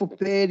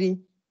FPR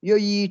yo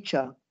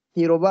yica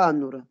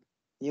ntirobanura.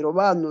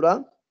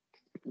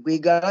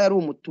 Rwigara yari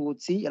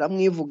umututsi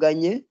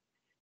yaramwivuganye,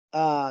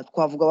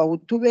 twavuga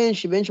abahutu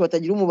benshi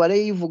batagira umubare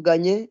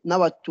yivuganye,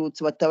 n'abatutsi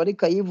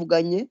batabarika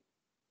yivuganye.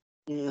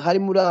 Hari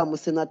muri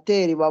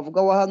musenateri bavuga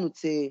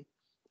wahanutse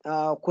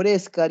kuri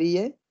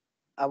esikariye,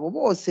 abo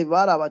bose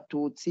bari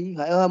abatutsi,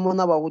 harimo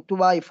n'abahutu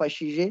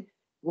bayifashije,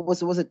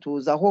 bose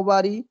tuzi aho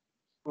bari.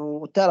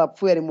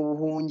 Utarapfuye ari mu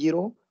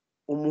buhungiro,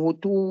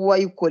 umuhutu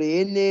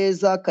wayikoreye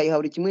neza akayiha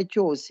buri kimwe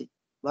cyose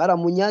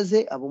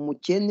baramunyaze abo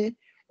mukene,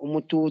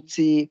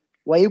 umututsi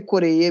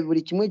wayikoreye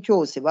buri kimwe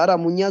cyose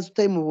baramunyaze,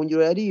 utari mu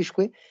buhungiro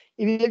yarishwe.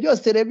 Ibi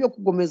byose rero byo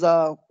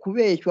kugomeza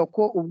kubeshywa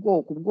ko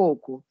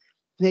ubwoko,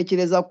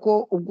 ntekereza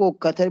ko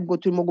ubwoko atari bwo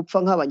turimo gupfa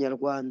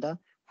nk'abanyarwanda,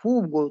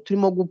 ahubwo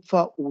turimo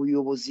gupfa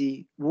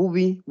ubuyobozi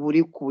bubi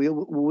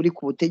buri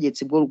ku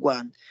butegetsi bw'u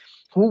Rwanda.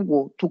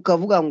 Ahubwo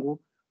tukavuga ngo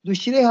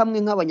dushyire hamwe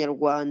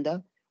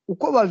nk'abanyarwanda,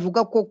 uko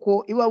bavuga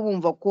koko iba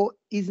bumva ko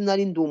izina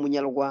ari ndi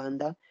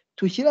umunyarwanda,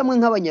 dushyire hamwe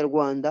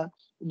nk'abanyarwanda,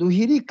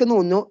 duhirike.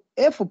 Noneho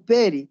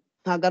FPR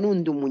ntago ari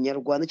undi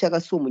umunyarwanda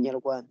cyangwa se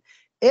umunyarwanda.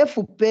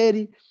 FPR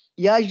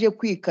yaje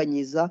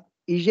kwikanyiza,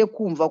 ije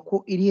kumva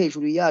ko iri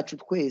hejuru yacu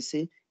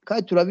twese,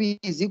 kandi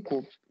turabizi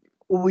ko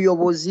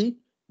ubuyobozi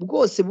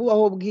bwose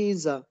bubaho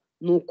bwiza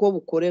nuko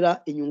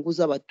bukorera inyungu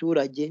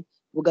z'abaturage,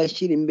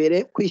 bugashyira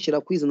imbere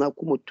kwishyira kwizana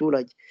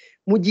k'umuturage.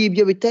 Mu gihe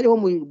ibyo bitariho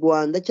mu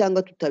Rwanda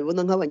cyangwa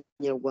tutabibona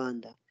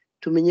nk'abanyarwanda,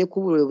 tumenye ko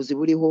ubuyobozi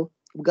buriho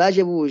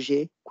bwaje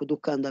buje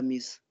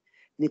kudukandamiza.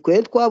 Niko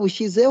rero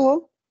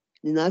twabushyizeho,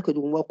 ni natwe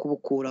tugomba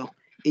kubukuraho.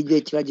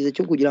 Igihe kirageze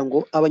cyo kugira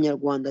ngo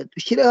abanyarwanda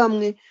dushyire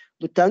hamwe,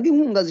 dutange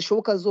inkunga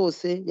zishoboka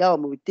zose, yaba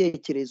mu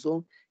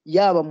bitekerezo,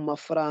 yaba mu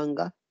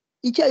mafaranga,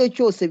 icyo ari cyo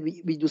cyose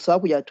bidusaba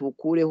kugira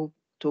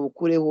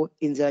tubukureho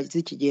inzira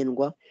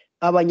z'ikigendwa.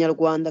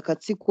 Abanyarwanda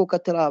akatsiko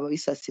kataraba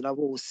bisasira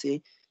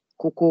bose,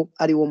 kuko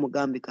ari wo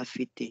mugambi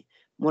gafite.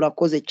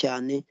 Murakoze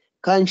cyane,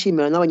 kandi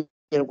nshimira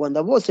n'abanyarwanda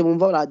bose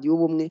bumva radiyo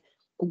Ubumwe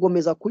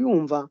kugomeza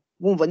kuyumva,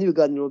 bumva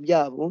n'ibiganiro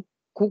byabo,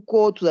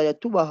 kuko tuzajya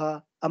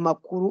tubaha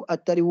amakuru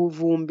atariho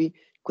uvumbi.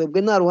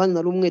 Twebwe nta ruhande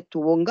na rumwe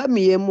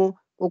tubongamiyemo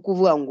wo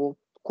kuvuga ngo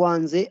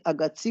twanze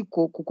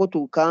agatsiko kuko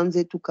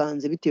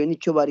tukanze bitewe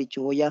n'icyo bari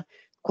cyoya,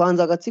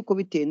 twanze agatsiko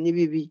bitewe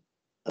n'ibibi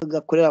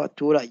gakorera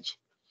abaturage,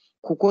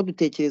 kuko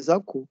dutekereza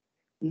ko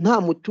nta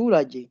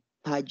muturage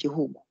nta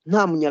gihugu,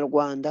 nta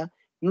munyarwanda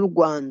n'u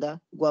Rwanda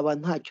rwaba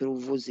ntacyo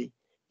ruvuze.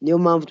 Niyo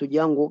mpamvu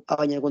tugira ngo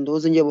abanyarwanda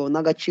bose ngiye babone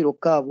agaciro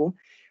kabo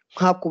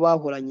nk'ako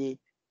bahoranye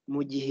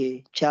mu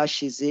gihe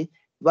cyashize,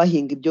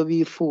 bahinga ibyo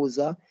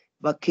bifuza,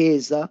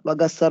 bakeza,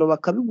 bagasaro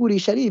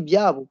bakabigurisha ari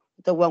ibyabo,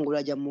 utavuga ngo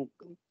urajya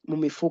mu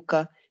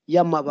mifuka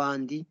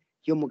y'amabandi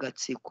yo mu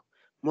gatsiko.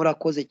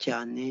 Murakoze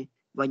cyane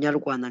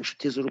banyarwanda,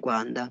 inshuti z'u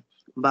Rwanda,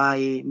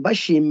 mbaye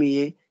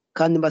mbashimiye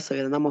kandi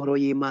mbasabira n'amahoro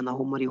y'Imana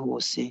aho muri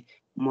hose.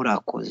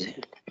 Murakoze.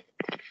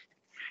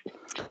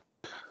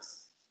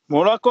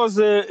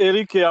 Murakoze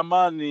Eric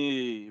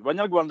Amani.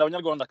 Banyarwanda,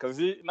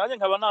 abanyarwandakazi, nanjye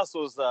nkaba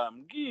nasoza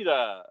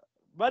mbwira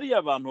bariya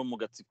abantu bo mu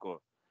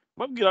gatsiko,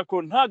 babwira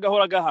ko nta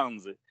gahora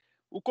gahanze,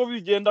 uko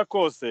bigenda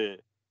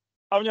kose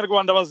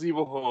abanyarwanda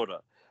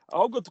bazibohora.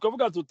 Ahubwo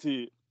tukavuga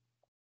tuti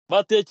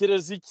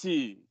batekereza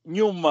iki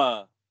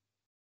nyuma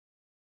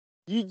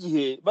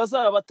y'igihe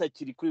bazaba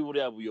batakiri kuri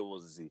buriya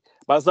buyobozi,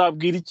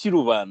 bazabwira iki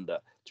rubanda?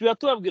 Tuba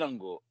tubabwira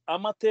ngo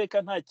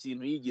amateka nta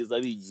kintu yigeze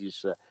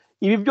abigisha.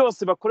 Ibi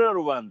byose bakorera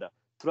rubanda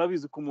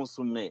turabizi ko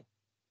umunsi umwe,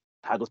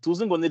 ntabwo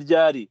tuzi ngo ni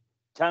ryari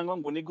cyangwa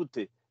ngo ni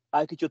gute,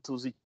 ariko icyo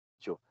tuzi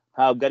cyo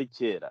ntabwo ari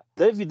kera.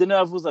 David niwe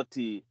yavuze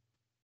ati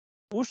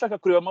ushaka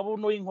kureba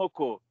amabuno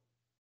y'inkoko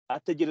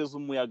ategereza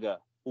umuyaga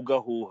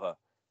ugahuha.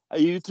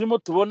 Ibi turimo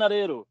tubona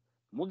rero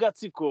mu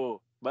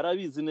gatsiko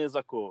barabizi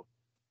neza ko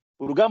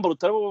urugamba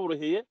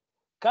rutaraboroheye,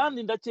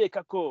 kandi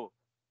ndakeka ko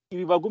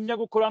ibi bagumya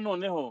gukora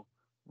noneho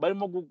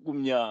barimo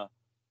kugumya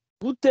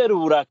gutera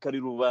uburakari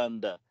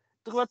rubanda.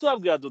 Tukaba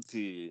tubabwira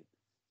duti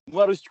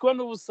mwarushywa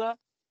n'ubusa,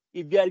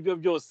 ibyo ari byo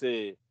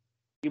byose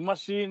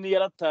imashini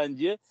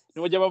yaratangiye.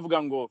 Nibajya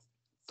bavuga ngo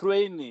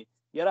train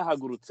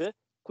yarahagurutse,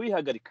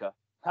 kwihagarika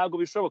ntago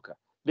bishoboka.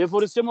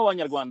 Revolution mu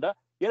banyarwanda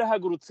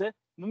yarahagurutse,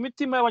 mu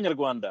mitima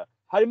y'abanyarwanda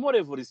harimo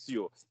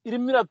revolution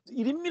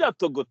irimo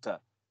iratogota.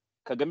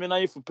 Kagame na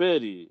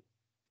FPR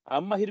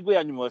amahirwe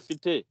ya nyuma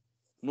bafite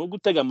no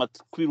gutega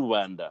amatwi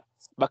rubanda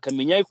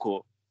bakamenya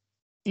ko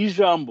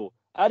ijambo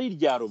ari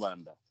irya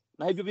rubanda,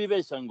 naho ibyo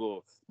bibeshya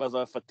ngo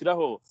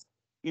bazafatiraho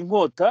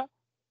inkota.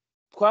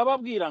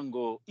 Twababwira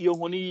ngo iyo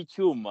nkoni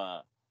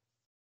y'icyuma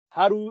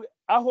hari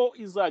aho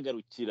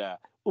izagarukira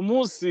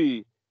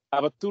umunsi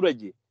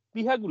abaturage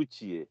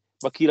bihagurukiye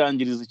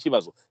bakirangiriza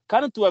ikibazo.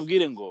 Kandi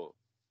tubabwire ngo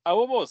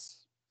abo bose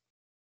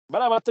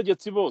bari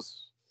abategetsi bose,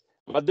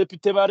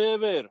 abadepite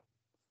barebera,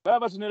 bari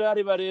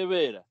abajenerali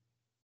barebera,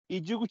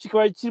 igihugu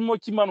kikaba kirimo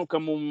kimanuka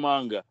mu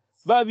manga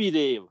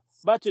babireba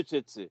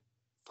bacecetse,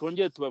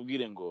 twongere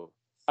tubabwire ngo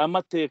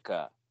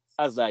amateka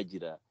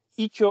azagira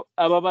icyo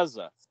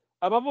ababaza.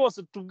 Aba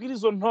bose tubwire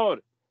izo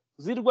ntore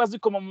zirwa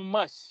zikoma mu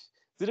mashyi,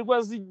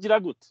 zirwa zigira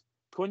gute,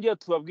 twongere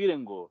tubabwire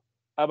ngo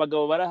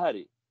abagabo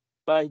barahari,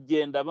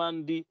 bagenda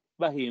abandi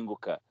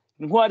bahinguka.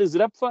 Intwari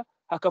zirapfa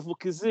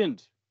hakavuka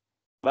izindi.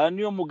 Ba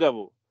niyo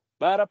mugabo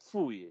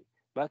barapfuye,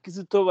 ba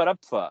Kizito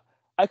barapfa,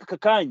 ariko aka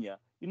kanya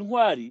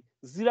intwari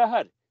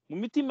zirahari mu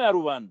mitima ya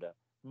rubanda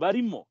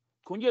barimo.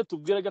 Twongere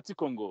tubwire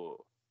agatsiko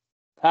ngo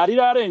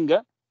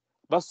ntarirarenga,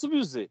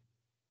 basubize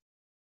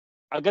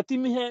agati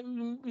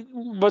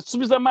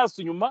basubize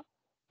amaso inyuma,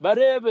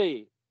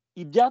 barebe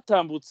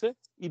ibyatambutse,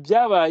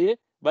 ibyabaye,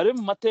 barebe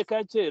mu mateka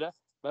ya kera,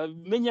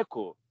 bamenye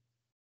ko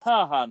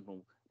nta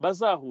hantu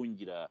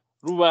bazahungira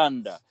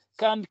rubanda.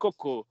 Kandi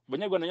koko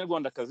banyarwanda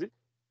nyarwandakazi,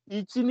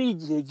 iki ni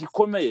igihe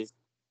gikomeye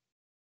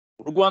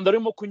u Rwanda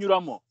rurimo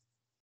kunyuramo.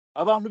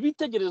 Abantu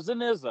bitegereze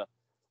neza,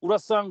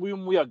 urasanga uyu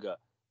muyaga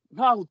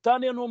ntaho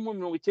utaniye no mu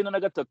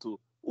 1993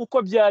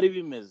 uko byari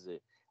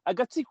bimeze.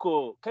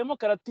 Agatsiko karimo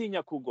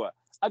karatinya kugwa,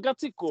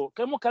 agatsiko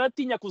karimo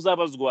karatinya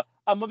kuzabazwa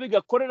amabi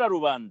gakorera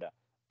rubanda.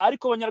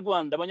 Ariko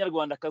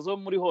abanyarwandakazi bo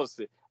muri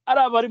hose, ari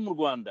abari mu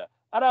Rwanda,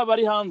 ari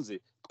abari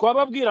hanze,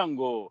 twababwira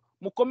ngo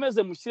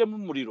mukomeze mushyiremo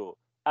umuriro.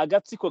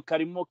 Agatsiko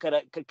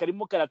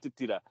karimo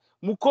karatitira,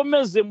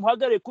 mukomeze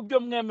muhagare ku byo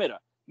mwemera,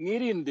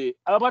 mwirinde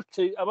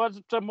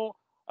abacamo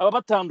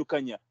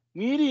ababatandukanya,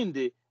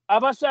 mwirinde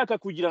abashaka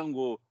kugira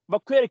ngo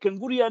bakwereke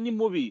nguriya ni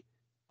mubi.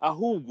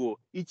 Ahubwo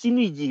iki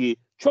ni igihe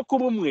cyo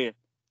kuba umwe,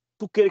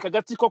 tukereka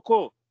agatsiko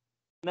ko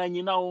na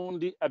nyina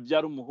wundi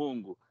abyara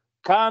umuhungu.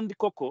 Kandi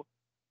koko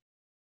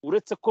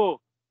uretse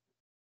ko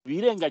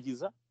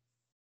birengagiza,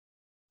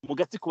 mu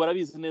gatsiko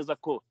barabizi neza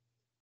ko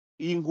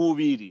iyi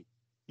nkubiri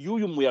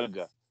y'uyu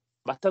muyaga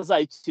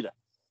batazayikira,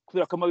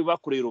 kubera ko amabi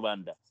bakoreye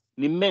rubanda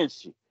ni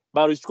menshi.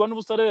 Barushywa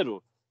n'ubusa.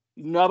 Rero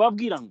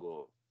nababwira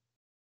ngo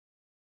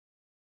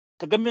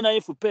Kagame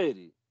na FPR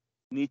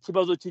ni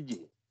ikibazo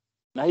cy'igihe,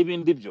 naho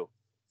ibindi byo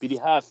biri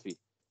hafi.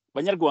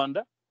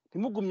 Banyarwanda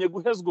ntimugumye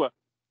guhezwa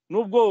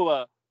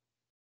n'ubwoba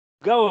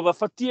bwabo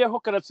bafatiyeho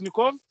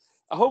Kalashnikov,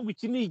 ahubwo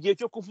iki ni igihe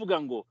cyo kuvuga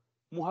ngo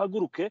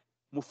muhaguruke,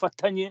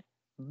 mufatanye,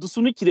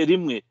 dusunikire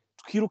rimwe,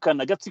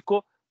 twirukana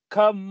agatsiko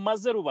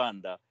kamaze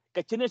rubanda,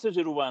 gakenesheje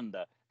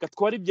rubanda,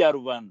 gatwara ibya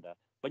rubanda.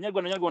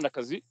 Banyarwanda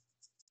nyarwandakazi,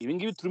 ibi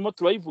ngibi turimo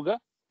turayivuga,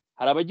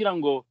 hari abagira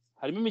ngo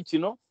harimo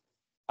imikino,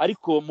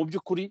 ariko mu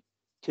by'ukuri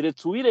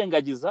keretse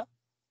uwirengagiza,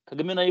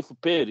 Kagame na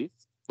FPR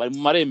bari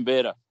mu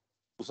marembera.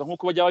 Gusa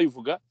nk'uko bajya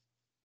bayivuga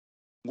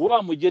ngo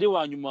wa mugeri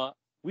wa nyuma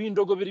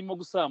w'indogo birimo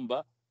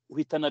gusamba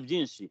uhitana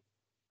byinshi.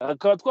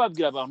 Akaba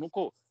twabwira abantu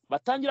ko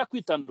batangira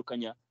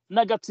kwitandukanya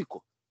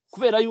n'agatsiko,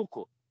 kubera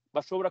yuko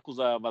bashobora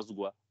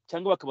kuzabazwa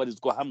cyangwa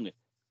bakabarizwa hamwe.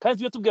 Kandi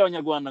tujye tubwira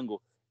abanyarwanda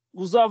ngo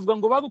uzavuga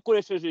ngo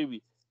bagukoresheje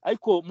ibi,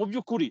 ariko mu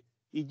by'ukuri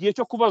igihe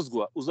cyo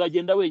kubazwa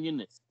uzagenda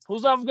wenyine.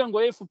 Ntuzavuga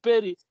ngo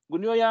FPR ngo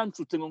niyo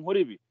yancutse ngo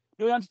nkore ibi,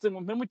 niyo yancutse ngo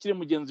mpemukire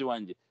mugenzi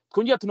wanjye.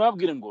 Twongera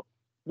tunababwire ngo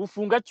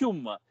gufunga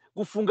Cyuma,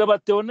 gufunga ba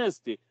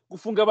Theoneste,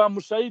 gufunga ba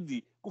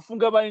Mushayidi,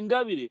 gufunga ba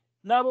Ingabire,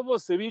 nabo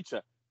bose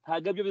bica,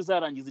 ntago byo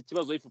bizarangiza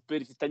ikibazo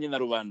FPR ifitanye na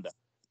rubanda.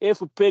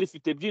 FPR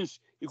ifite byinshi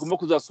igomba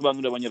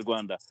kuzasobanurira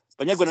abanyarwanda.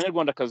 Banyarwanda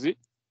nyarwandakazi,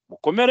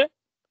 mukomere.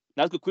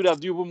 Natwe kuri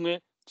Radio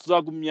Ubumwe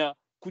tuzagumya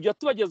kujya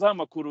tubagezaho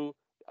amakuru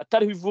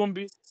atariho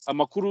ivumbi,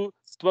 amakuru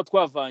tuba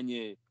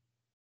twavanye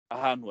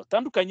ahantu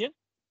hatandukanye,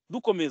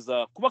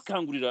 dukomeza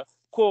kubakangurira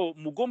ko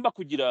mugomba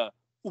kugira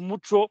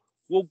umuco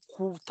wo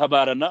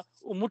kutabarana,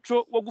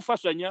 umuco wo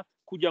gufashanya,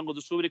 kugira ngo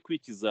dushobore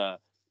kwikiza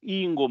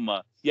iyi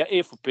ngoma ya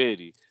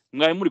FPR.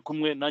 Mwari muri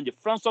kumwe nanjye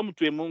François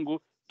Mutuyemungu,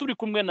 turi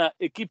kumwe na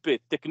equipe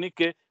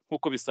technique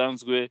nk'uko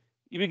bisanzwe.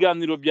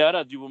 Ibiganiro bya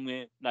Radio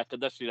Ubumwe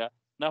nakadashira,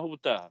 naho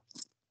ubutaha.